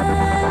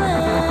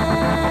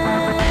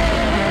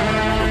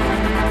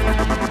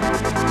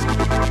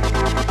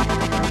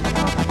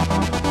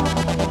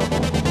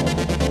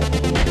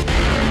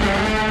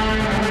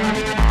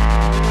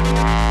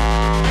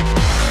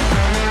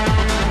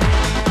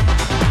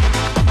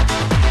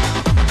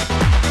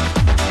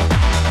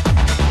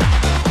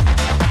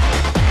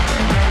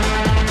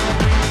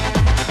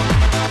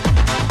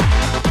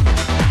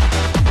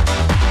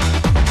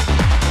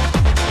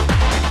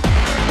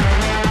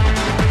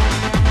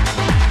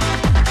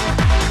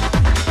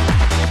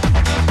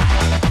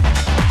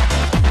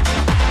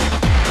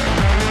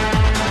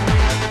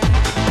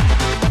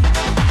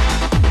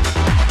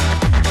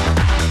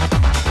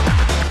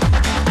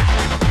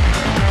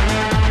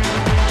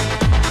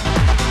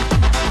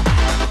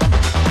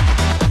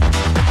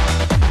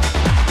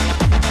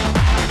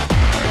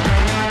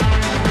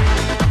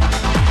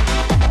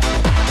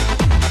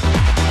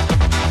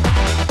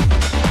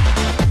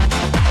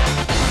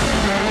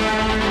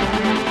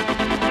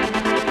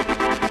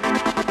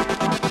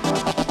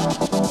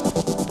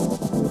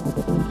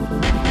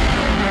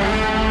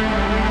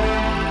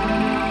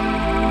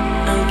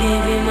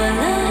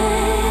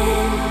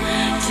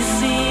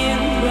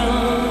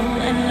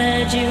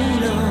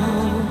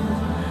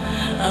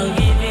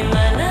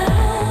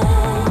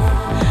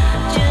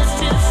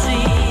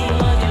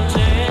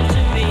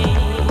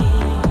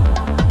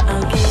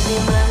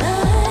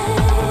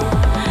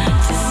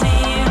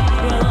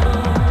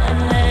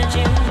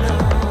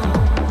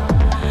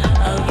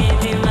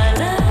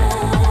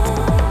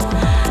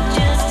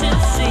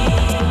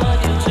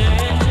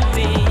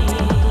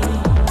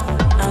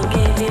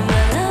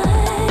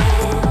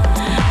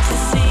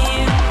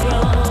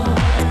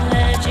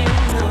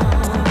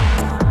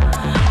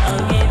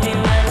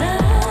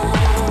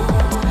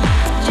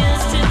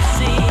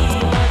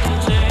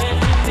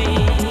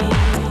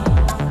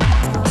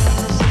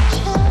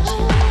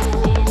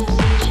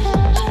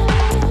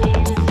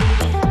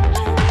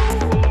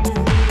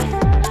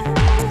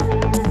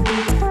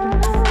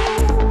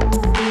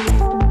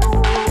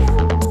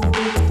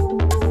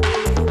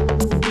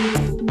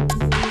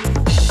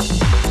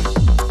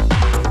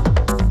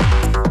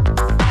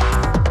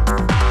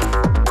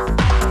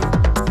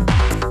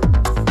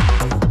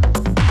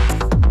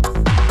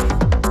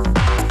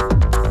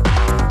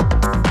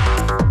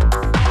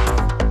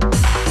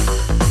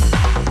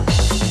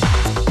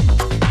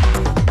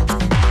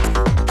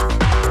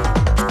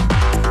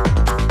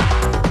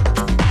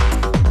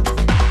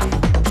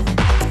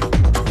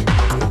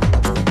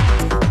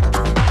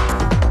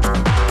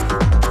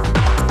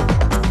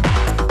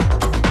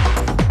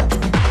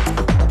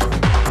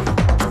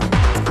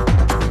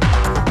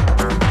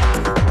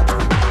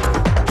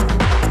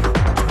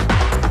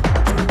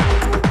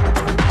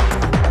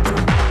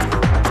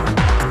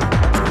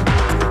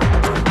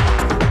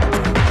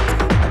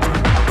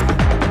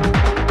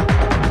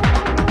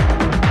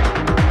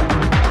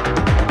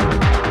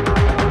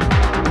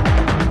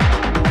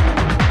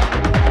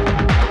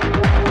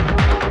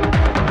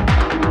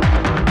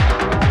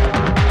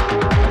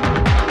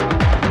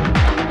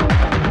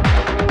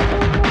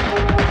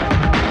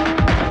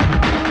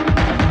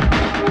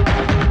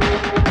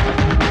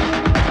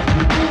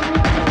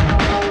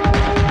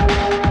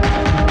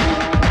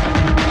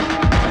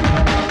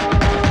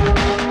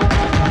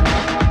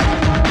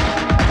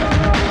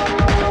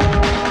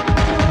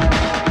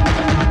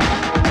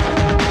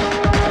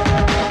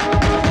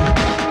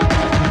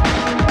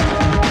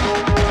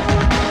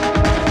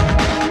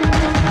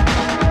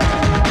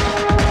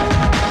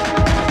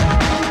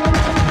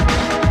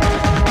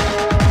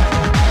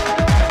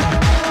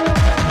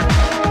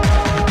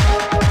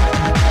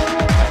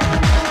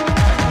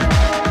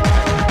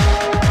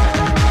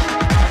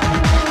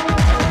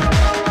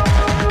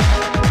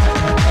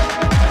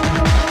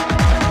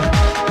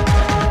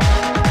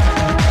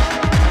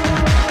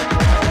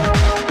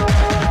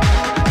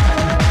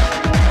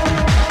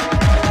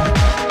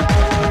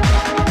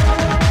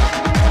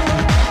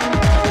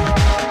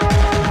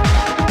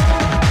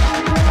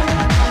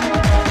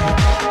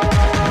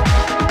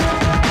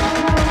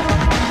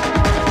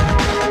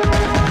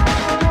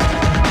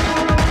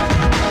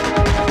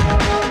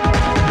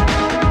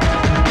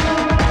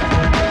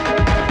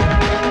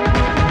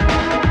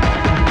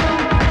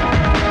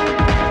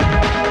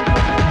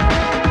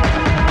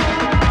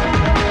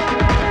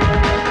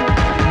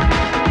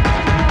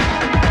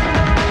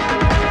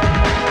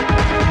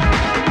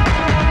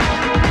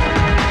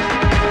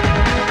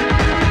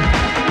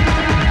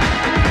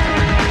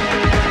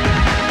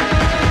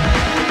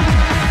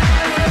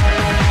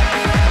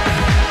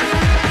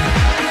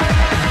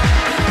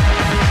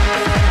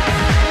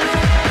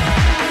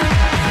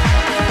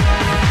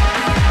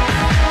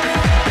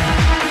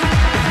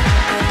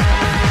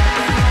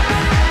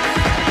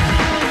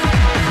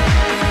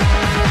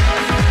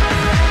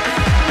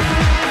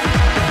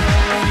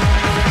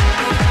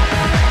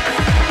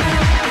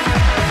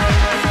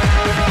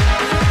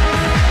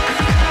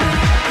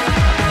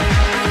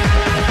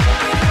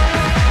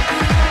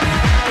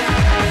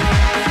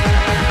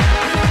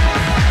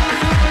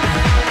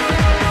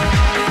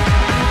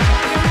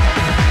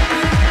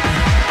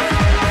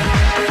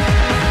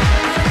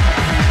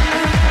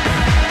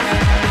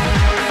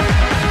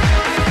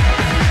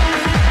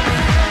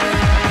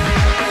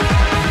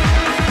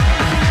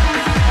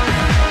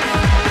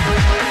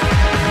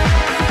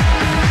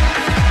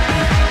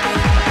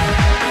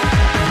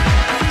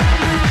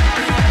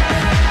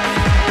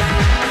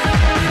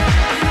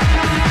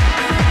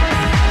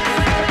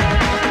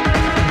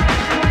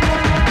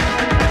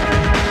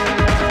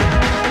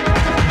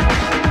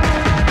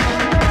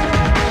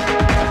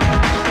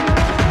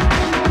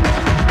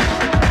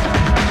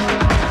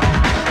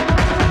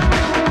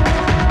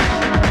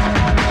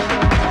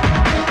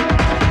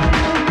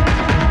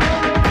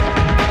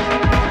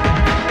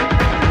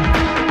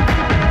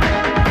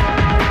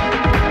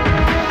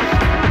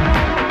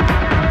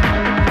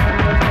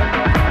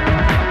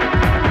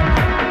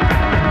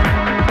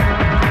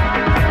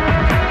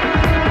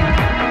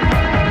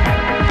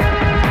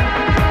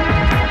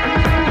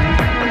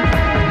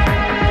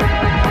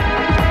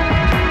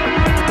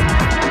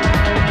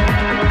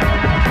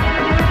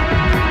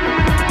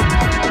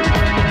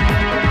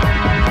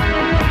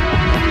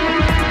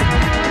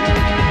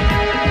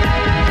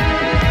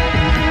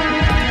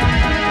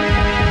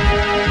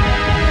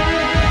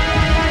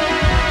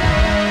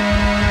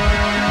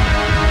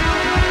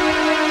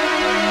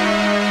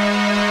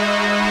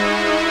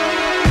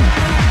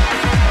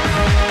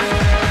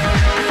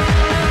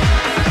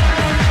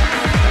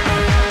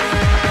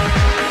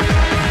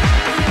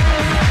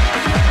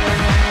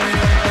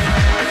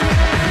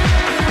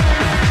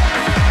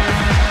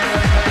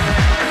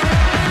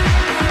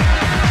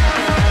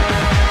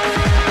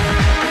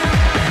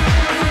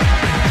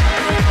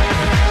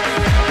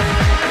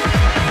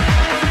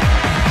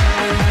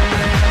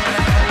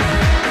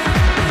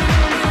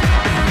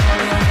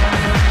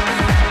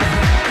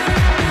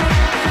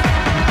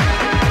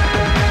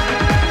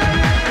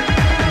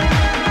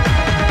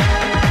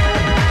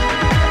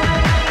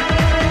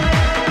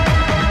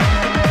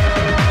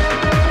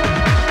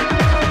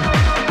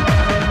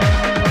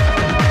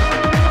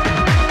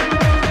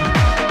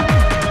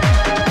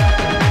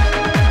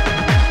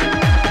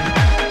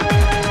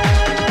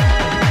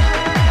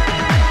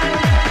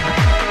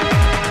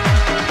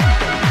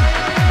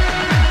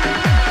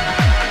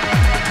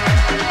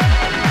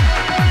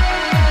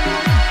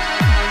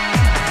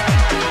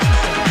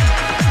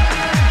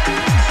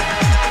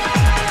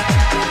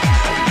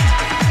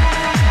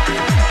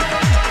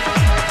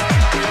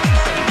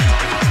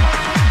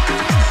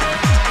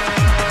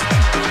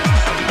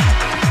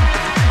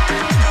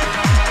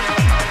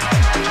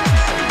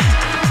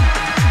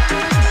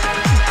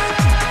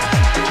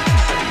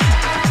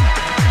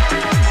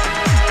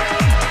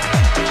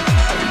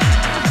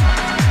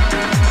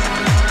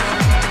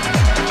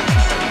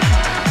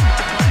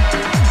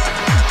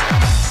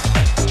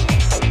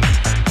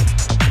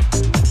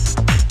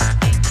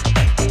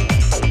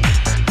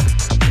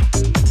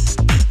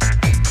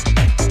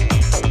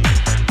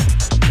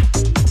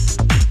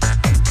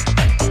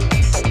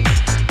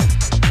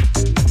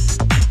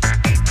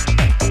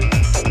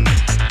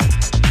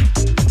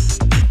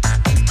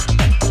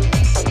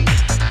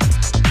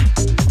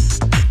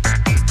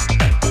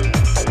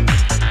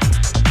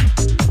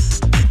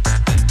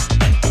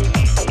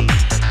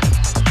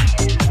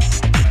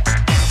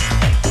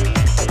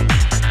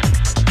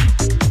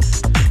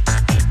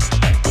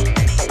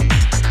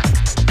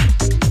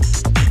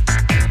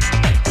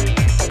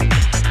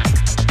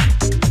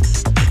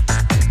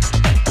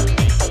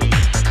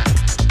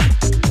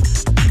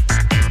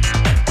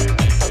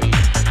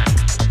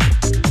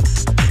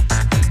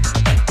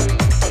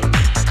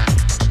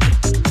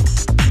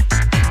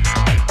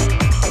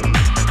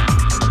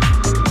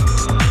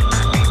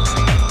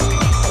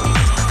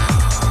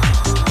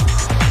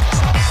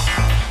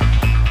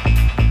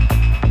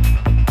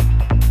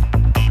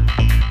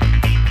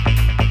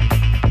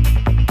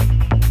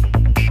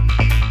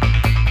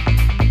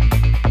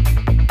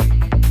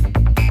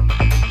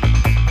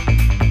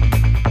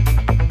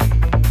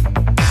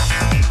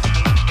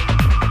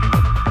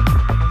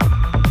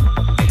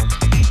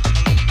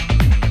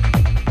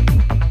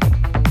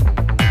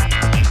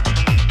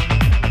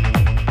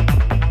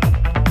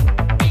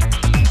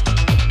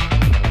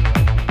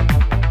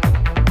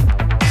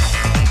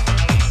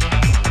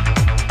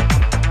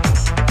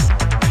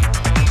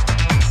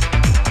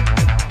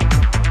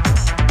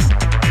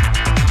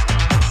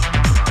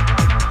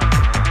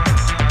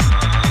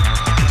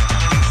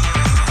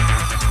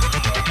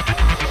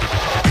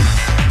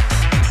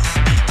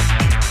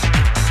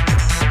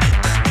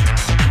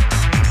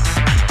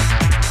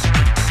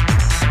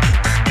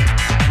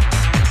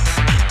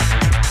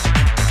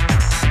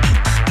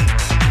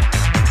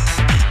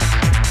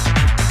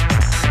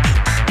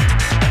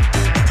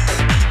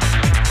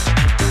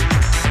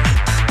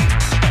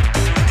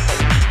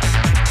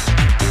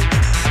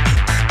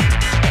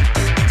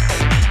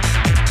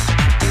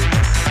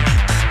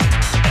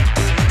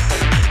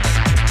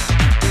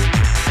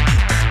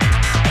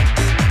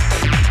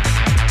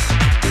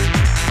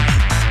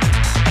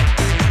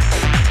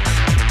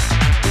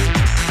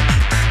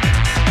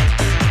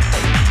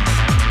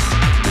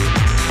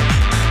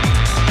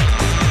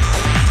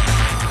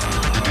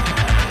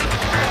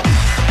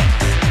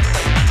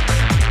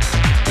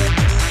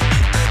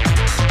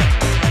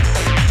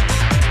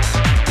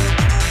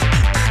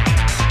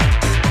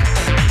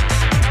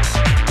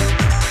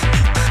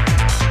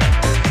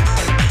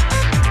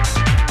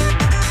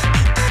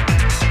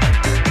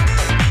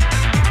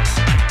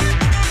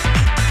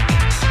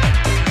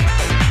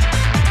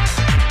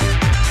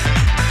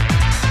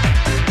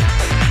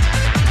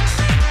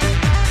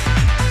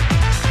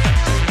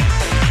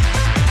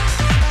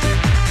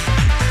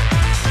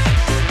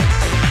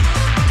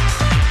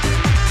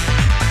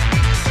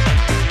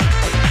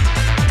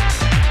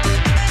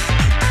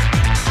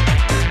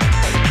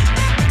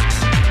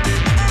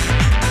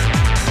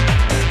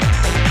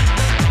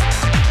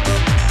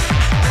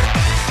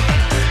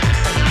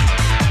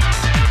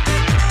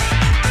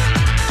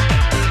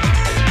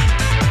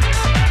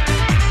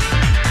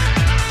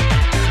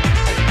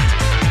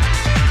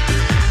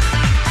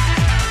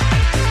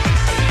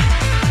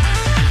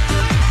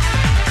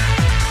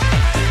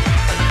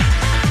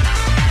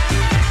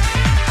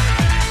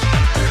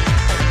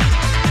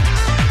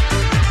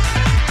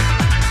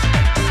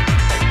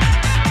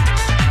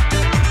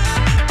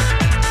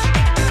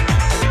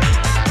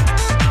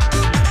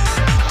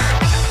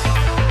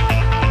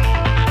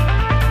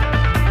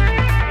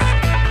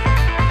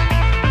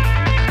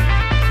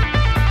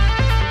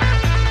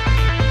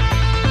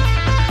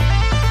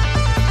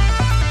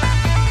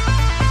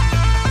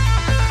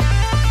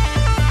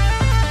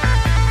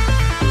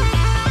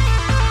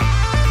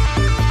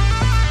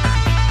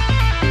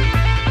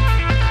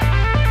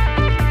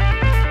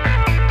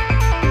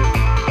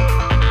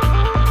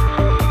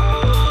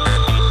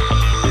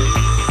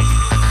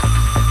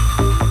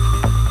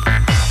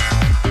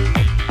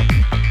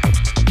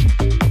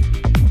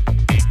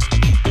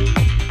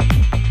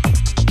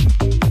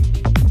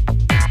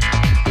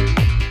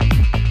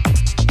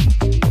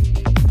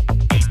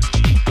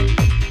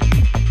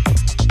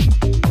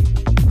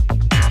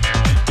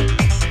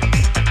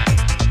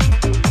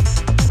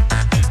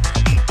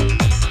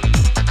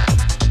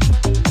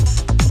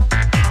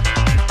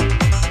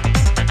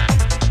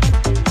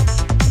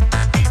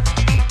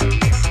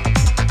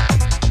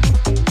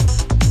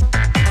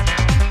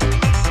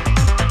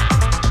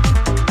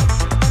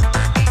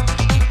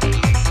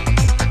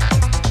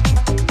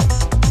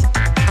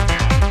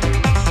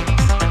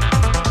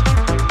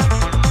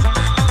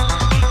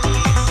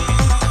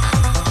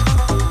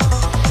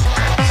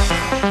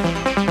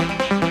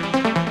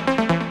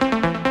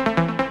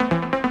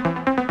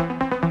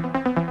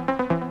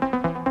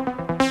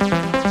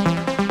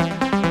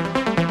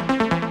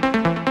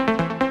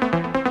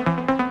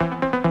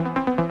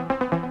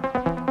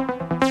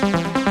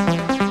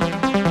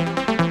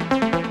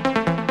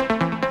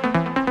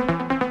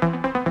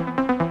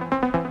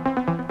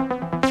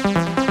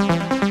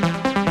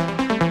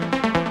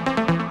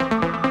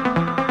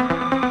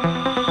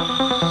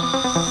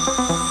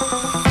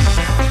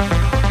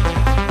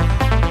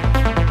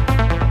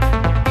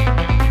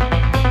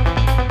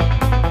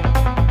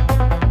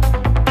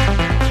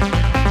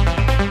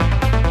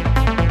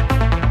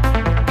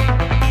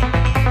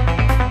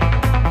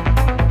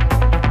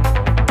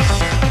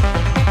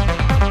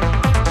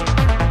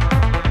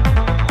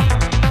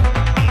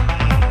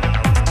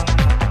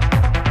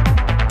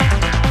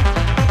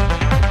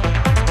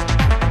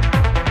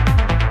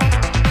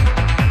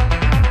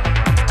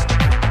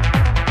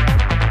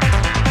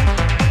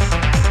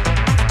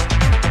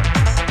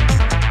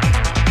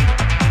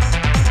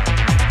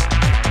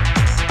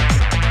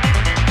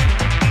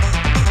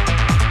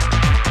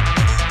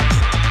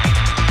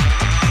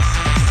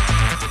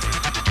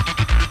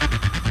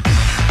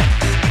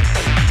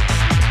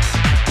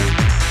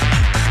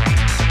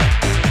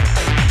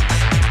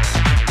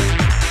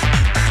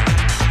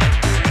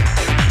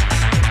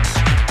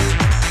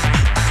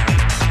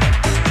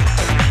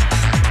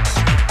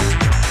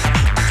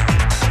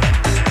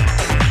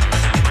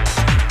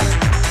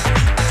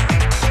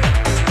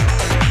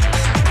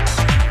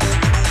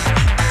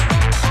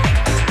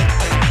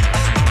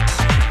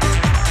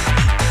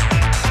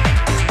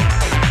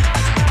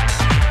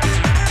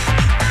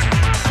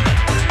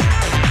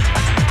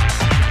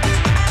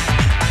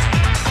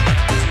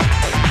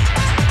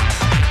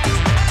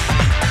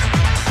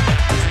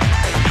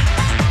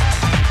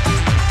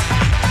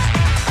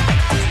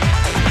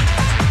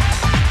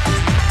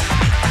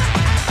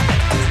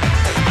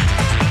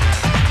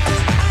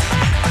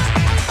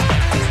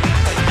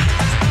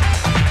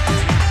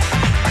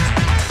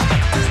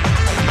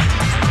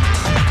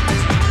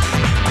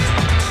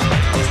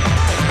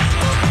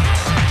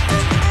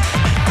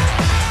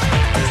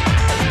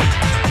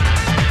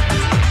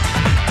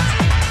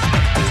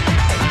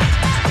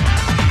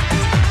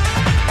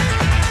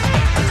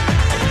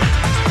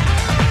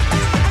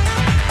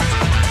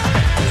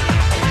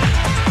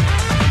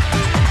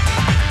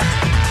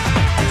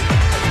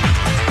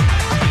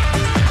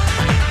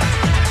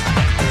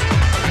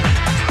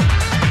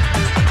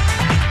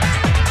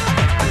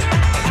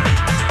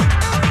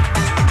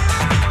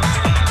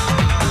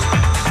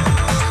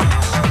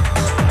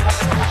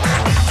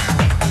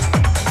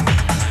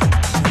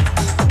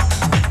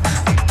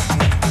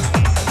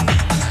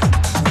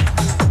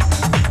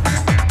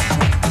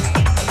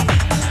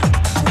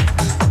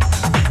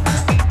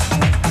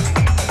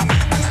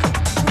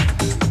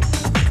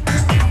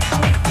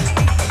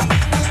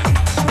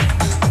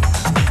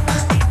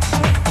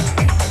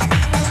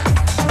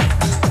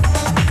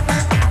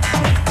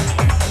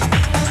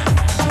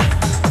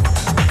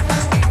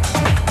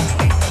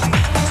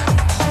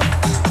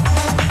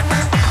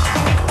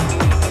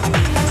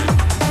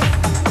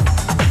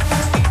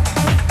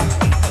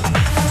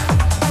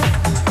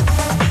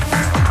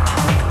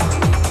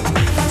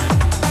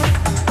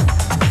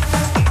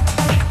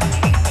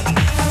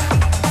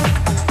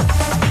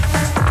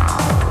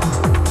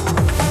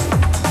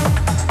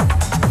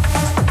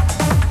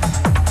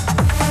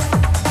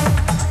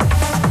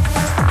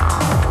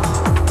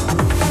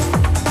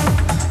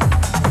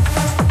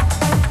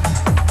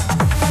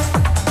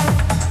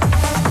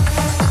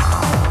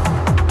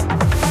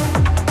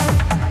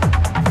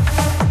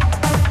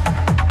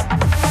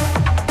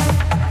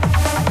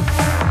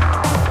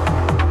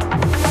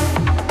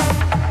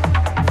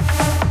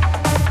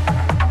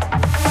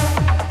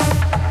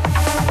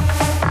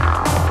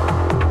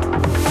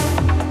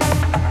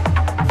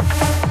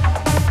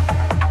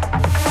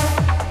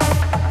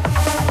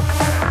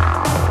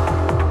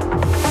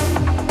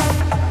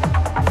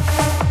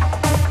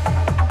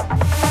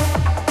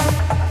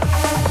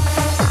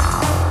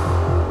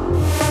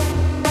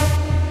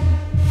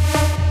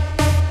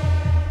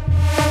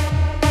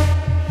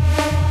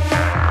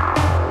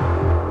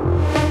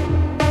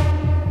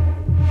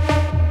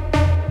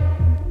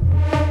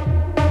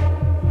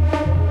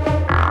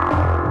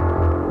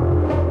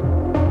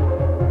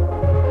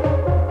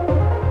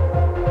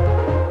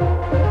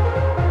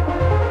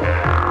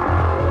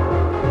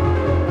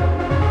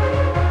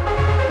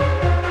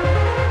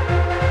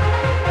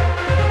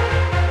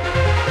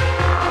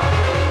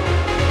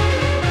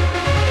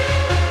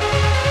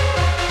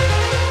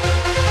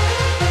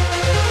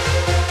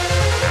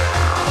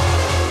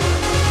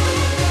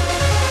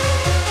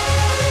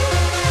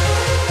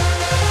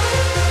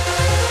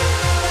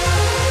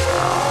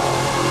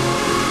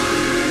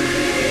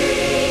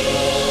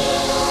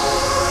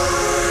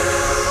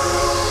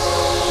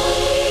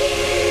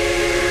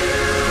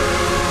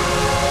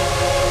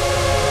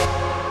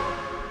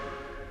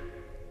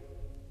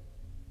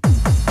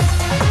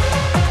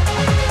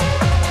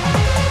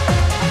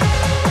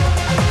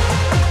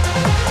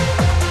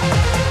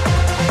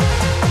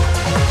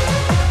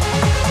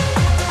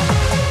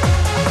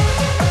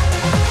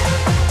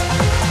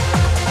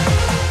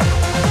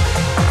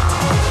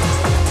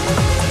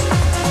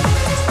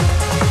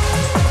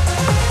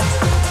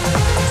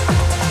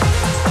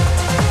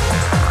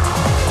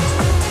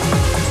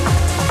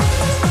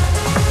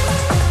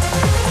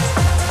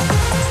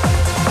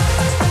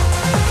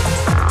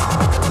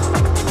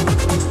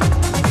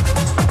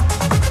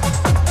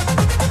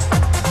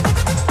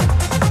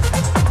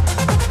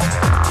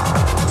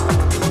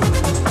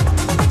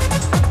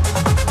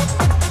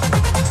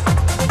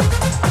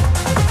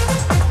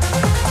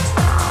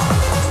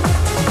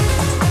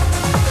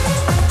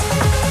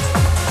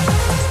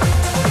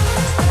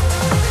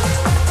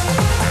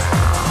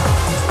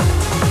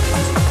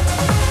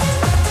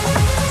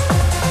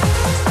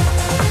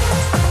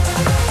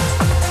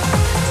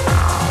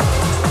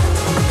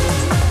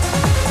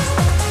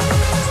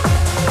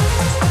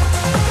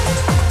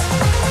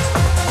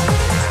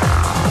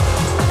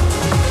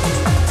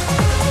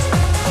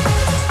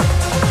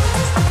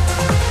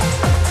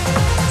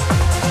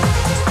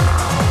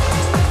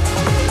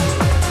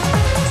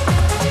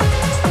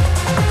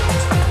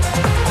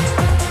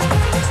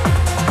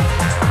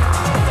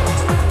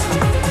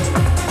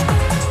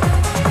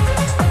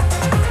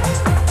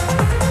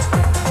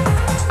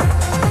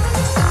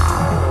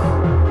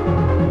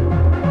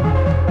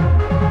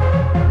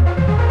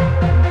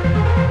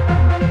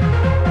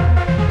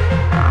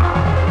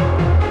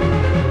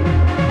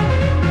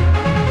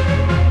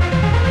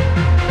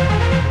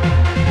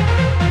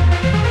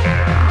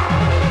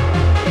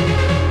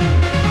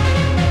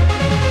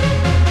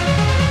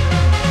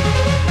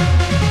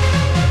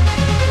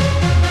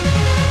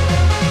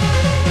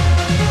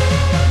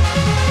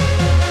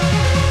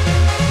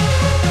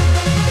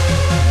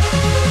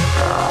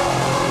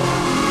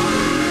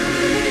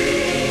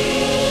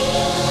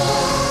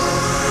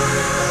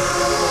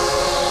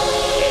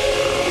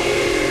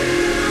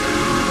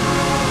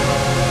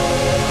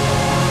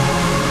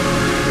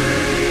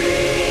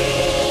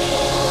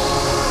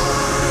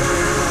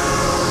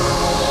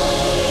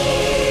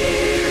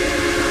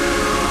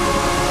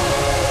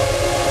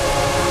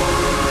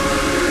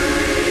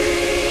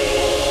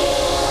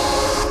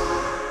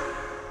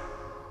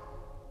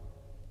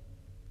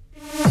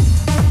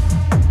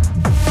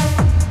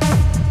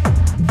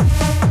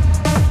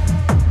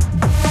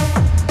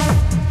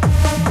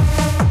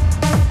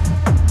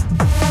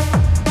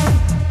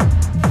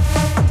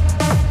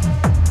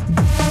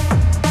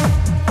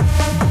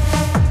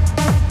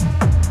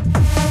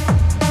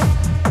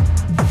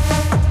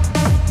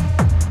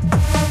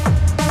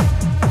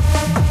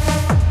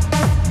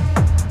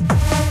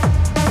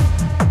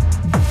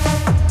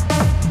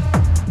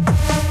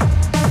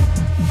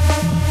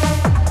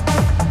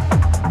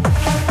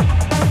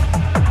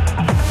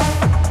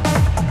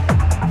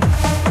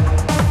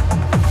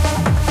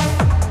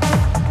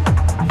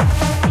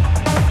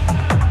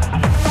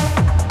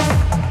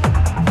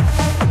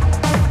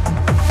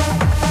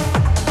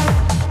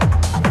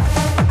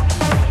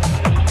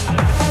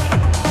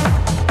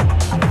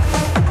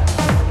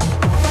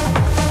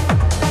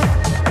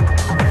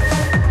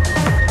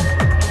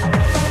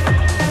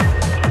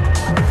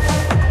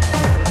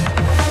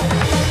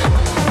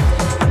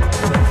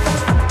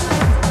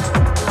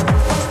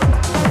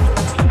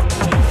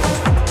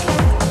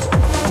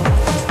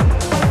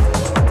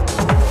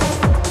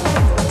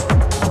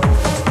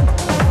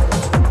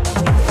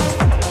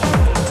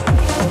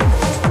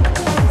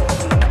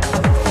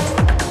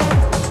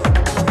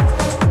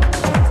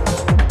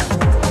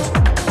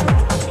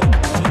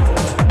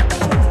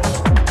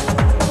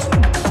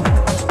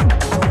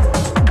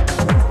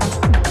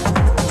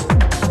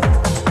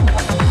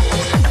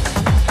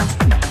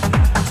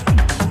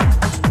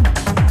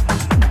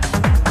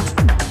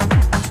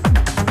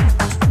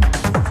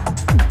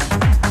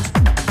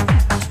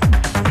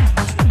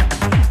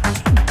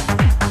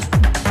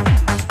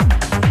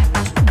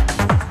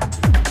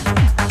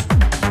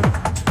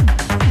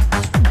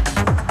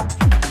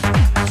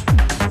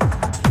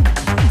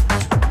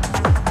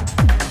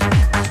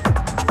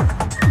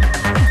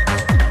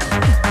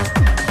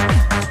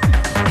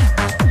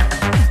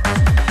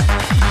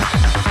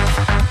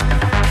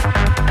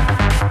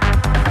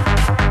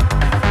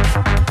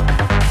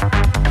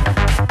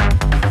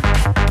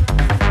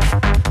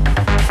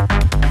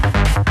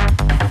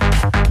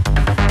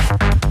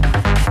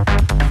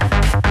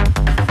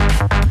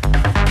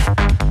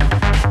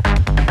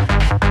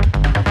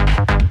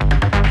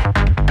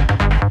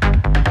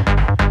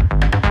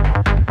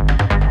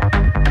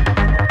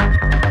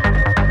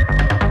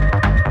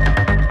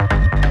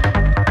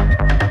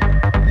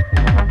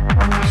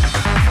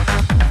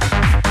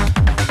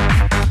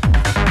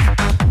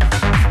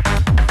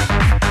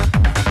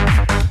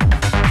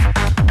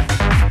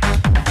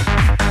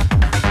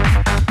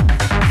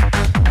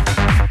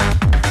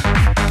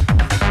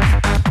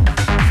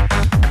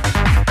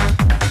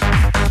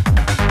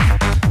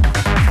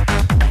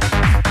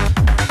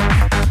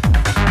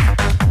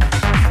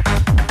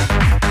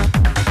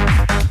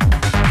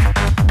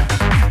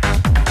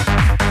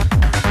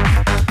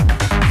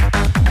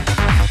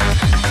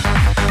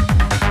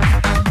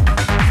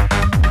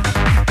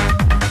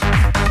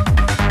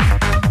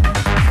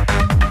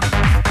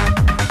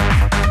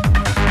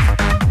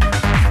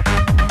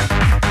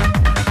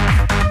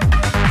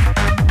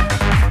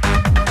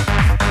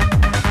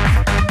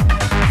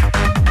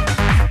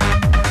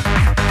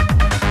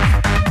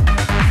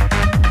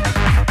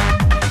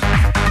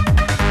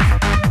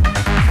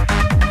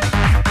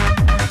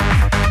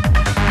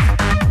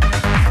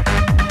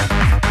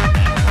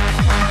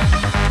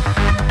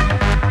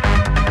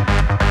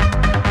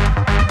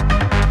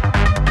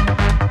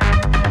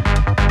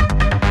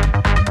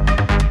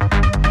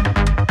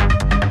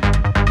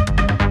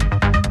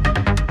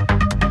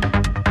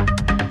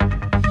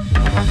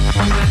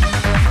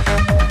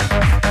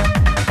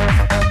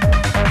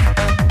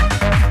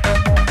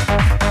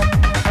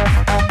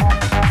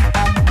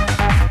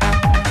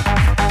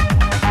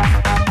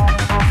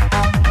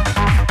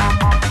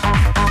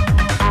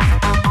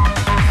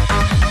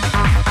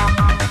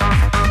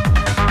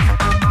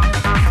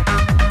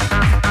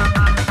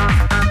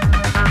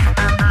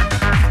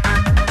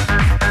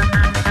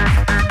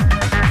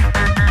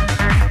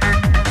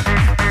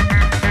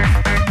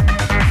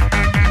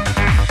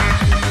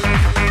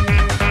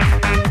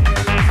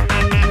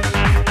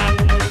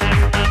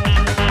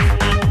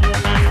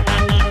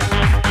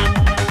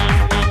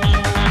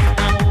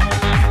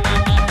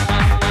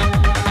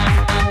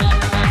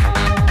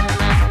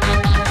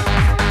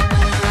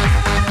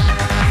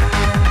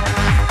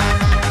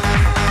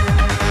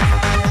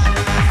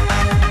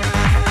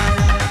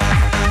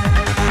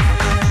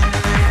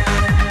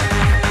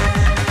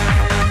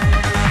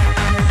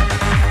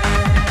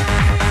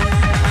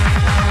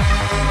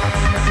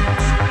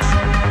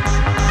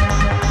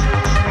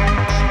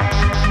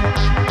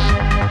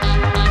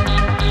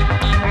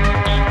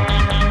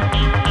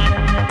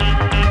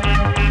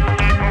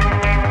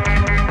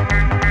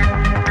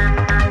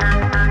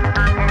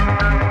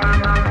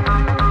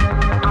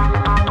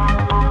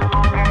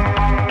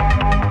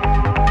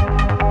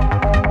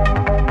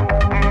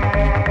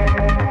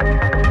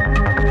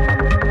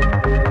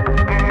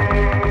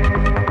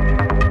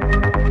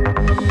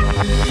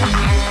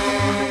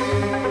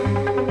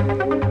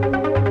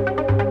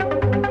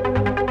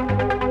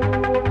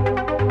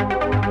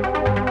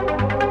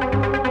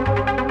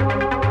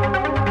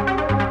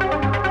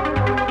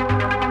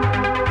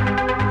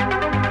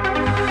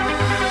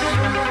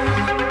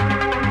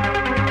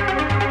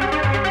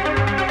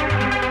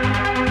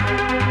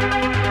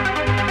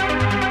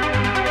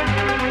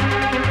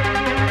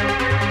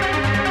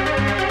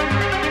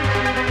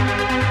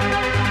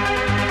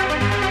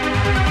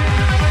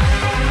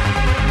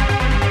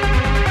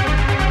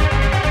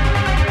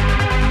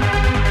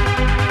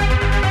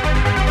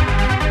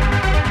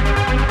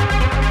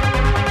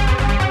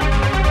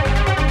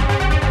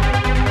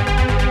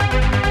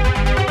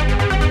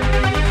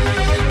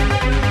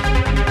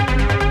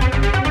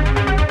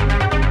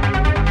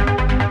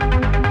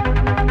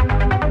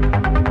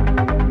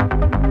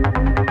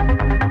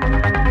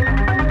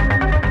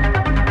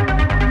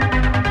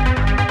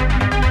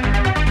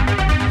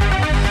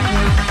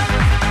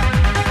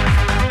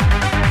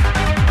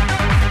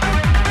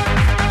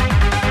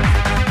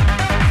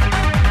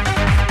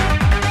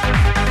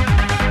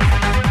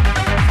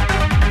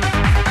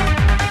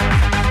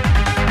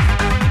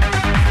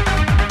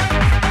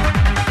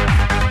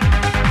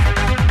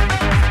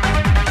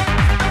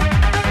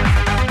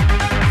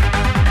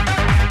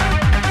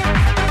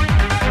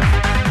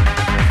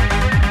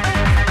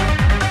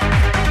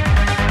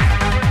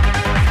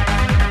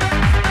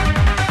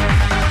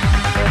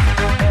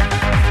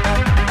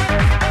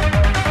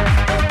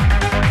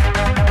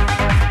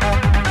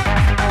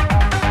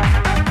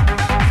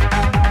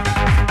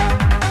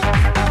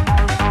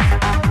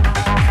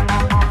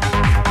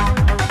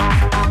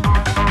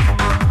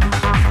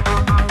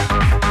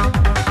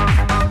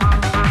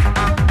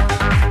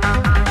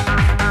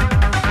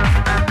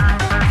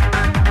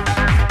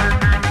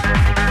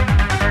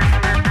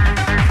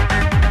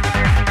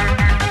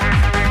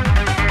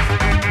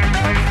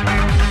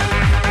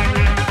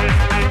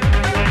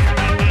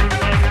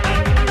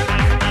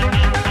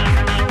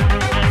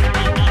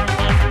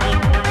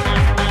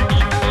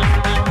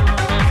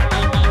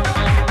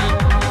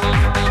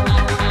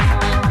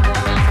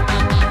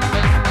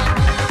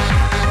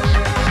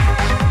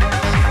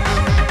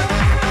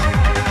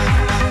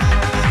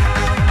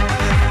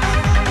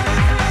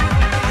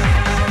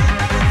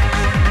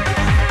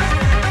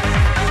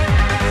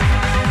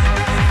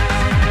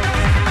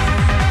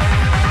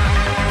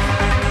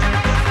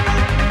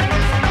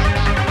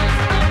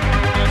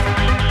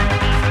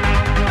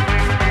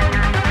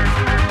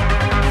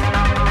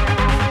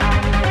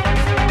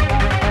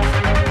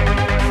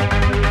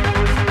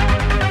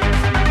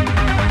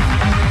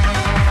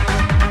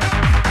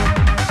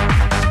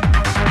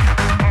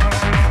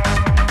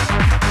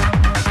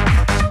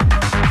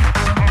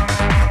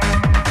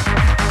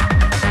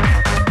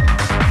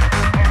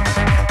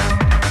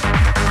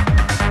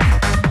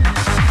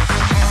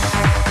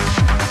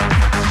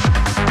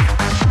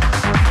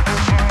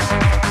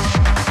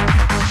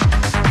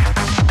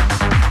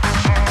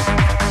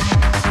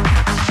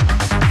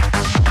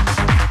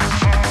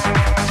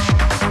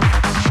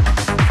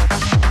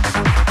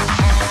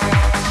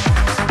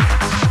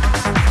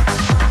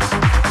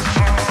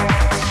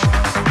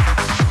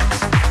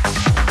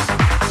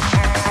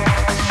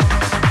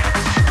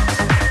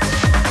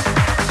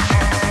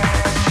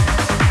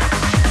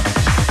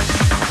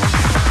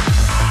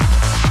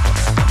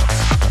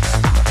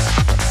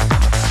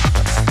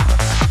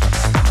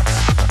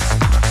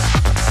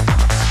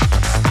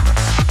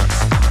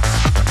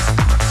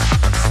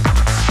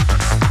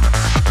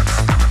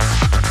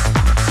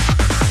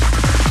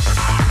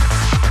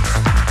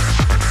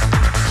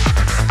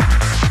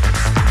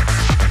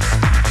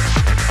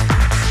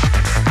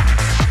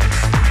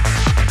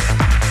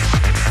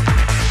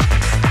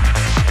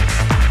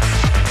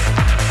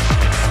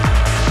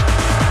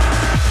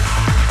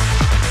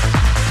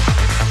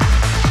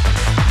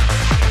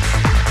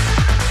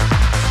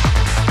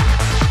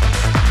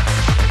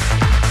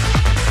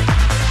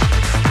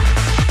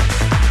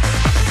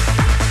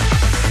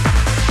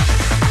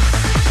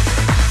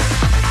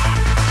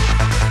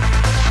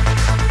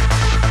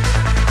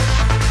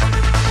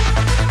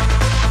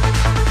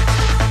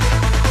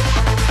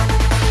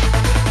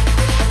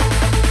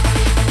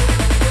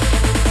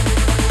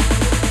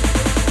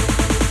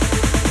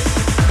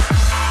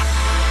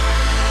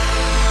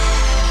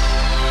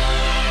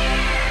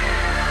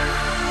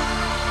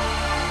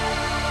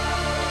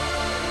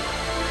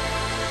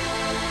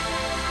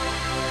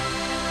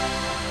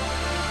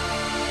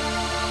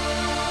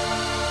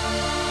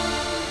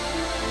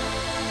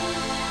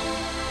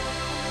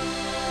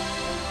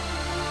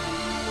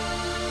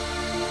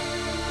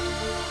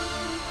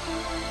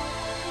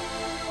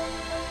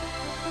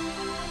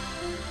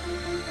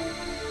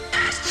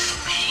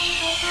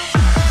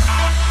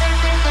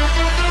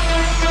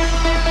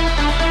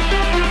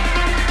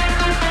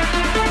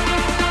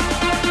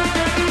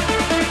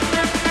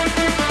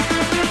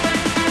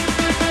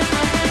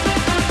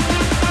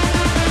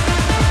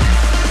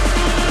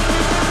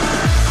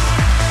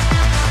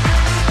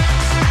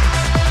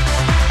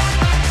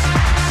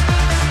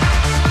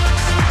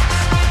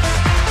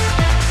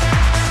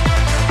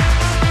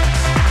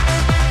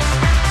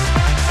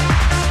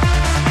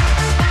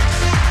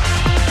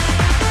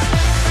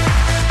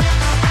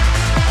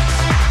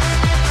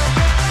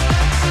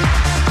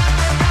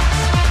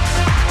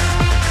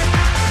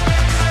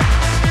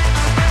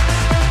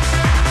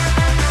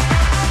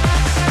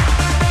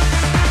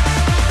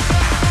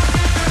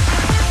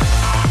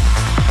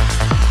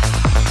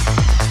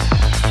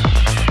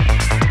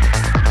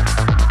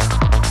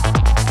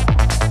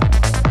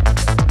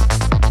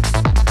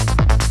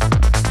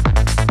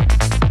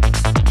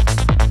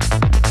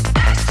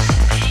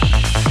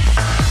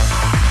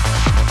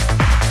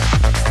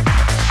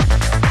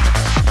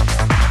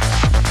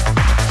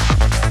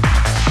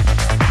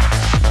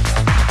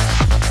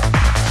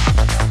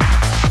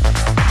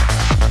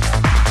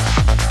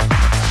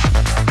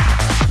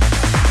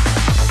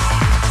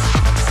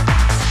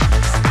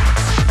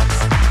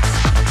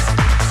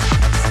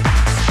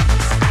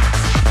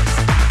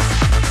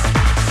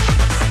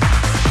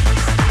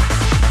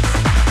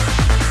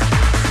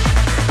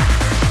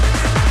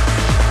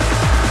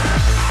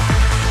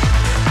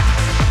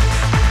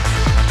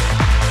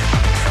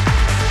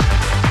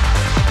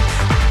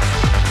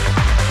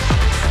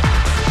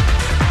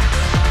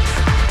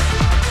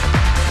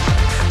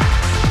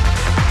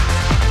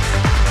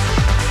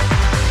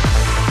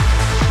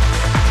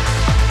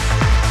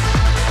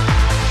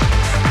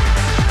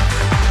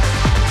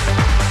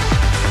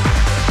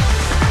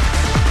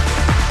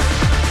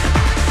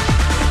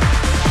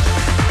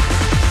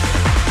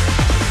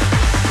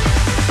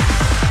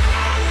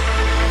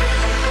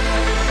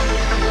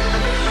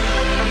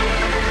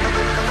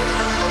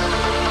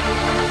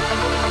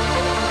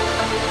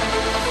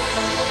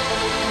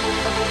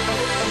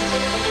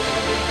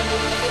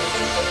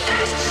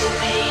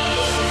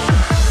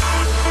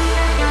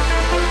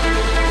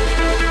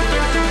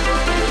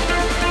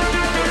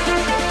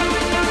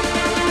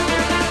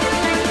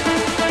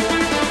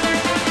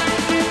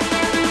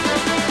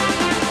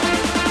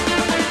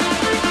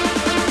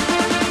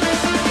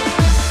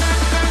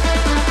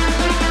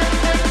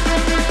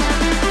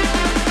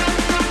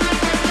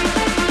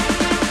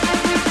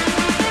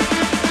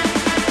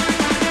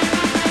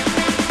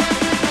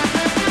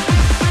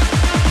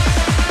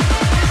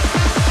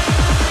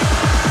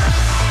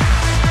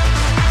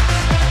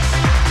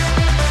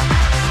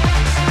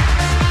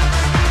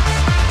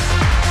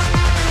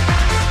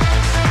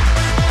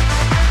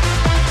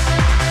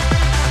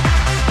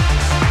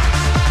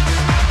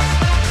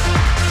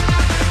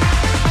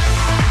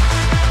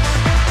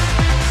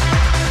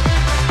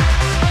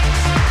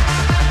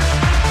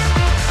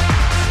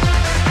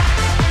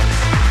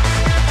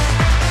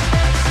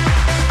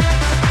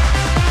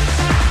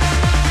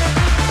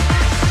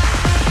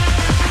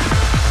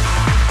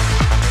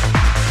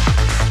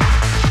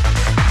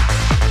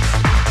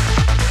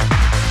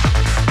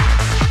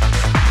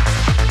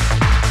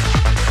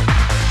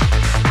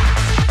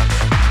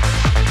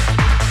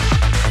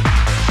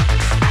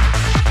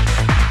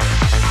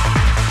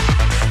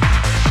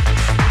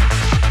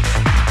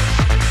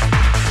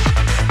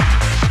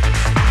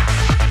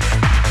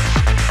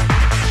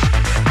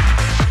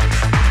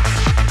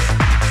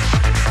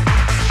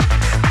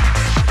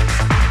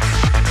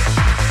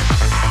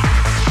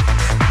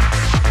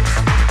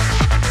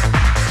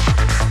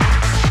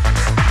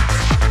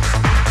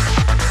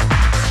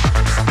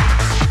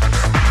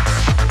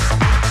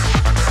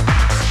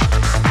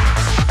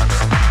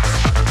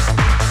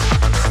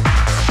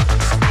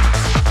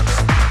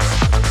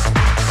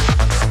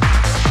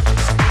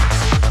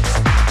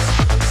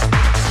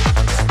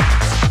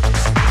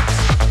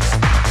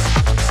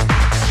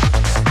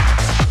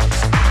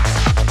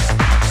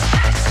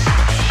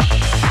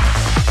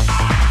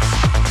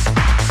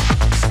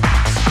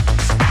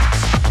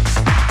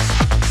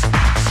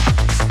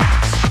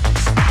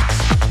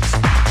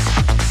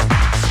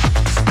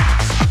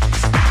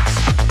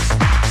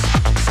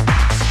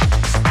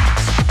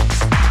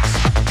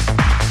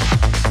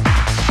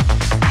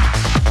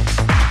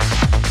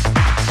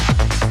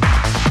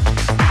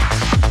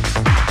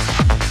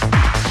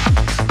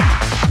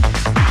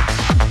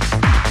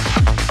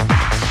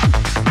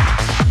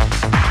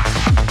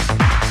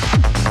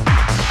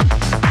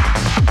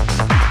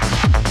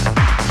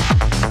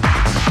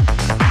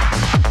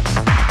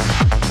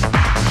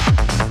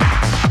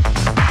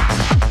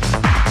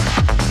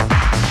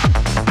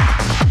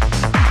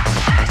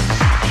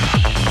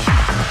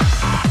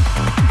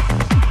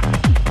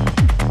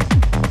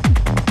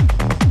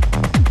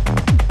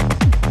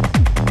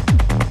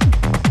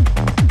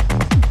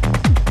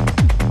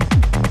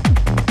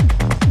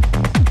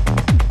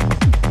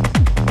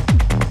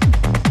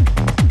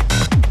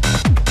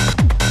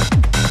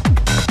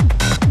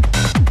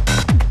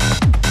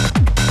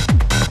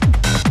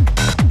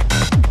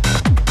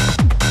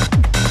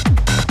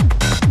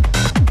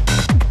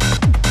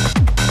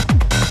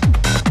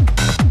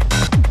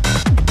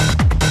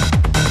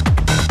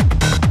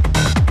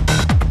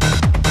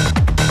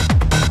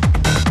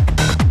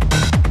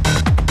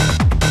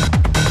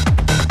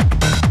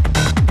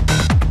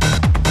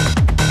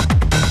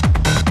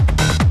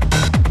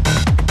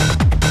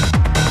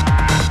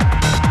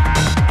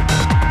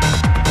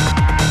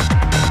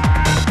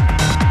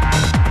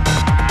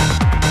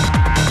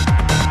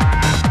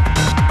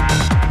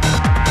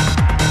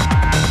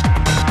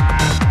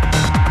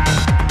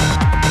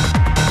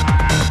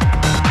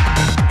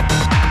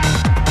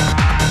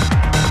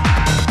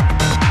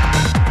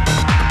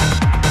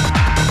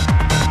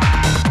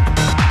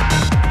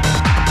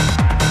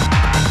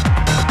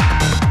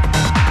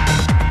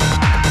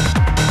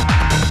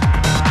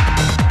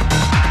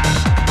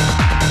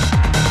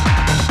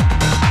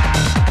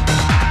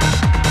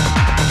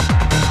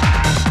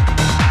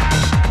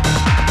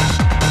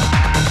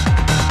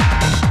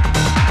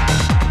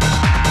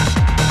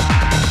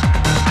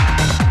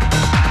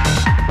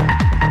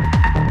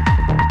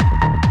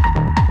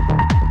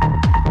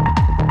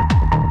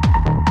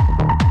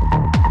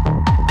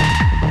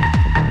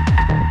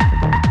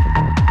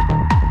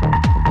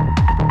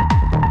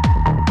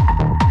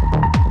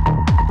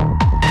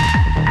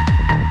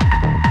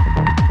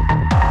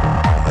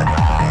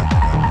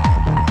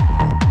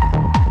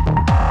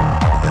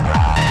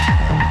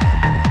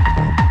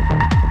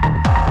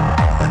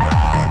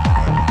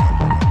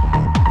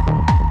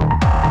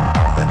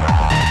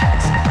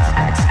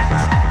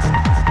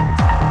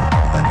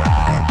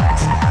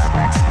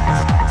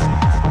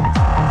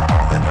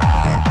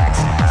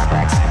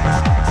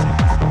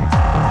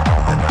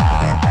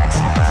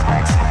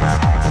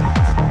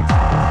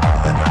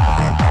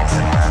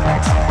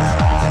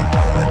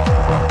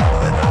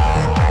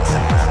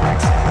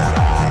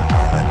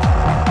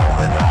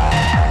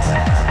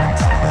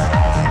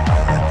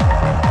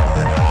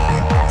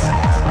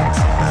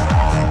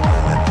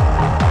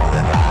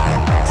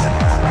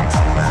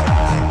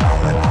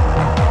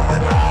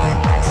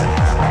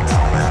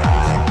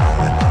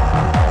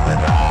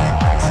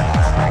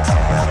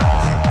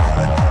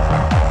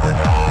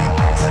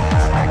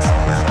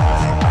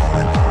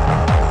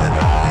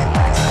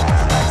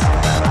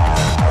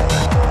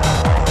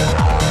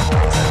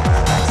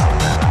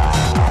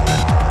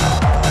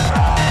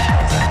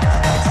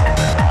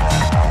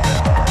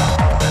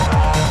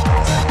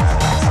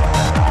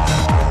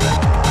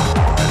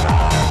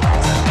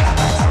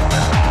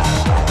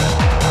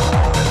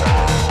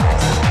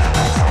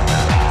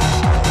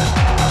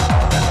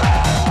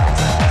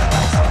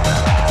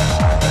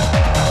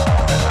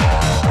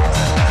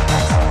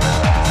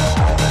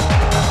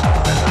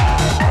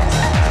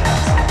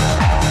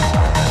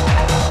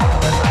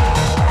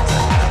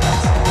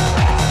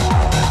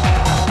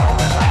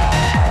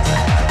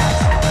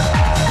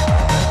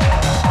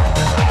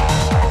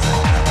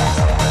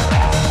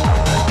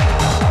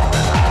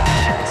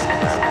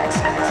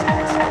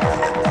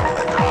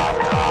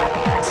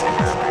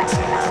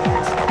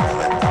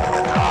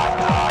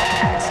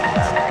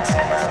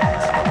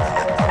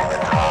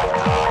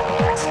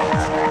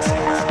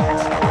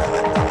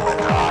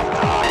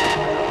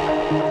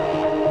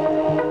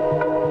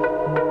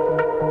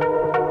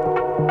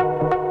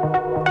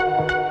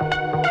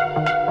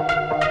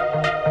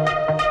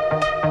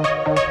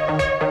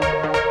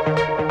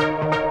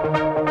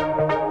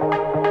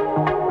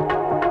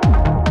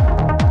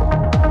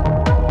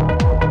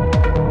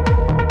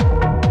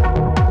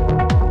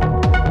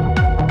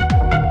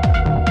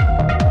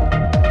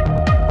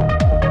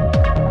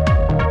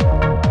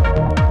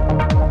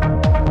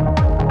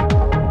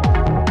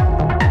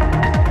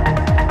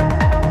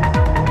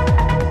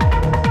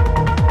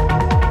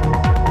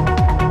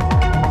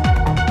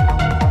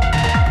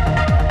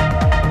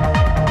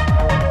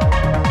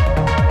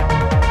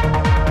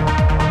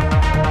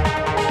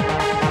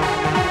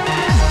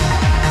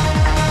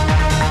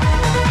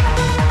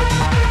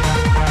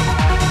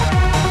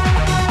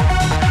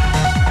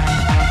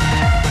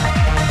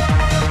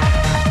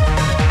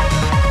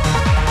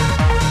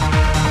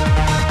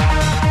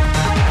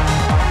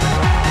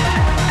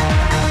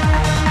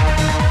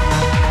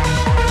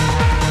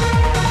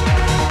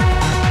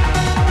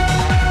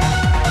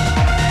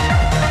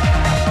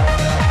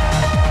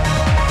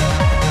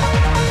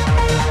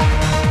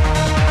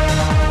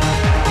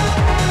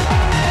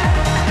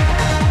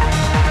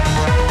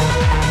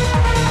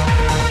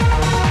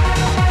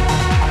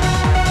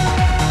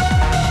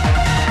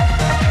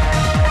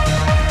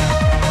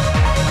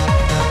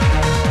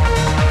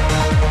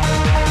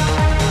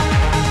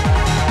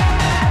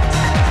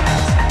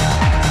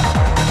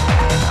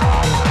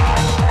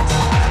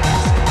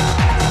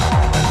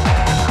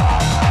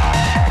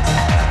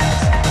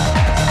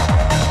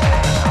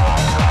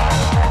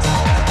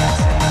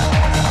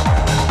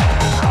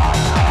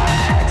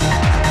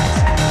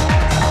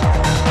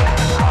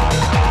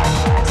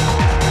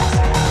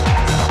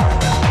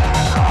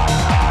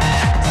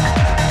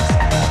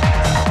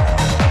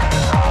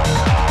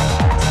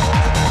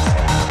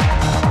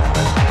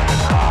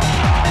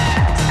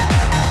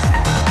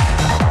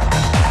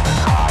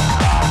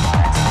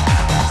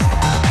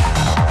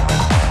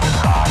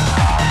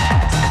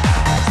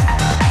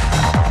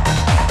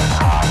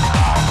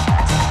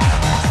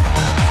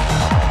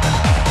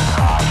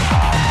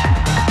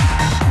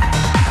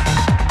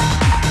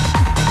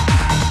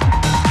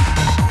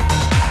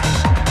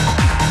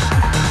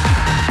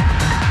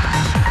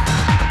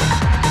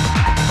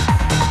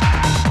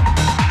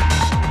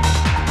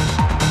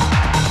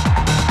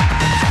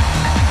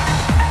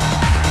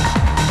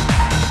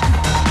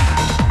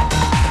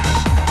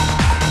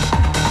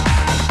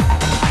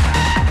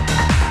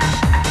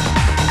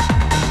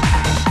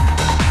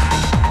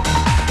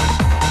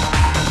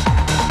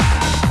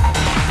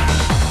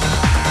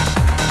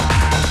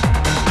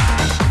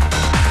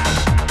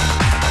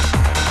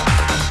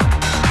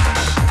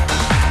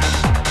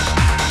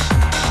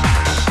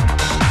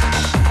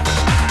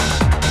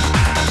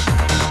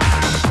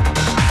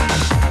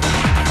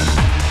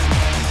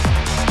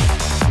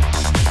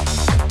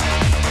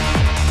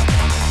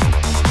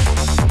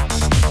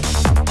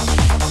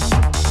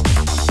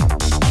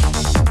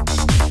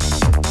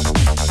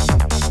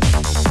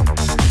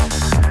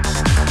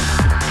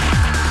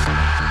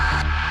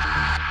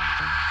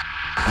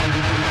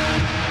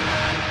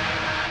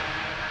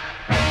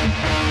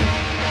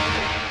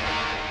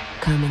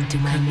Come into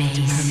my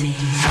maze.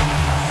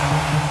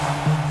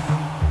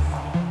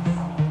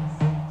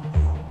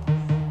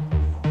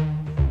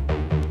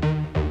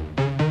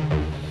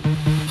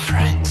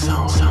 Friend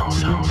zone.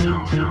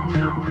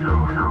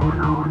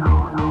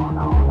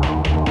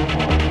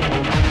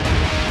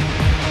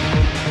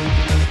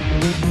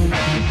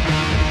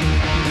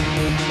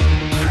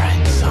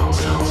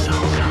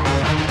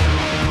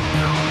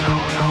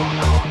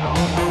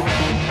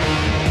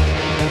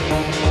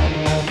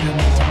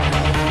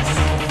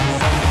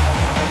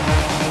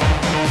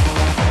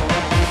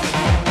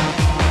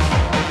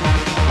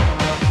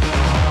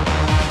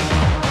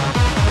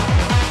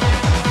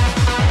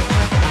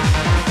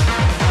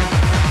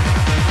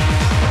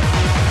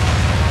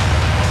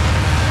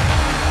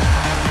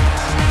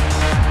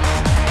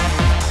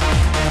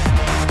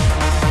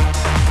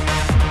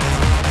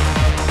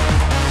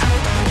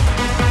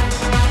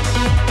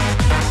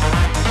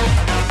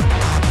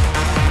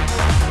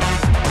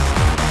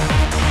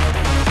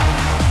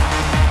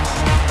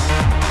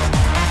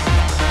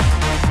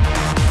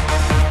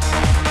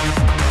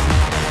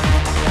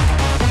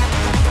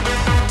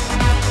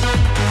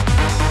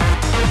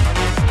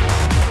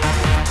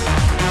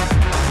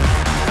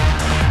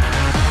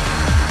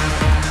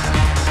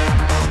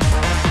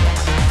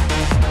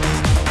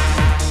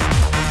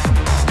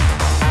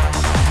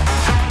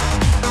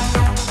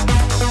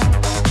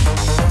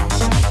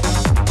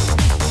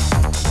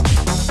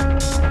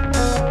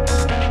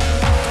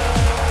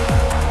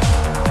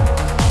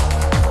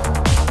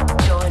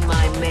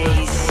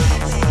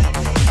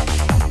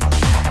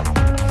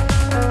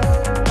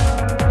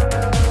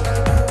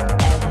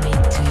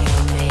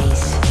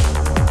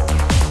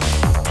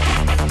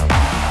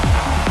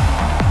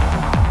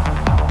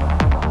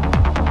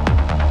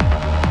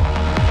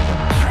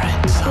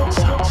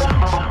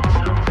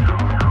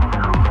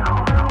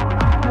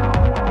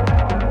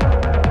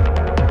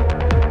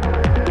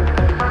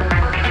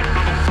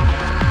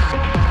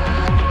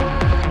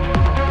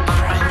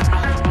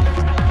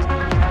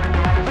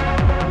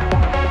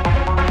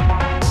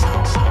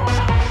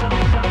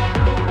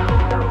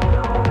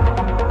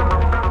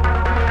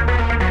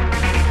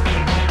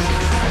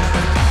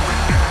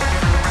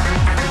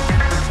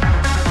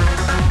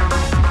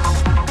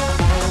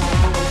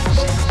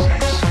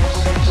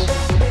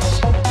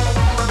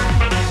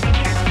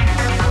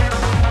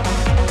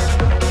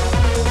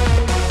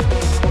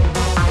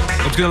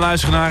 Kunnen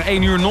luisteren naar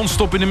 1 uur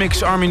non-stop in de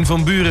mix. Armin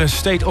van Buuren,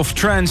 State of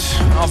Trance,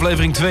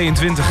 aflevering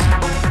 22.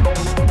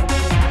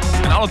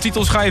 En alle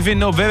titels ga je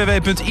vinden op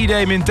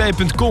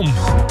www.id-t.com.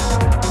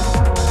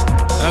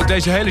 En ook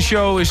deze hele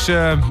show is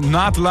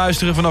na te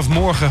luisteren vanaf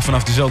morgen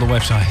vanaf dezelfde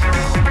website.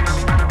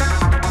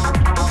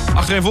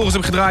 Achtereenvolgens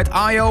heb ik gedraaid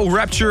IO,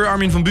 Rapture,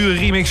 Armin van Buuren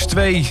remix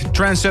 2,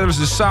 Trendsetters,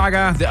 The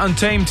Saga, The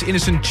Untamed,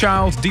 Innocent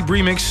Child, Deep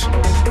remix,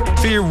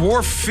 Fear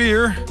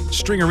Warfare,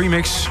 Stringer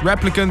remix,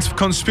 Replicant,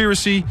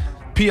 Conspiracy,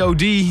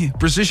 POD,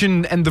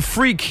 Precision and The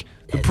Freak,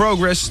 The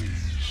Progress,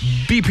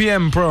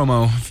 BPM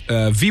promo,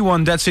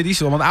 V1 Dead Cities,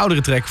 wel een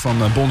oudere track van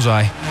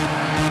Bonsai.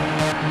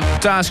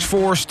 Task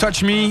Force,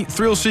 Touch Me,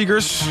 Thrill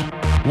Seekers,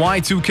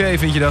 Y2K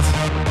vind je dat.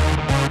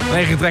 De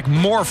eigen track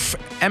Morph,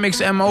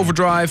 MXM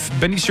Overdrive,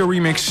 Benicio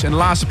remix en de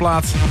laatste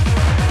plaat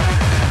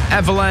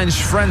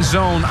Avalanche,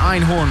 Friendzone,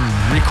 Einhorn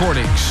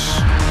Recordings.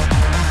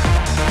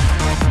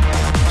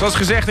 Zoals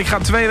gezegd, ik ga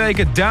 2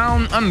 weken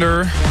down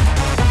under.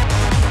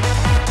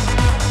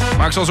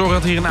 Maar ik zal zorgen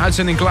dat hier een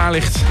uitzending klaar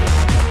ligt.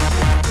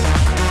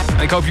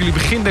 En ik hoop jullie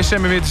begin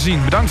december weer te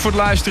zien. Bedankt voor het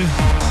luisteren.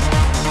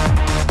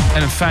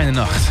 En een fijne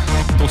nacht.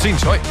 Tot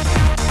ziens. Hoi.